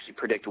data to actually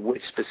predict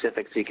which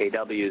specific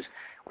CKWs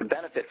would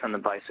benefit from the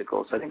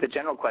bicycle? So I think the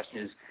general question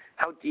is,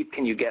 how deep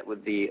can you get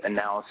with the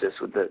analysis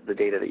with the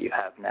data that you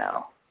have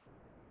now?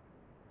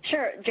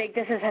 Sure, Jake,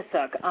 this is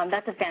HiSook.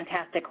 That's a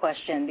fantastic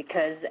question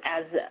because,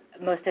 as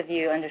most of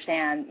you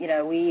understand,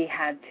 we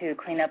had to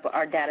clean up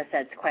our data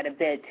sets quite a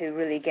bit to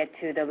really get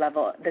to the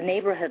level, the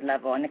neighborhood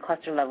level and the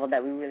cluster level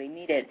that we really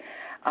needed.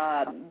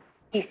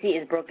 DC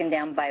is broken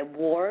down by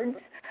wards.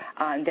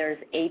 There's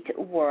 8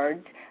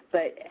 wards,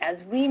 but as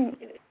we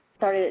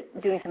started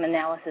doing some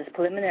analysis,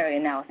 preliminary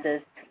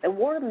analysis, the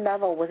ward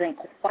level wasn't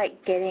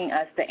quite getting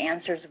us the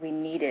answers we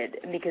needed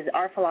because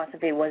our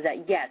philosophy was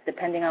that, yes,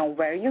 depending on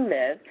where you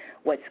live,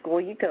 what school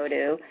you go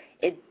to,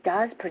 it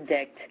does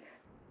predict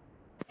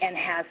and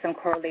has some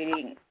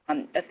correlating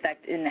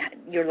effect in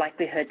your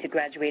likelihood to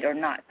graduate or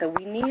not. So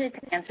we needed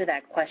to answer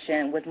that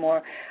question with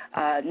more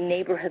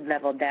neighborhood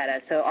level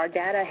data. So our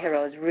data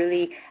heroes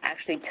really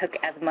actually took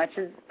as much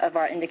of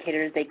our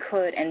indicators as they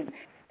could and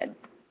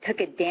took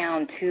it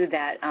down to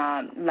that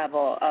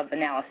level of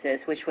analysis,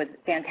 which was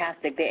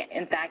fantastic. They,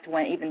 in fact,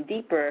 went even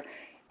deeper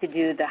to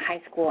do the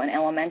high school and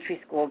elementary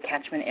school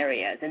catchment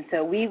areas. And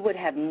so we would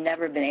have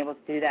never been able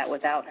to do that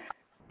without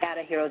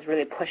data heroes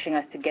really pushing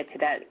us to get to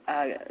that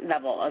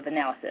level of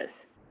analysis.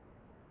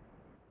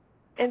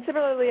 And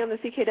similarly on the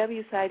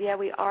CKW side, yeah,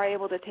 we are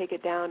able to take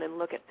it down and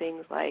look at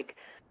things like,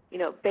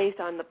 based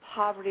on the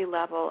poverty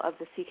level of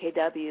the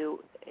CKW,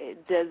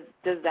 does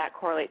that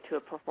correlate to a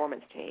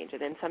performance change?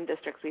 And in some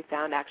districts we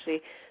found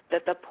actually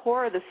that the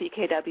poorer the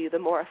CKW, the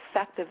more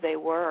effective they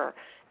were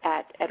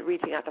at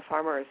reaching out to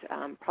farmers,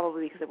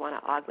 probably because they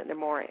want to augment, they're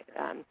more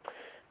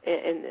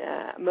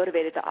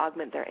motivated to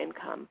augment their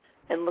income.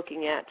 And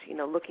looking at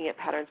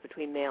patterns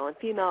between male and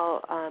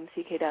female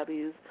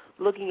CKWs,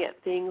 looking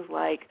at things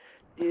like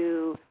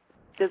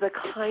does the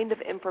kind of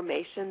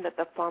information that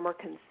the farmer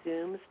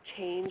consumes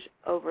change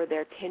over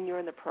their tenure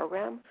in the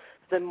program?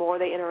 The more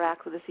they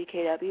interact with the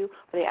CKW, are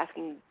they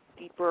asking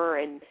deeper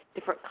and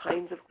different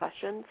kinds of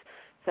questions?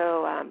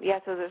 So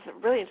so there's some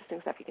really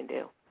interesting stuff you can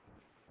do.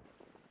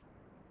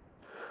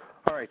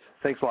 All right.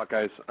 Thanks a lot,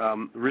 guys.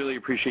 Really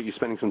appreciate you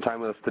spending some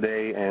time with us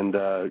today and,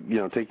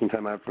 taking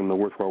time out from the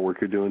worthwhile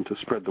work you're doing to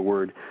spread the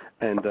word.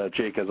 And,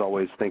 Jake, as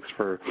always, thanks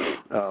for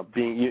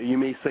being, you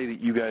may say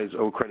that you guys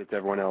owe credit to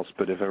everyone else,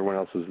 but if everyone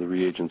else is the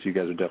reagents, you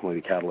guys are definitely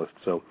the catalyst.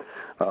 So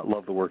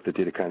love the work that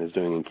DataKind is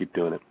doing and keep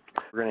doing it.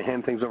 We're going to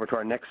hand things over to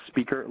our next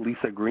speaker,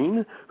 Lisa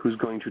Green, who's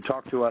going to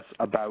talk to us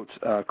about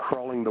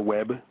crawling the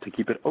web to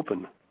keep it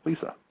open.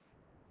 Lisa.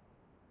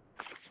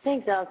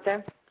 Thanks,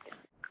 Alistair.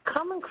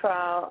 Common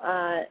Crawl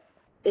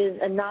is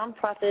a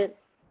nonprofit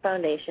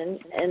foundation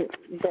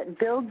that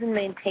builds and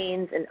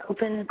maintains an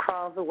open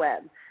crawl of the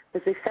web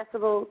that's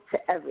accessible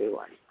to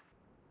everyone.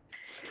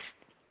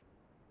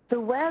 The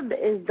web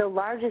is the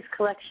largest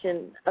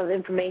collection of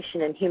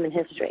information in human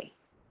history.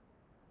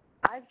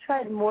 I've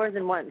tried more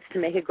than once to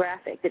make a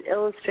graphic that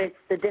illustrates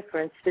the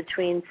difference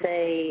between,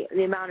 say,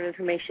 the amount of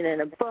information in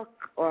a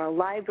book or a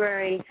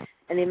library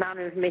and the amount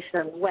of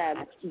information on the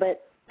web,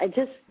 but I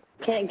just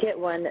can't get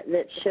one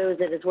that shows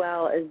it as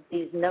well as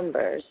these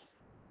numbers.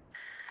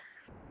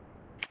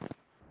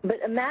 But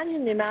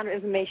imagine the amount of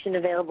information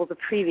available to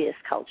previous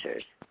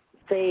cultures,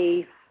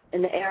 say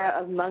in the era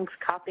of monks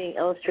copying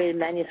illustrated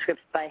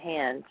manuscripts by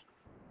hand,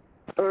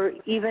 or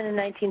even in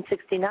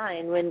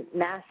 1969 when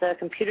NASA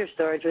computer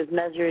storage was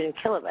measured in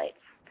kilobytes.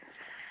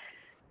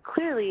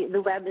 Clearly,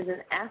 the web is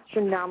an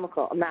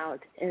astronomical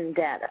amount of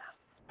data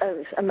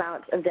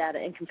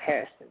in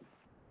comparison.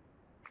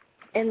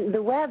 And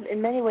the web,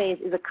 in many ways,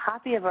 is a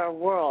copy of our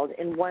world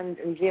in ones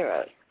and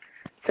zeros,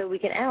 so we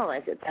can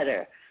analyze it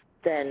better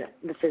than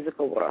the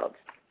physical world.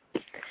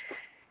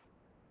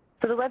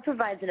 So the web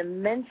provides an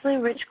immensely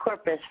rich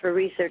corpus for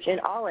research in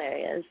all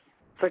areas,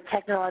 for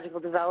technological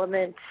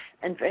development,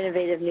 and for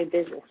innovative new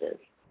businesses,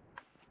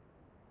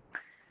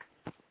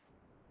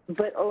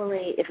 but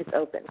only if it's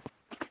open.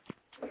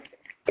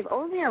 If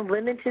only a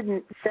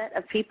limited set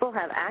of people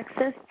have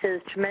access to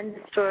this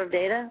tremendous store of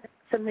data,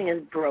 something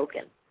is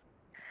broken.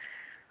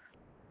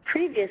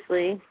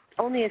 Previously,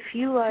 only a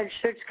few large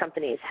search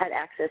companies had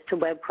access to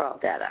web crawl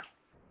data.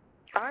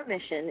 Our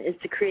mission is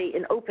to create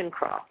an open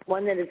crawl,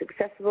 one that is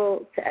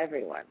accessible to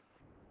everyone.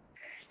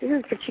 This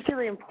is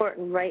particularly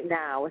important right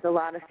now with a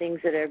lot of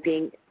things that are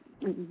being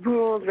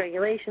rules,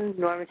 regulations,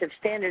 normative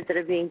standards that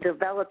are being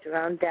developed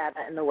around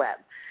data in the web.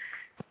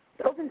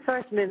 The open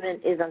source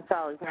movement is on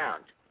solid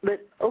ground,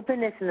 but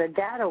openness in the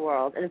data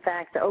world, in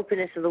fact, the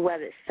openness of the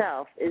web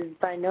itself, is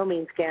by no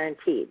means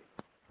guaranteed.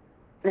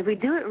 And if we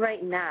do it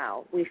right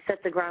now, we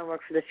set the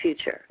groundwork for the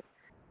future.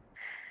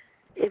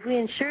 If we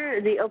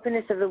ensure the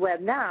openness of the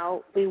web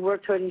now, we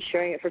work toward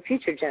ensuring it for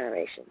future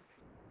generations.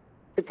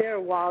 But there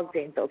are walls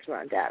being built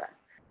around data.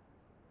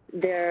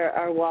 There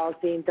are walls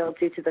being built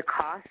due to the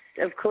cost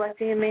of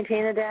collecting and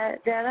maintaining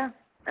data.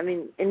 I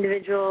mean,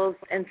 individuals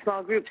and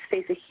small groups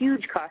face a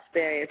huge cost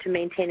barrier to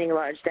maintaining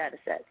large data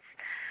sets,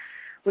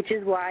 which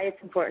is why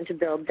it's important to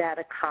build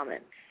data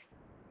commons.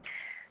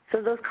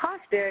 So those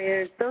cost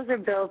barriers, those are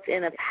built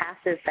in a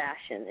passive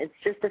fashion. It's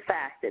just a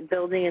fact that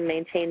building and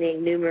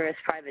maintaining numerous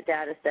private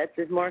data sets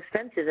is more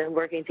expensive than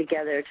working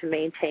together to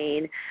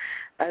maintain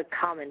a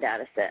common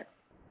data set.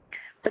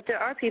 But there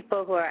are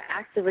people who are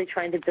actively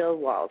trying to build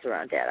walls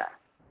around data.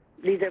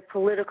 These are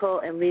political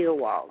and legal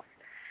walls,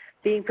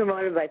 being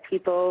promoted by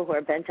people who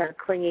are bent on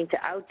clinging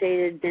to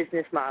outdated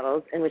business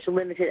models in which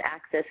limited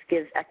access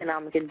gives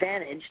economic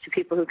advantage to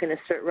people who can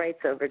assert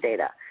rights over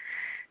data.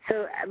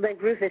 So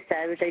like Rufus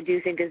said, which I do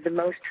think is the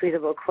most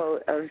tweetable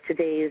quote of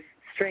today's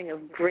string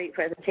of great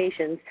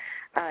presentations,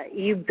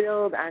 you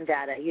build on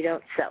data, you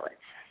don't sell it.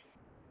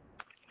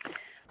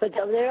 But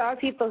there are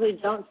people who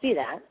don't see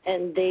that,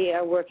 and they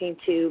are working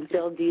to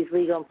build these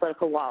legal and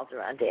political walls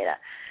around data.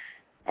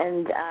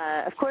 And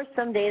of course,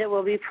 some data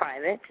will be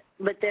private,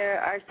 but there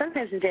are some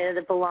types of data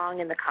that belong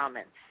in the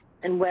commons,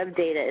 and web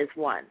data is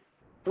one.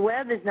 The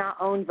web is not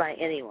owned by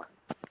anyone,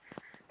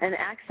 and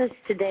access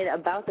to data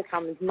about the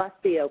commons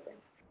must be open.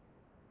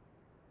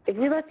 If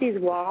we let these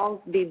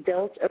walls be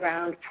built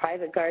around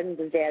private gardens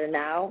of data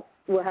now,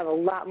 we'll have a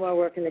lot more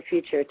work in the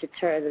future to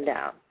tear them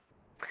down.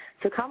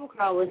 So Common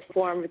Crawl was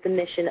formed with the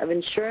mission of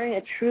ensuring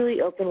a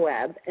truly open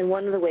web, and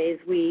one of the ways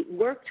we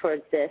work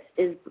towards this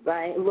is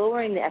by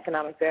lowering the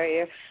economic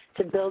barrier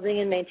to building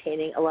and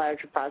maintaining a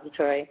large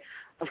repository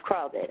of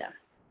crawl data.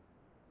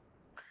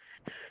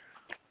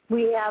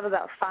 We have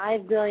about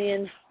 5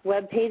 billion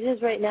web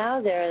pages right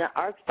now. They're in an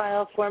ARC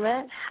file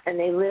format, and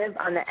they live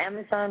on the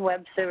Amazon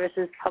Web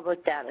Services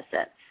public data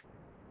sets.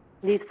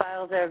 These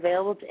files are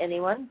available to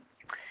anyone.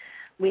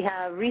 We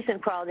have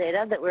recent crawl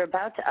data that we're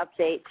about to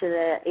update to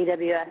the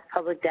AWS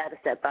public data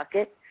set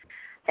bucket.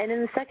 And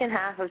in the second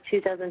half of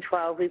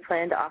 2012, we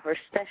plan to offer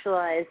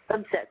specialized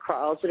subset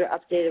crawls that are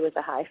updated with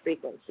a high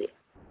frequency.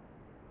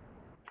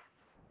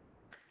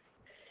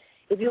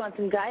 If you want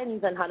some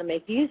guidance on how to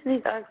make use of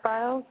these ARC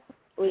files,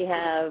 we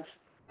have,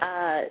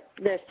 there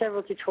are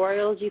several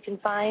tutorials you can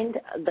find.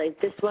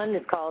 Like this one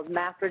is called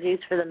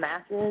MapReduce for the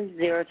Masses,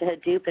 0 to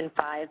Hadoop in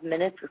 5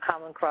 minutes with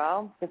Common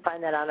Crawl. You can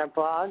find that on our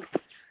blog.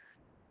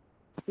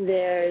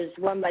 There's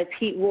one by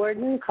Pete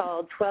Warden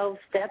called 12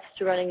 Steps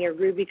to Running Your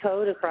Ruby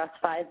Code Across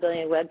 5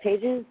 Billion Web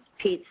Pages.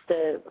 Pete's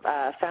the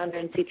founder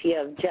and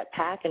CTO of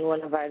Jetpack and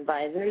one of our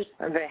advisors,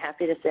 I'm very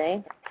happy to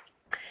say.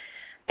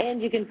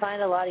 And you can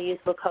find a lot of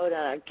useful code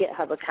on our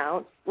GitHub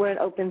account. We're an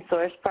open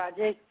source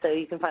project, so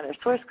you can find our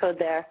source code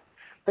there.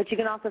 But you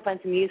can also find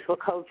some useful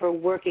code for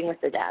working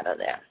with the data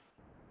there.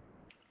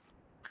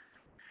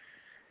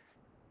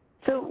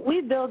 So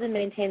we build and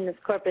maintain this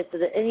corpus so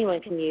that anyone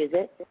can use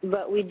it,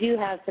 but we do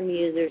have some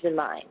users in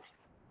mind.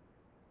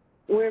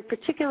 We're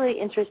particularly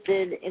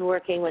interested in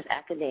working with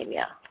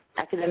academia,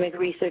 academic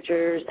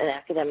researchers and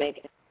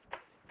academic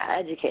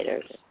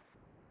educators.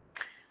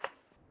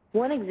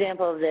 One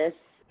example of this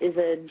is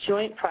a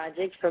joint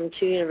project from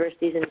 2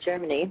 universities in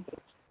Germany,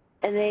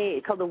 and they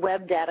called the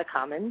Web Data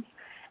Commons,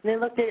 and they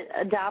looked at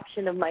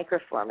adoption of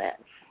microformats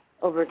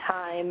over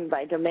time,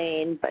 by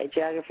domain, by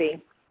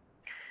geography.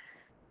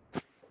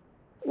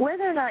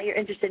 Whether or not you're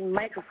interested in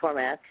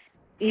microformats,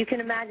 you can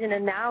imagine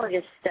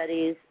analogous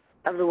studies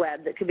of the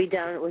web that could be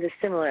done with a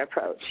similar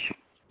approach.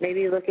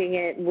 Maybe looking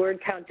at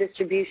word count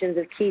distributions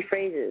of key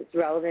phrases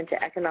relevant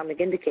to economic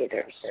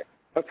indicators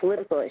or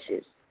political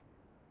issues.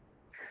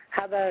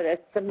 How about a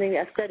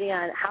study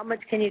on how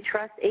much can you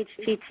trust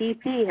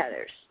HTTP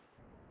headers?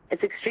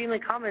 It's extremely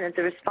common that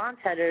the response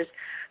headers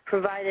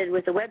provided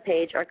with the web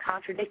page are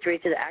contradictory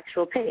to the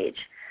actual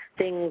page.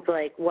 Things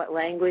like what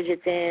language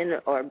it's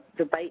in or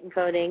the byte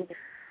encoding.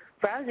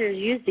 Browsers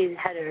use these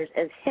headers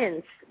as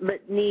hints,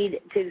 but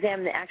need to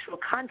examine the actual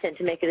content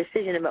to make a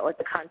decision about what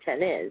the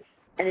content is.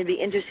 And it'd be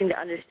interesting to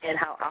understand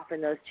how often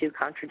those two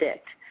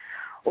contradict.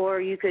 Or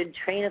you could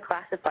train a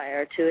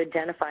classifier to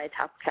identify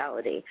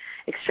topicality,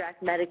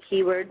 extract meta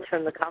keywords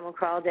from the Common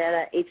Crawl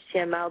data,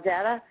 HTML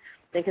data,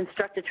 then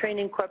construct a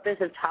training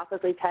corpus of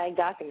topically tagged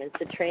documents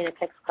to train a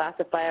text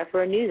classifier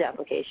for a news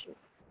application.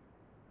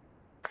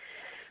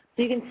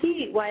 So you can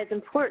see why it's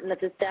important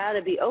that this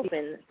data be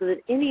open so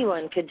that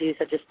anyone could do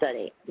such a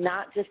study,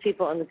 not just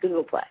people in the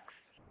Googleplex.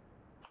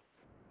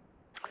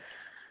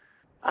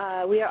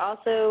 We are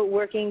also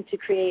working to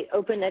create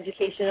open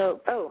educational,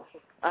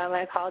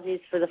 my apologies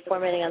for the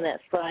formatting on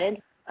that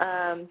slide.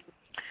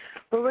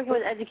 We're working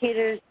with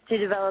educators to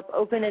develop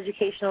open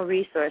educational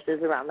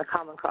resources around the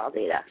Common Crawl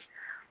data.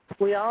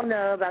 We all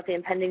know about the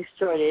impending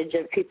shortage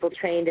of people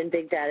trained in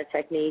big data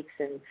techniques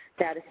and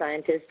data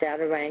scientists,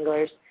 data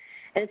wranglers.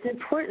 And it's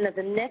important that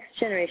the next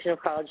generation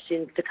of college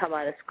students to come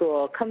out of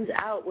school comes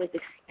out with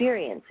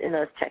experience in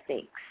those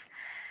techniques.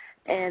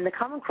 And the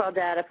Common Crawl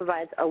data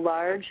provides a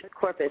large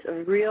corpus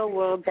of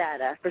real-world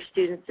data for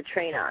students to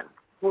train on.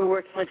 We're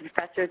working with a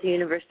professor at the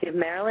University of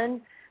Maryland,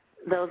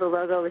 though the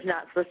logo was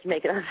not supposed to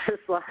make it onto the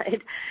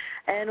slide,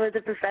 and with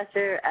a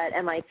professor at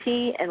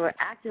MIT, and we're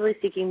actively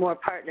seeking more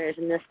partners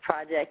in this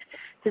project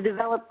to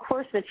develop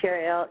course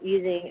material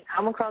using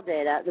Common Crawl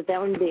data that then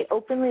would be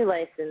openly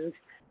licensed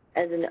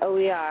as an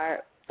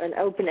OER, an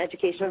open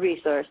educational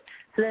resource,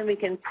 so then we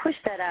can push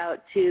that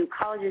out to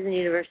colleges and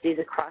universities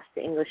across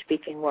the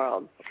English-speaking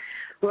world.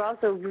 We're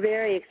also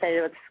very excited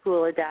about the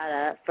School of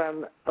Data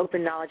from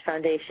Open Knowledge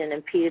Foundation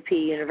and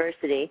P2P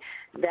University.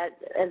 That,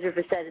 as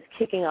Rufus said, is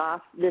kicking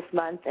off this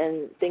month,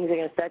 and things are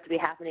going to start to be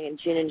happening in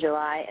June and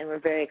July, and we're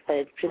very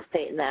excited to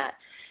participate in that.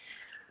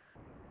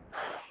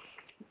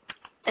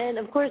 And,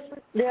 of course,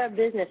 there are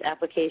business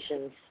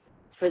applications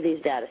for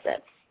these data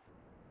sets.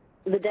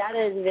 The data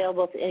is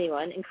available to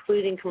anyone,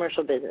 including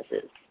commercial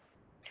businesses.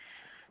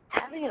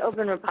 Having an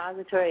open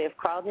repository of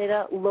crawl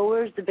data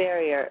lowers the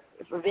barrier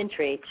of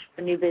entry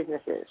for new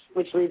businesses,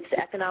 which leads to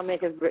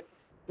economic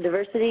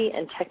diversity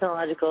and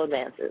technological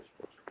advances.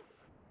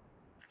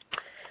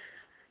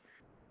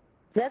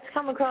 That's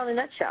Common Crawl in a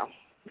nutshell.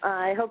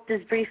 I hope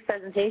this brief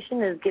presentation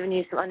has given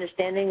you some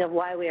understanding of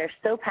why we are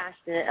so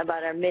passionate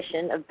about our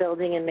mission of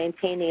building and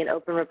maintaining an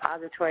open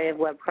repository of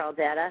web crawl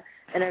data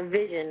and our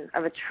vision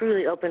of a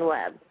truly open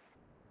web.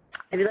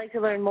 If you'd like to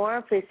learn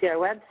more, please see our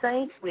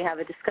website. We have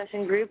a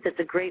discussion group that's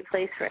a great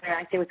place for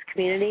interacting with the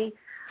community.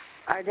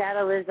 Our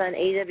data lives on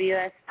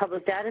AWS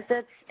public data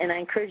sets, and I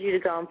encourage you to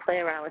go and play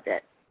around with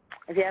it.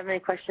 If you have any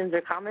questions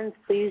or comments,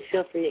 please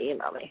feel free to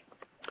email me.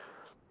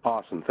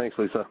 Awesome. Thanks,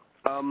 Lisa.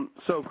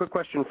 So quick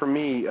question from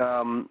me.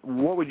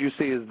 What would you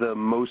say is the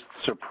most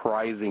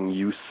surprising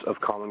use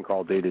of Common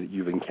Crawl data that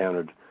you've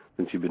encountered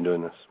since you've been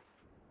doing this?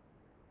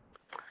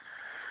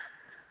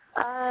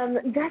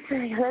 That's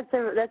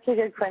a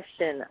good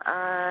question.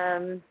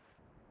 I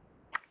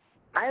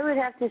would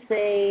have to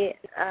say,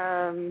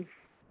 I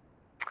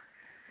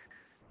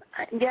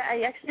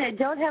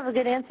don't have a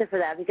good answer for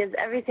that because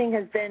everything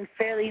has been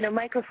fairly,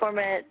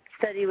 microformat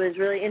study was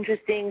really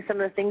interesting. Some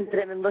of the things that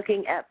I've been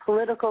looking at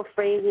political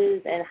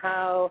phrases and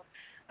how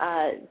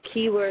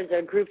keywords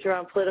are grouped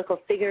around political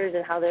figures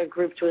and how they're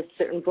grouped with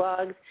certain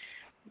blogs.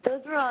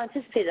 Those were all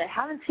anticipated. I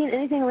haven't seen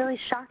anything really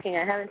shocking.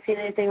 I haven't seen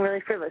anything really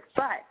frivolous.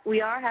 But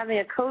we are having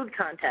a code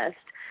contest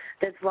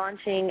that's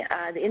launching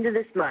at the end of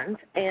this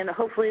month, and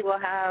hopefully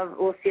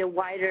we'll see a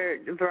wider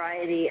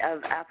variety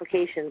of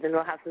applications, and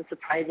we'll have some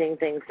surprising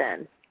things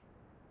then.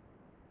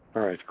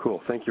 All right,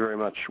 cool. Thank you very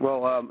much.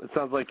 Well, it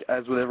sounds like,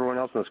 as with everyone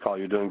else on this call,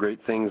 you're doing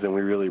great things, and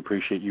we really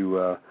appreciate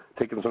you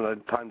taking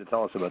some time to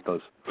tell us about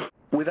those.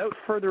 Without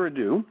further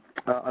ado,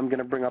 I'm going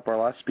to bring up our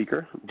last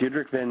speaker,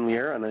 Diederik van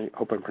Leer, and I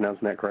hope I'm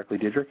pronouncing that correctly,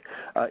 Diederik,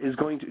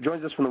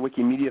 joins us from the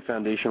Wikimedia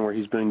Foundation, where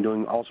he's been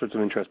doing all sorts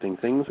of interesting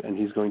things, and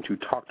he's going to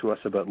talk to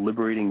us about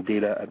liberating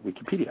data at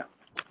Wikipedia.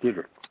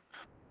 Diederik.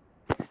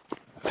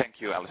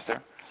 Thank you,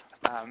 Alistair.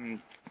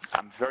 I'm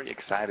very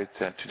excited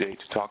today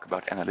to talk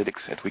about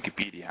analytics at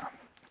Wikipedia.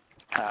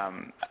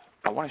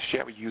 I want to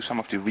share with you some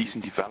of the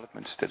recent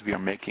developments that we are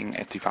making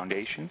at the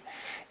Foundation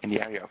in the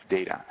area of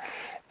data.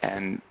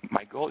 And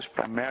my goal is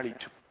primarily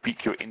to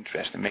pique your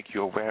interest and make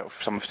you aware of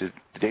some of the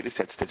data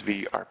sets that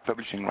we are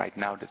publishing right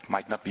now that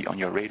might not be on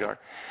your radar,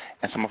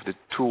 and some of the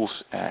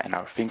tools and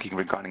our thinking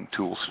regarding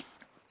tools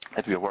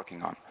that we are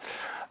working on.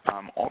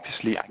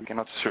 Obviously, I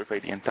cannot survey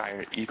the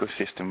entire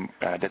ecosystem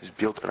that is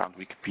built around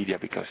Wikipedia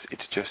because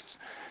it's just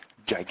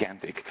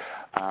gigantic.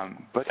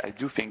 But I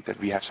do think that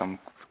we have some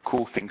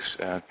cool things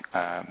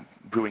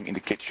brewing in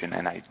the kitchen,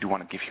 and I do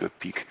want to give you a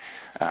peek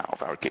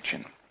of our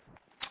kitchen.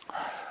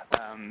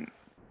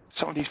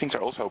 Some of these things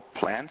are also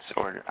plans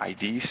or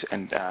ideas,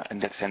 and in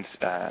that sense,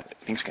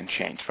 things can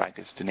change, right?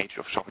 It's the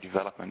nature of software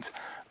development.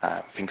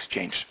 Things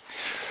change.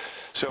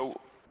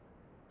 So,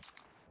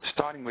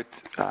 starting with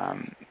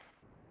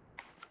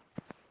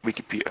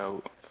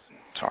Wikipedia,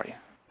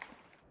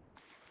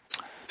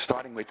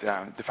 starting with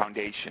the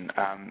Foundation,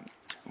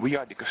 we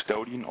are the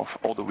custodian of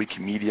all the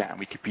Wikimedia and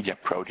Wikipedia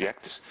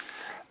projects,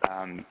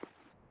 and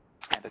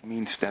that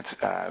means that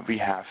we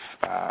have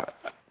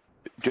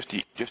just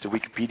the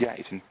Wikipedia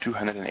is in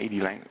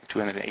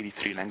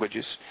 283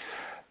 languages.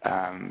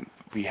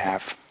 We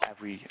have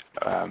every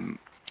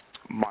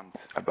month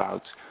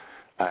about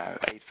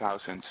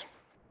 8,000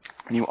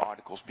 new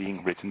articles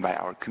being written by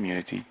our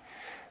community.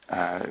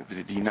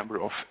 The number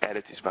of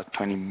edits is about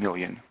 20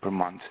 million per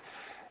month.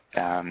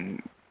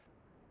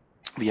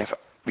 we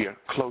are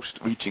close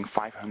to reaching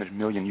 500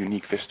 million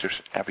unique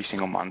visitors every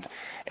single month,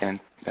 and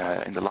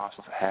in the last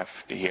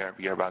half year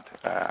we are about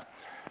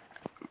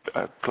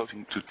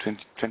closing to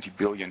 20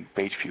 billion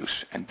page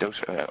views, and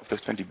those of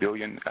those 20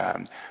 billion,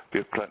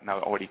 we're now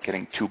already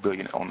getting 2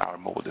 billion on our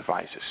mobile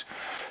devices.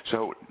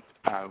 So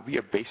we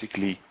are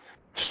basically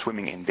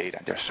swimming in data.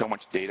 There's so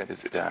much data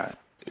that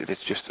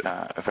it's just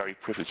a very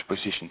privileged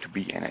position to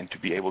be in, and to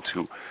be able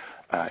to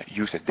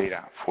use that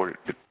data for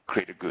the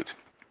greater good.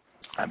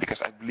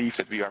 Because I believe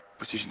that we are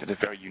positioned at a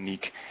very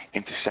unique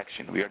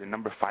intersection. We are the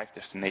 #5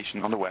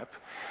 destination on the web.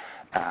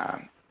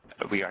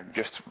 We are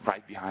just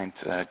right behind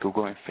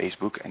Google and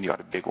Facebook and the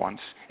other big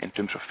ones in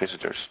terms of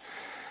visitors.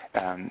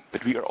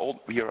 But we are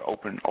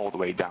open all the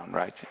way down,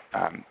 right?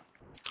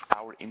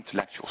 Our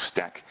intellectual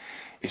stack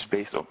is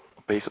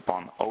based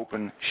upon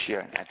open,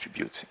 share, and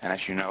attribute. And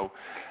as you know,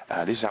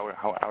 this is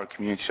how our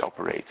communities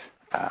operate.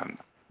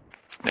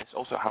 That's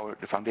also how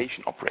the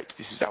foundation operates.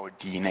 This is our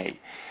DNA.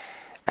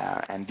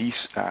 And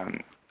these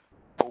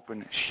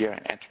open, share,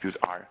 and attribute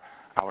are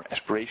our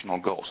aspirational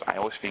goals. I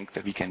always think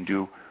that we can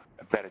do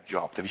a better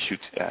job, that we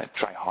should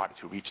try harder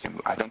to reach them.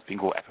 I don't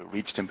think we'll ever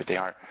reach them, but they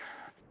are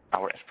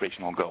our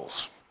aspirational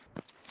goals.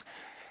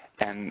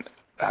 And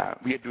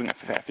we are doing,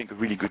 I think, a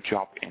really good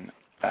job in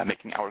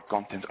making our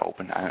content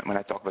open. When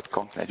I talk about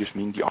content, I just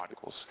mean the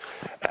articles.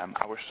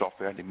 Our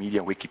software, the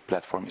Media Wiki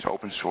platform, is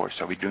open source,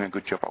 so we're doing a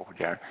good job over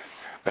there.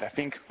 But I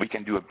think we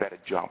can do a better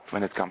job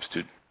when it comes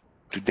to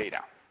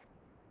data.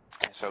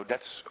 And so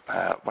that's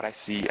what I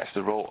see as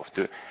the role of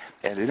the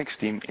analytics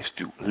team, is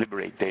to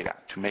liberate data,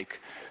 to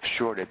make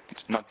sure that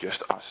it's not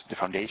just us, the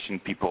foundation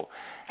people,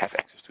 have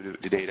access to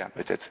the data,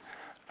 but that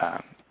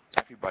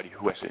everybody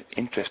who has an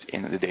interest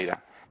in the data,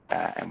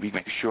 and we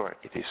make sure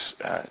it is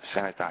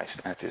sanitized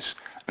and it is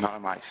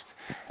anonymized,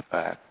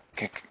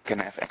 can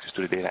have access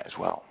to the data as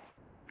well.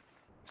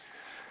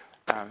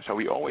 So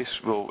we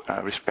always will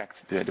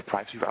respect the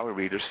privacy of our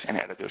readers and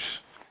editors.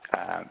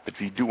 But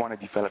we do want to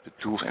develop the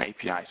tools and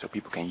APIs so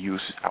people can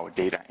use our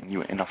data in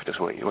new and innovative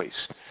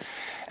ways.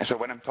 And so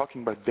when I'm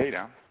talking about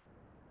data,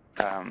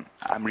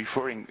 I'm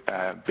referring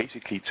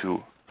basically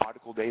to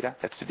article data.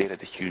 That's the data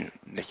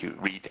that you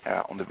read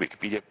on the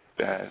Wikipedia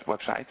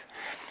website.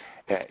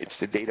 It's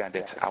the data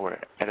that our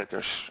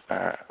editors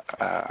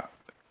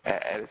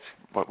edit,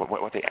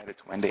 what they edit,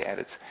 when they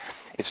edit.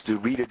 It's the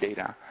reader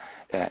data.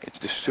 It's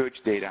the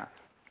search data.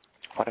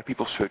 What are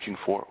people searching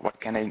for? What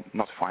can they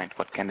not find?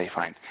 What can they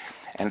find?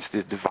 And it's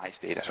the device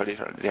data. So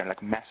they're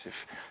like massive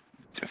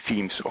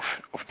themes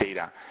of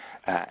data.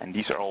 And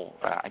these are all,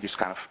 I just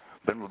kind of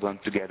bundle them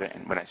together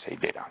and when I say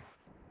data.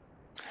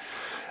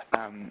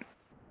 And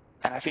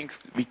I think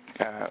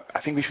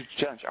we should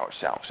challenge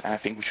ourselves, and I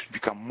think we should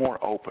become more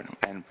open,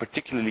 and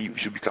particularly we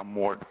should become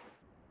more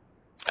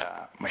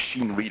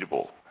machine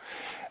readable.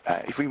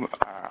 If we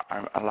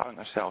are allowing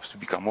ourselves to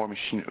become more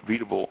machine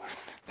readable,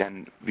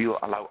 then we'll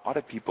allow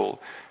other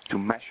people to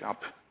mash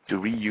up, to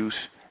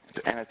reuse,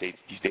 to annotate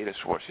these data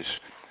sources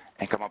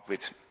and come up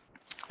with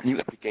new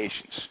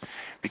applications.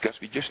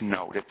 Because we just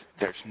know that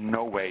there's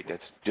no way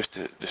that just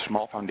the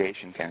small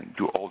foundation can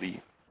do all the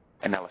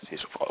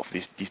analysis of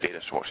these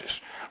data sources,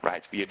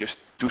 right? We are just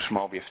too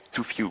small, we have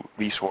too few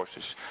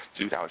resources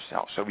to do it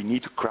ourselves. So we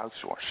need to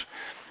crowdsource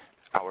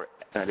our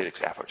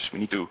analytics efforts. We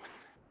need to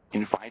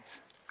invite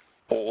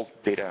all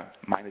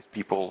data-minded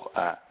people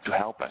to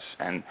help us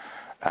and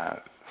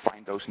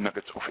find those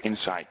nuggets of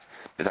insight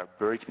that are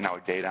buried in our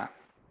data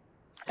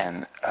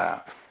and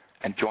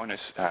join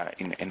us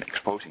in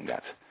exposing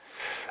that.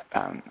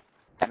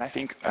 And I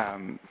think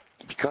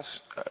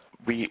because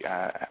we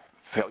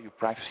value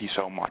privacy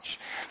so much,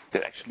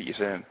 that actually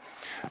is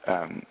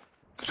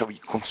so we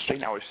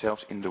constrain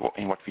ourselves in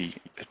what we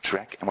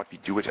track and what we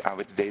do with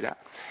the data.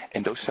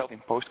 And those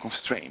self-imposed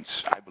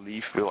constraints, I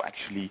believe, will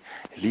actually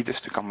lead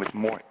us to come with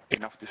more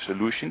innovative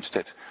solutions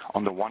that,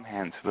 on the one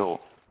hand,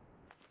 will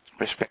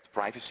respect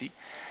privacy,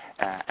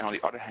 and on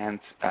the other hand,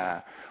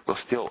 will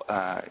still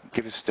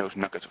give us those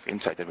nuggets of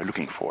insight that we're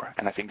looking for.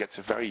 And I think that's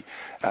a very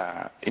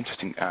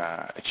interesting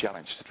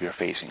challenge that we are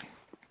facing.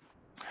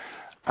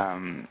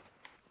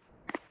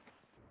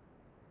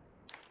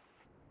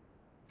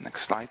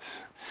 Next slide.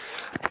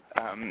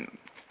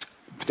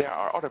 There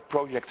are other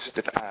projects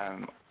that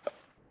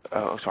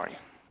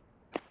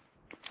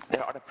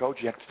there are other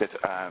projects that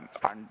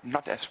are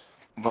not as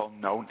well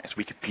known as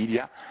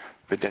Wikipedia,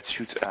 but that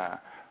should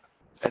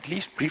at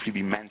least briefly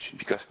be mentioned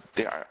because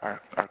there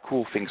are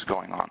cool things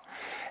going on.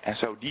 And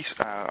so these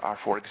are,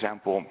 for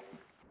example,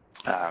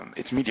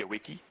 it's Media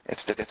Wiki.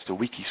 That's the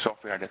wiki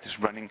software that is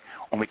running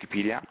on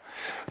Wikipedia.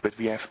 But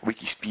we have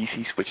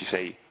Wikispecies, which is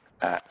a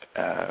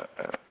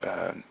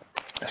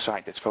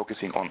site that's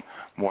focusing on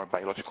more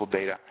biological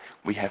data.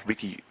 We have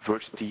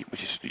Wikiversity,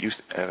 which is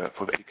used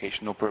for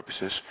educational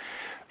purposes.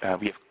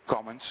 We have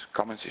Commons.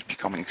 Commons is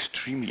becoming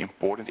extremely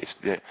important.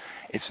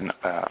 It's an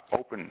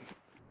open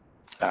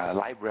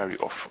library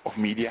of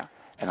media,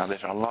 and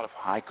there's a lot of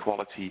high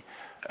quality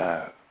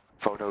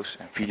photos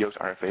and videos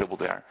are available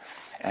there.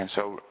 And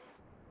so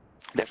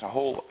there's a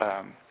whole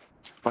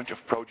bunch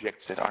of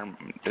projects that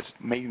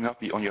may not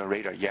be on your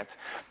radar yet,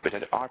 but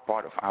that are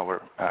part of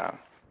our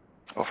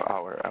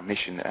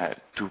mission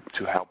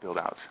to help build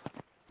out.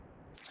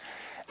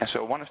 And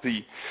so one of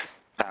the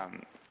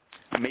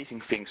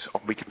amazing things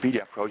of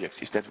Wikipedia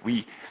projects is that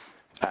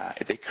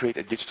they create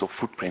a digital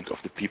footprint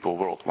of the people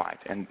worldwide,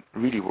 and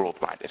really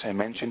worldwide. As I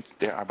mentioned,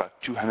 there are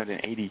about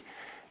 280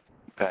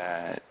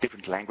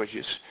 different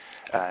languages,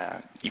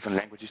 even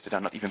languages that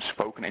are not even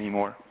spoken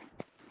anymore.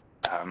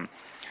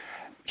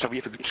 So we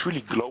have a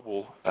truly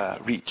global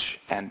reach,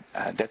 and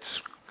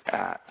that's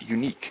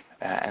unique.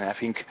 And I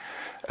think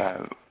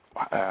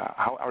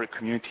how our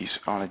communities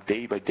on a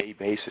day-by-day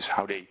basis,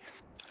 how they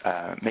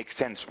make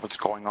sense of what's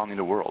going on in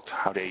the world,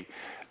 how they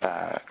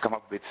come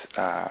up with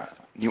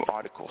new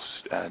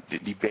articles,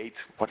 debate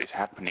what is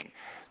happening,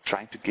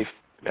 trying to give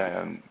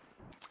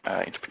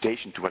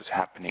interpretation to what is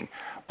happening,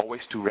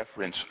 always to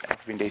reference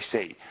everything they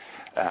say.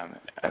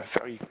 A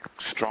very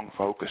strong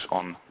focus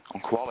on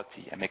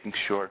quality and making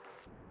sure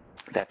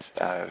that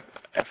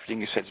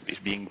everything is said is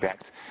being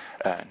backed,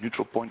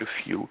 neutral point of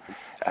view.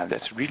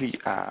 That's really,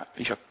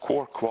 these are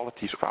core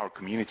qualities of our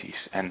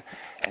communities, and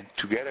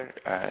together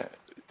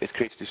it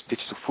creates this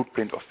digital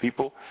footprint of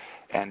people.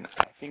 And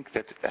I think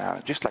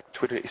that just like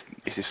Twitter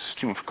is this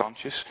stream of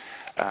conscious,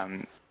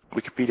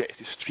 Wikipedia is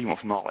this stream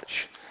of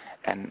knowledge,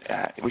 and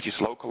which is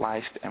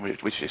localized and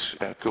which is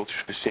culture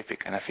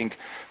specific. And I think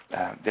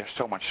there's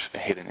so much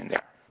hidden in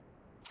there.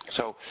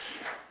 So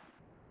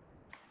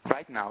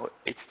right now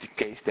it's the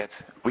case that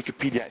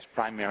Wikipedia is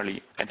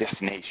primarily a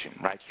destination,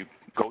 right? You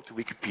go to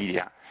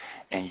Wikipedia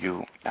and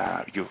you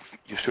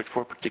search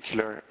for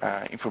particular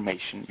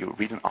information, you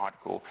read an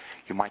article,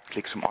 you might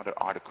click some other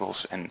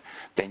articles, and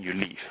then you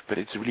leave. But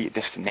it's really a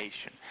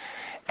destination.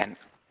 And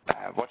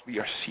what we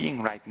are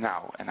seeing right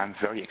now, and I'm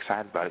very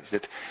excited about it, is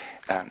that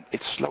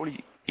it's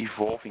slowly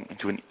evolving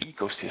into an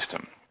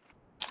ecosystem.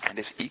 And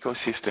this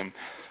ecosystem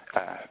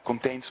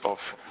contains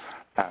of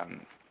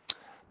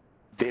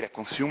data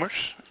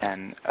consumers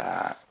and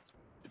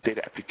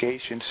data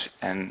applications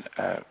and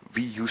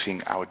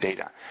reusing our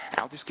data.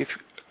 I'll just give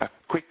a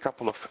quick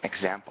couple of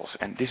examples,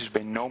 and this is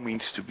by no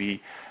means to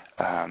be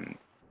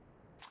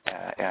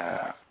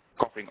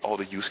covering all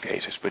the use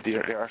cases, but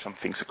there are some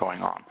things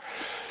going on.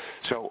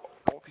 So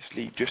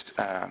obviously, just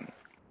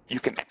you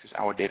can access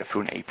our data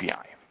through an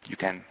API. You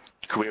can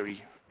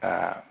query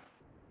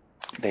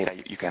data,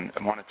 you can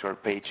monitor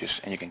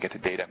pages, and you can get the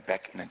data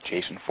back in a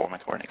JSON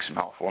format or an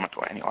XML format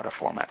or any other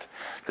format.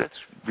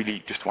 That's really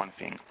just one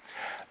thing.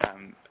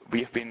 We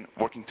have been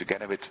working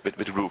together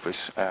with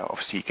Rufus of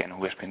CCAN,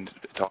 who has been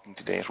talking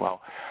today as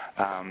well,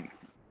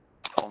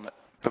 on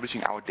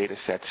publishing our data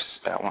sets,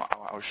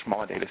 our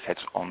smaller data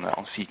sets on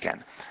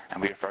CCAN,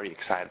 and we are very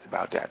excited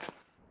about that.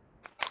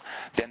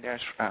 Then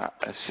there's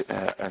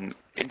an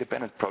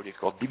independent project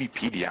called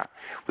DBpedia,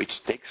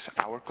 which takes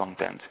our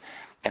content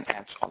and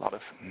adds a lot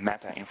of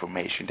meta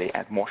information. They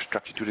add more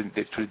structure to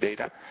the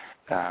data.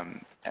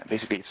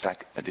 Basically, it's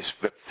like this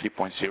Web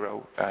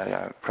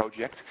 3.0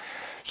 project.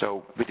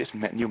 So with this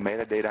new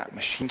metadata,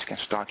 machines can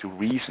start to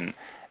reason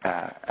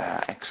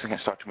and can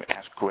start to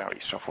ask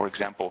queries. So for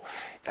example,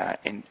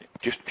 in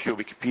just pure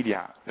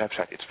Wikipedia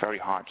website, it's very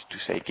hard to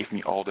say, give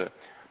me all the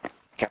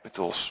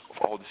capitals of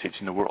all the cities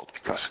in the world,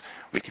 because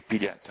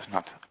Wikipedia does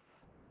not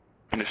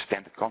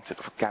understand the concept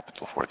of a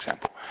capital, for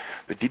example.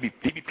 But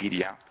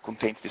DBpedia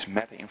contains this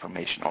meta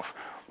information of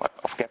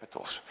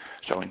capitals.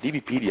 So in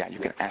DBpedia, you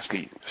can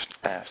actually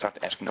start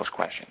asking those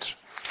questions.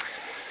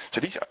 So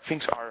these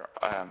things are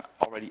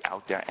already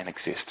out there and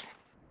exist.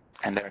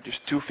 And there are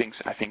just two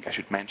things I think I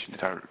should mention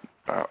that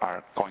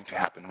are going to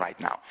happen right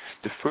now.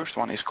 The first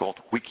one is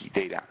called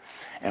Wikidata.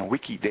 And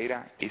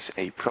Wikidata is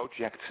a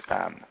project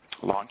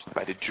launched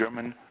by the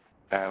German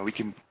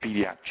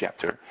Wikipedia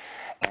chapter.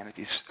 And it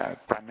is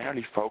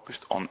primarily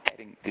focused on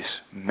adding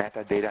this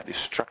metadata, this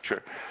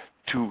structure,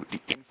 to the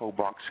info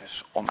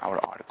boxes on our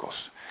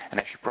articles. And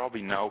as you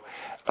probably know,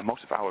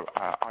 most of our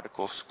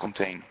articles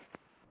contain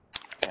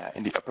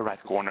in the upper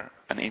right corner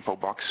an info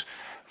box.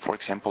 For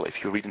example,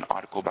 if you read an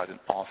article about an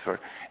author,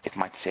 it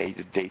might say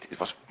the date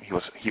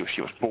he or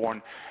she was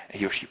born,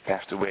 he or she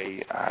passed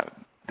away,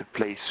 the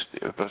place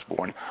it was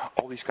born,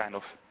 all these kind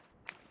of,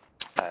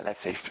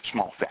 let's say,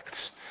 small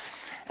facts.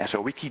 And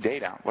so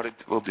Wikidata, what it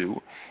will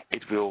do,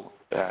 it will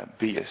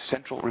be a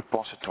central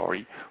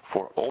repository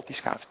for all these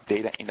kinds of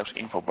data in those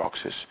info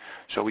boxes.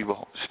 So we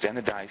will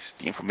standardize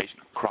the information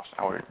across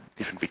our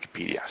different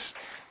Wikipedias.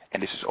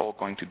 And this is all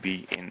going to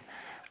be in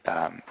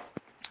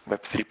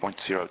Web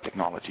 3.0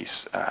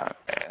 technologies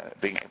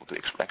being able to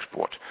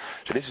export.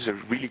 So this is a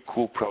really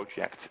cool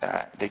project.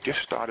 They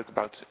just started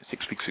about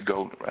 6 weeks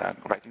ago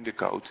writing the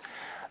code.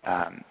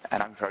 And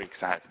I'm very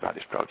excited about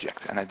this project.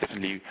 And I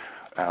definitely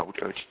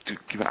would urge you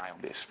to keep an eye on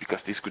this,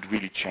 because this could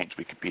really change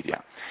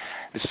Wikipedia.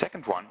 The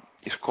second one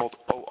is called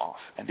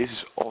OAuth, and this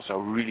is also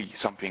really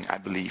something I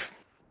believe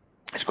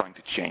is going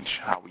to change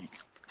how we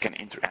can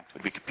interact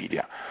with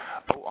Wikipedia.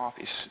 OAuth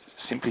is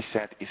simply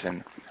said is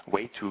a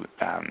way to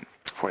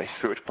for a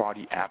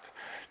third-party app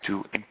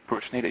to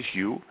impersonate as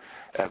you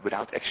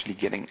without actually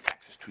getting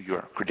access access to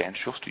your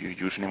credentials, to your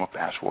username or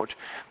password,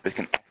 but it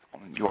can act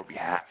on your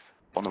behalf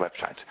on the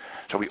website.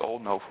 So we all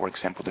know, for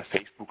example, the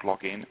Facebook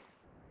login.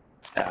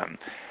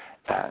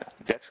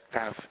 That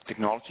kind of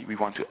technology we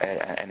want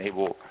to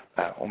enable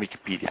on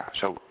Wikipedia.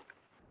 So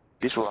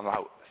this will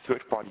allow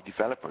third-party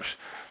developers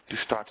to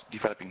start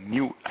developing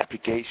new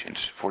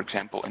applications, for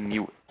example, a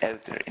new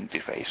editor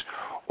interface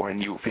or a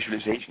new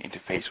visualization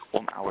interface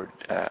on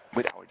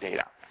with our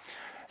data.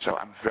 So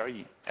I'm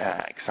very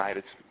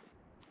excited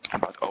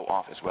about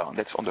OAuth as well, and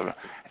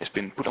it's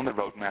been put on the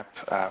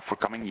roadmap for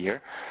coming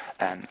year,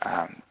 and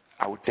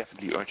I would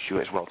definitely urge you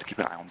as well to keep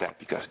an eye on that,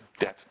 because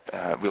that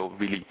will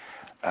really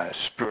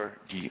spur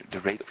the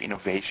rate of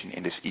innovation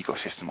in this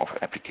ecosystem of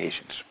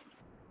applications.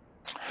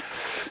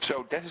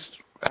 So that is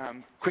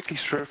quickly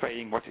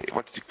surveying what is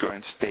the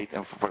current state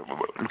and what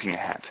we're looking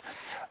ahead.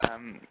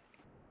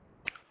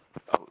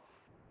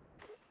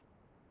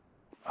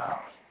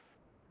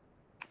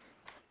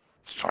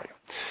 Sorry.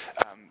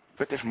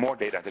 But there's more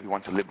data that we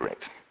want to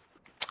liberate.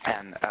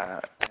 And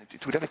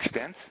to that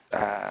extent,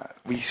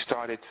 we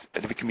started,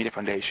 the Wikimedia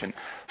Foundation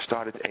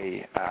started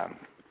a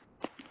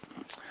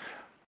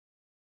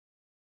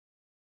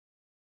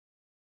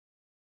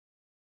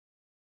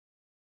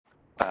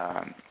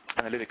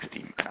analytics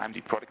team, and I'm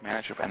the product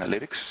manager of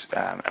analytics.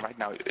 And right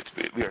now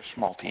we are a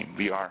small team.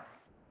 We are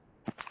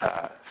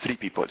 3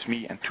 people. It's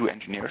me and 2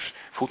 engineers,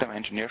 full-time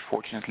engineers.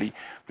 Fortunately,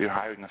 we're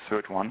hiring a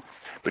 3rd one,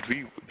 but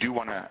we do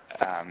want to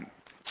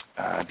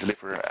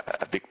deliver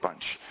a big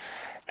bunch.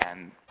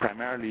 And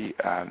primarily,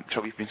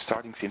 so we've been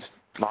starting since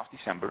last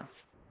December,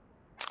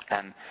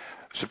 and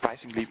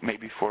surprisingly,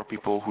 maybe for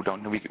people who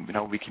don't know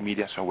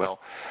Wikimedia so well,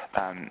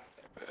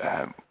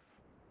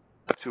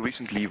 up to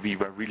recently we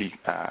were really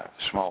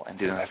small and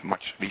didn't have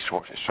much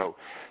resources. So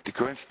the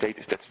current state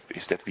is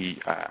that we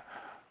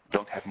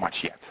don't have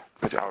much yet,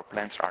 but our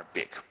plans are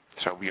big.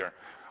 So we are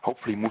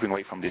hopefully moving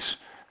away from this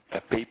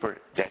paper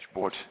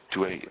dashboard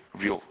to a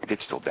real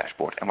digital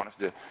dashboard. And one of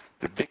the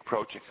big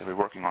projects that we're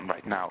working on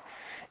right now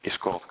is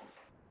called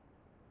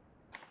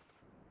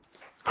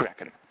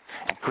Kraken.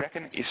 And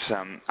Kraken is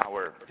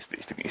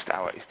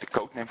the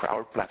code name for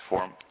our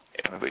platform,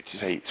 which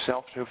is a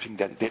self-servicing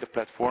data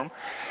platform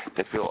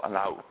that will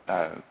allow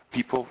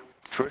people,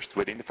 first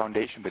within the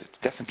foundation, but it's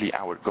definitely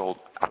our goal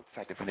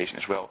outside the foundation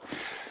as well,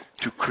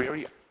 to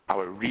query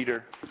our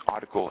reader,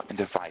 article, and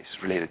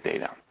device-related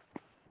data.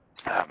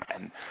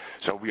 And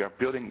so we are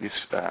building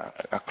this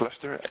a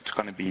cluster. It's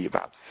going to be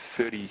about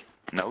 30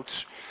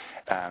 nodes,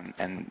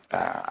 and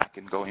I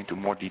can go into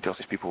more details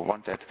if people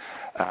want that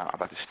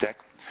about the stack.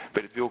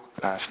 But it will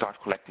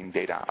start collecting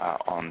data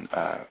on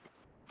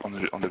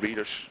the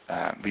readers.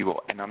 We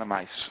will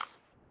anonymize,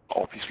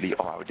 obviously,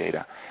 all our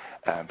data,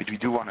 but we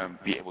do want to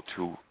be able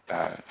to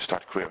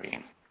start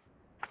querying.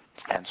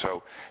 And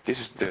so this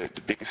is the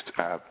biggest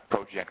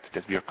project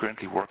that we are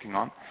currently working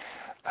on.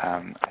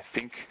 I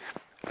think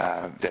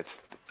that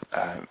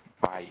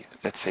by,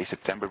 let's say,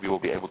 September, we will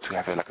be able to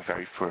have a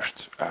very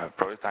first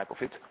prototype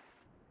of it.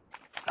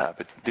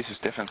 But this is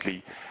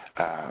definitely,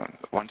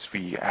 once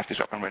we have this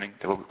up and running,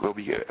 there will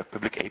be a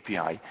public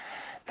API,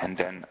 and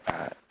then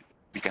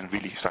we can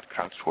really start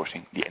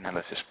crowdsourcing the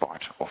analysis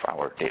part of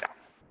our data.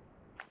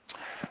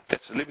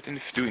 That's a little bit in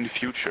the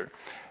future.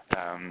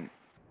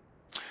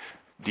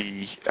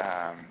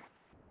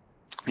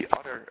 The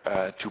other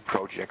 2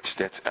 projects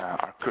that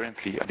are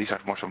currently, these are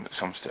more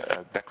some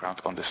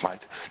background on the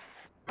slide.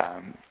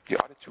 The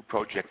other 2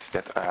 projects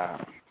that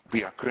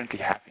we are currently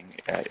having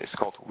is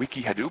called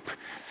Wiki Hadoop,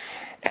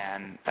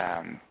 and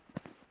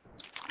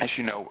as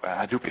you know,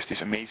 Hadoop is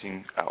this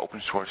amazing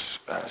open source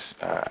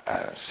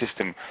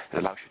system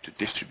that allows you to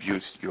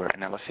distribute your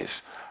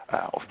analysis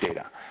of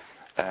data.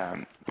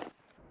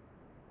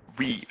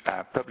 We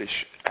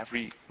publish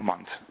every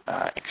month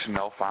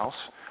XML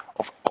files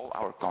of all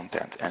our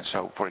content, and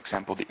so, for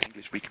example, the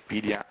English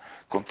Wikipedia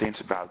contains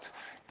about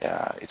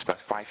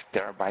 5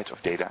 terabytes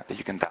of data that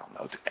you can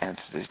download, and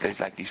there's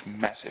like these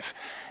massive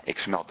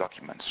XML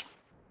documents.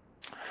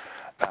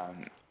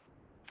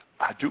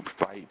 Hadoop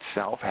by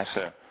itself has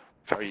a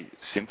very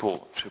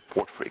simple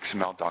support for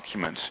XML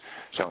documents.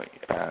 So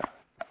out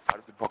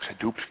of the box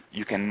Hadoop,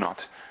 you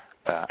cannot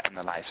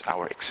analyze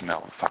our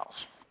XML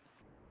files.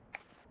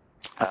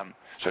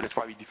 So that's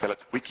why we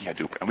developed Wiki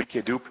Hadoop. And Wiki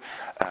Hadoop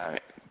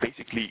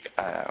basically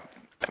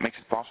makes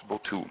it possible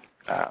to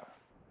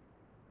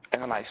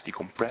analyze the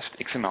compressed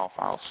XML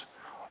files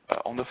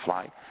on the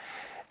fly,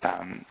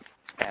 and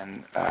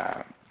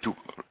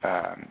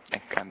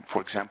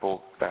for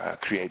example,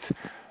 create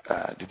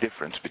the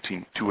difference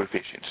between 2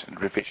 revisions.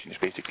 And revision is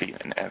basically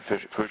a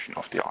version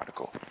of the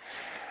article.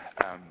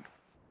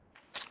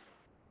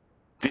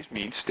 This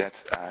means that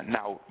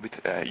now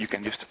you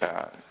can just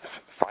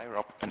fire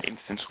up an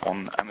instance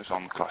on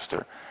Amazon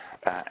cluster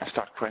and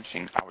start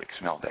crunching our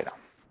XML data.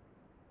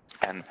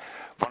 And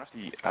one of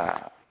the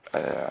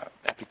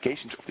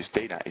applications of this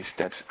data is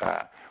that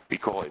we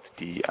call it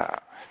the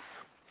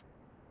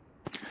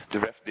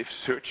RefDiff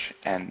search,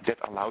 and that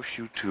allows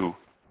you to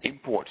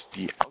import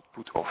the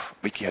output of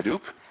Wiki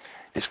Hadoop.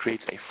 This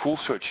creates a full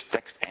search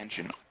text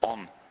engine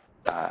on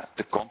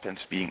the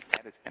contents being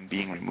added and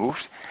being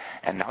removed.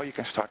 And now you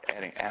can start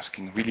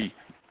asking really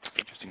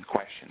interesting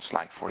questions,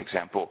 like, for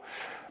example,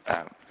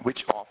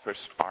 which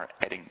authors are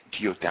adding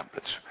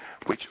geo-templates,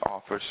 which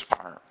authors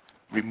are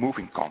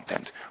removing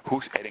content,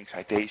 who's adding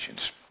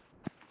citations.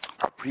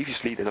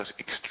 Previously that was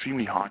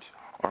extremely hard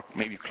or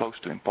maybe close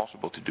to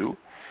impossible to do,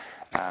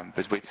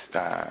 but with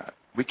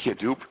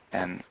Wikihadoop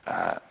and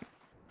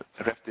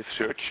Refdiff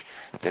search,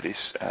 that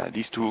is,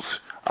 these tools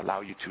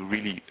allow you to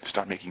really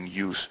start making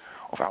use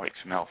of our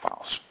XML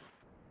files.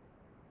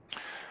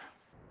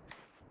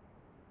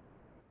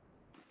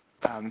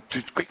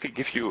 To quickly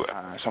give you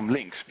some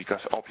links,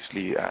 because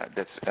obviously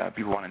that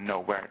people want to know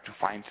where to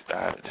find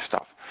the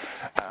stuff.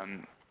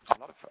 A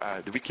lot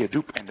of the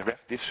Wikihadoop and the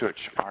Refdiff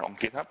search are on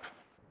GitHub.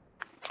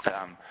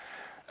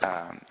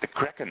 The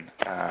Kraken,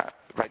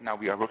 right now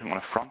we are working on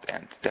a front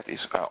end that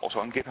is also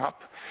on GitHub,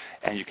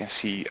 and you can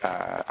see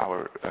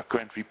our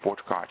current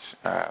report cards,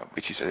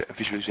 which is a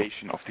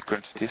visualization of the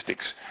current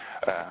statistics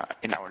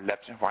in our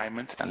labs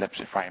environment. And labs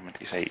environment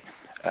is a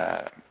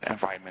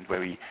environment where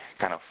we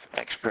kind of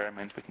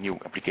experiment with new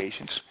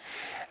applications.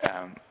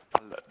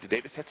 The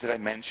datasets that I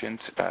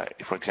mentioned,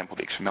 for example,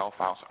 the XML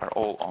files, are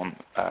all on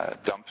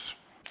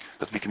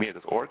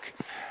dumps.wikimedia.org.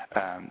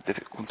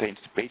 That contains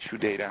the page view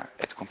data,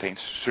 it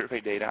contains survey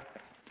data,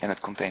 and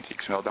it contains the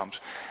XML dumps.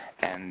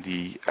 And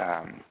the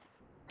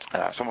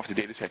some of the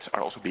datasets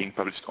are also being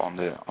published on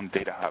the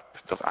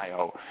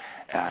datahub.io,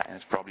 and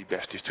it's probably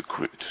best just to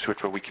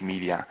search for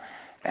Wikimedia,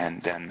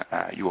 and then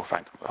you will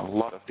find a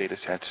lot of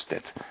datasets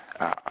that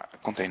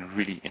contain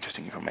really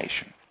interesting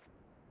information.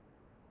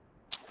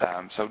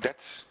 So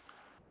that's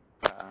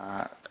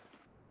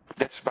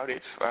about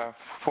it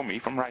for me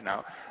from right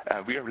now.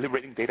 We are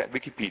liberating data at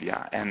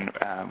Wikipedia, and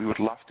we would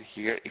love to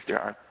hear if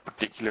there are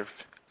particular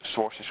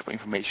sources of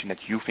information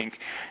that you think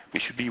we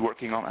should be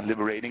working on and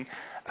liberating.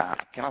 I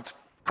cannot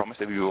promise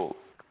that we will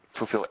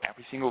fulfill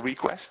every single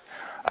request,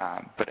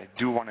 but I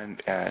do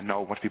want to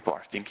know what people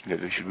are thinking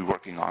that we should be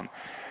working on,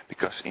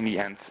 because in the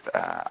end,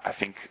 I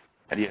think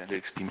the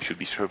analytics team should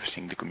be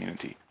servicing the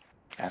community.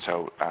 And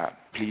so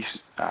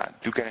please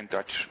do get in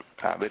touch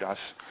with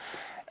us.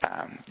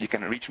 You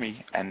can reach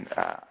me, and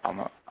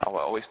I will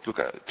always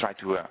try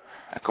to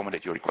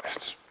accommodate your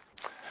requests.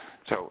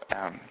 So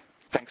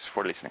thanks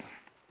for listening.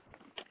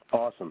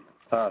 Awesome.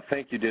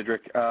 Thank you,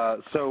 Diederik.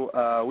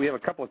 So we have a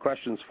couple of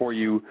questions for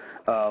you.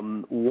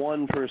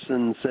 One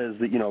person says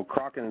that,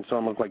 Kraken and so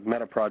on look like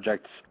meta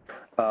projects,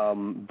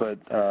 but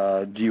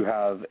do you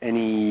have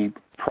any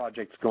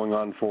projects going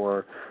on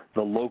for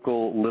the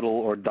local, little,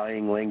 or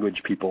dying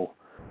language people?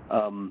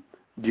 Do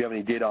you have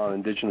any data on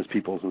indigenous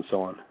peoples and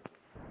so on?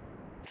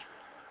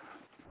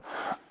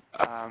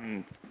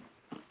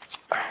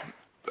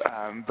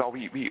 Well,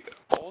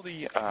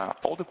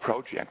 all the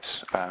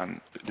projects,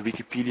 the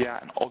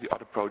Wikipedia and all the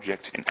other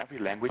projects in every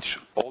language,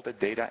 all the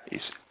data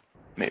is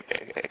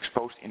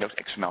exposed in those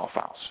XML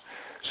files.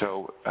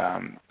 So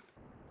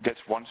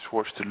that's one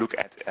source to look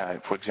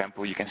at. For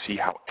example, you can see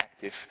how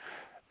active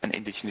an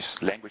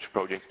indigenous language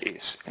project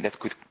is, and that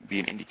could be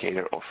an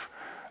indicator of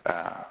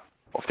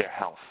their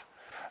health.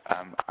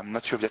 I'm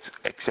not sure if that's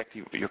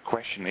exactly what your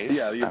question is.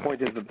 Yeah, your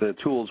point is that the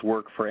tools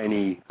work for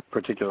any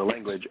particular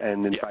language,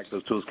 and in fact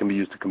those tools can be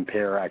used to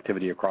compare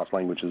activity across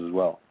languages as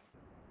well.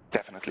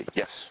 Definitely,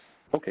 yes.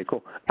 Okay,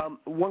 cool.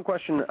 One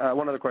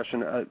other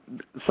question.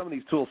 Some of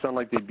these tools sound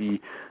like they'd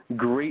be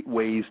great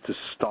ways to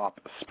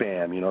stop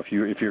spam.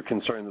 If you're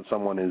concerned that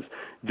someone is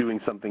doing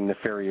something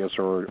nefarious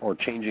or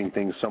changing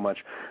things so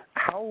much,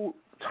 how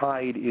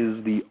tied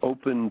is the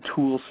open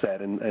tool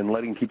set and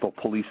letting people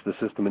police the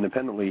system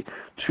independently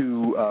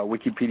to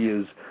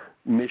Wikipedia's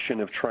mission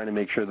of trying to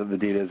make sure that the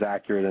data is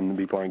accurate and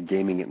people aren't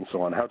gaming it and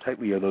so on? How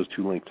tightly are those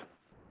two linked?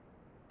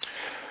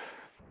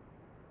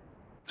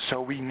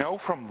 So we know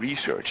from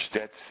research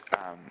that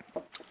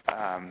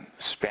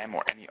spam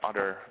or any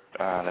other,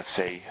 let's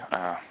say,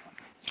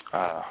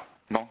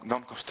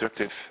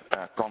 non-constructive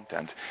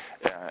content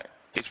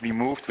is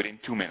removed within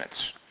 2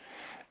 minutes.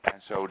 And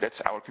so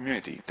that's our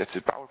community. That's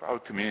the power of our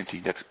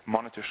community that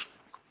monitors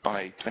on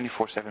a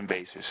 24/7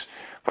 basis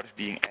what is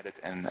being added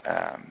and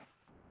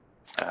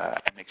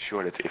make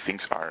sure that if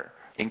things are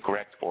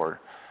incorrect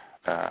or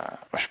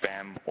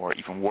spam or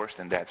even worse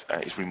than that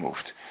is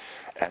removed.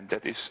 And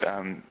that is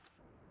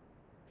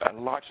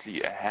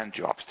largely a hand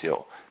job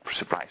still,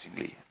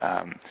 surprisingly.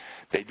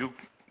 They do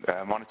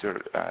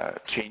monitor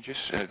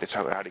changes. That's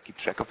how they keep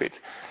track of it.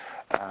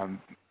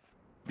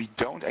 We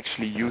don't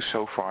actually use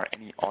so far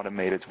any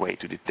automated way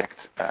to detect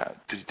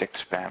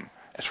spam,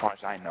 as far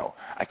as I know.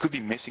 I could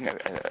be missing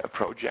a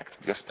project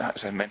because,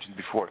 as I mentioned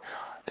before,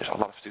 there's a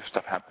lot of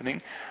stuff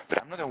happening,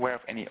 but I'm not aware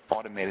of any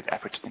automated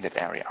efforts in that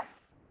area.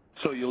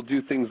 So you'll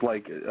do things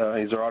like,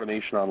 is there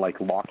automation on like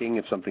locking?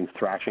 If something's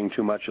thrashing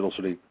too much, it'll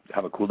sort of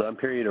have a cooldown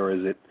period, or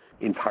is it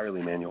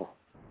entirely manual?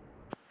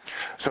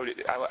 So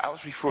I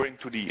was referring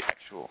to the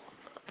actual.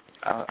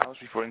 I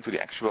was referring to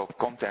the actual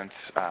content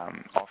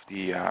of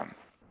the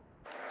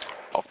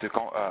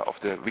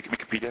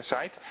Wikipedia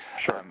site.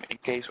 Sure. In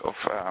case of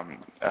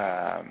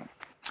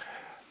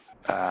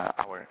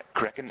our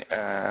Kraken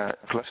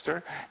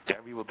cluster, there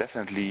we will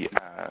definitely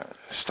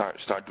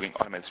start doing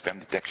automated spam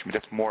detection.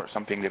 But that's more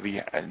something that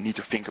we need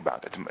to think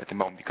about at the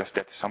moment, because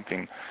that is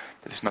something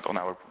that is not on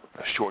our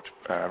short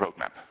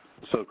roadmap.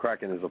 So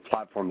Kraken is a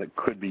platform that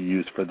could be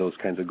used for those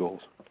kinds of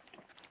goals?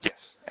 Yes,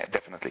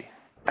 definitely.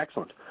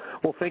 Excellent.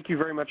 Well, thank you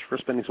very much for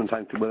spending some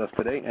time with us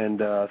today,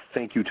 and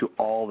thank you to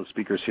all the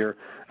speakers here.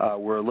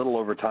 We're a little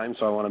over time,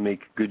 so I want to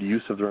make good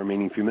use of the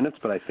remaining few minutes,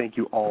 but I thank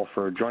you all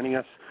for joining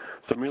us.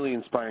 Some really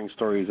inspiring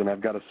stories, and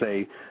I've got to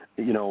say,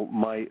 you know,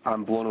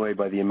 I'm blown away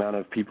by the amount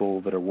of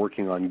people that are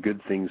working on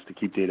good things to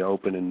keep data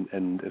open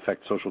and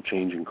affect social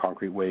change in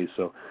concrete ways.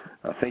 So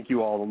thank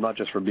you all, not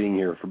just for being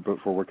here, but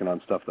for working on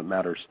stuff that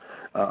matters.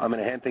 I'm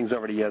going to hand things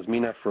over to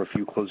Yasmina for a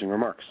few closing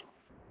remarks.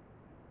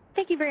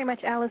 Thank you very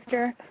much,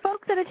 Alistair.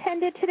 Folks that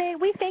attended today,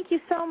 we thank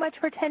you so much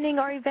for attending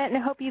our event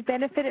and hope you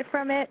benefited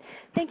from it.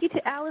 Thank you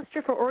to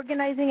Alistair for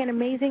organizing an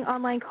amazing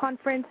online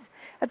conference.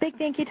 A big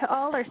thank you to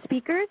all our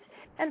speakers.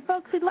 And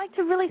folks, we'd like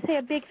to really say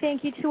a big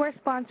thank you to our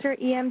sponsor,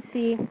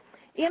 EMC.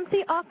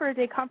 EMC offers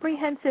a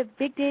comprehensive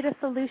big data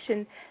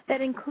solution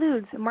that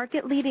includes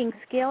market-leading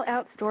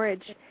scale-out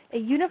storage, a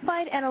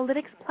unified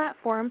analytics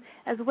platform,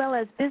 as well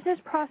as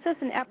business process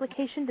and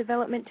application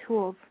development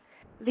tools.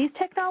 These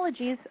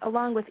technologies,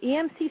 along with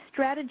EMC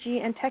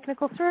strategy and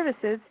technical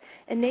services,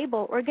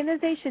 enable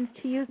organizations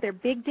to use their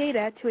big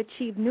data to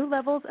achieve new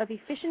levels of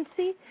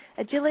efficiency,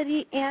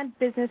 agility, and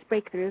business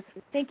breakthroughs.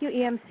 Thank you,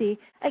 EMC.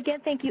 Again,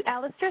 thank you,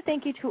 Alistair.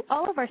 Thank you to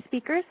all of our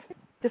speakers.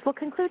 This will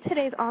conclude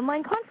today's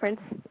online conference.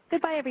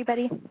 Goodbye,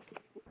 everybody.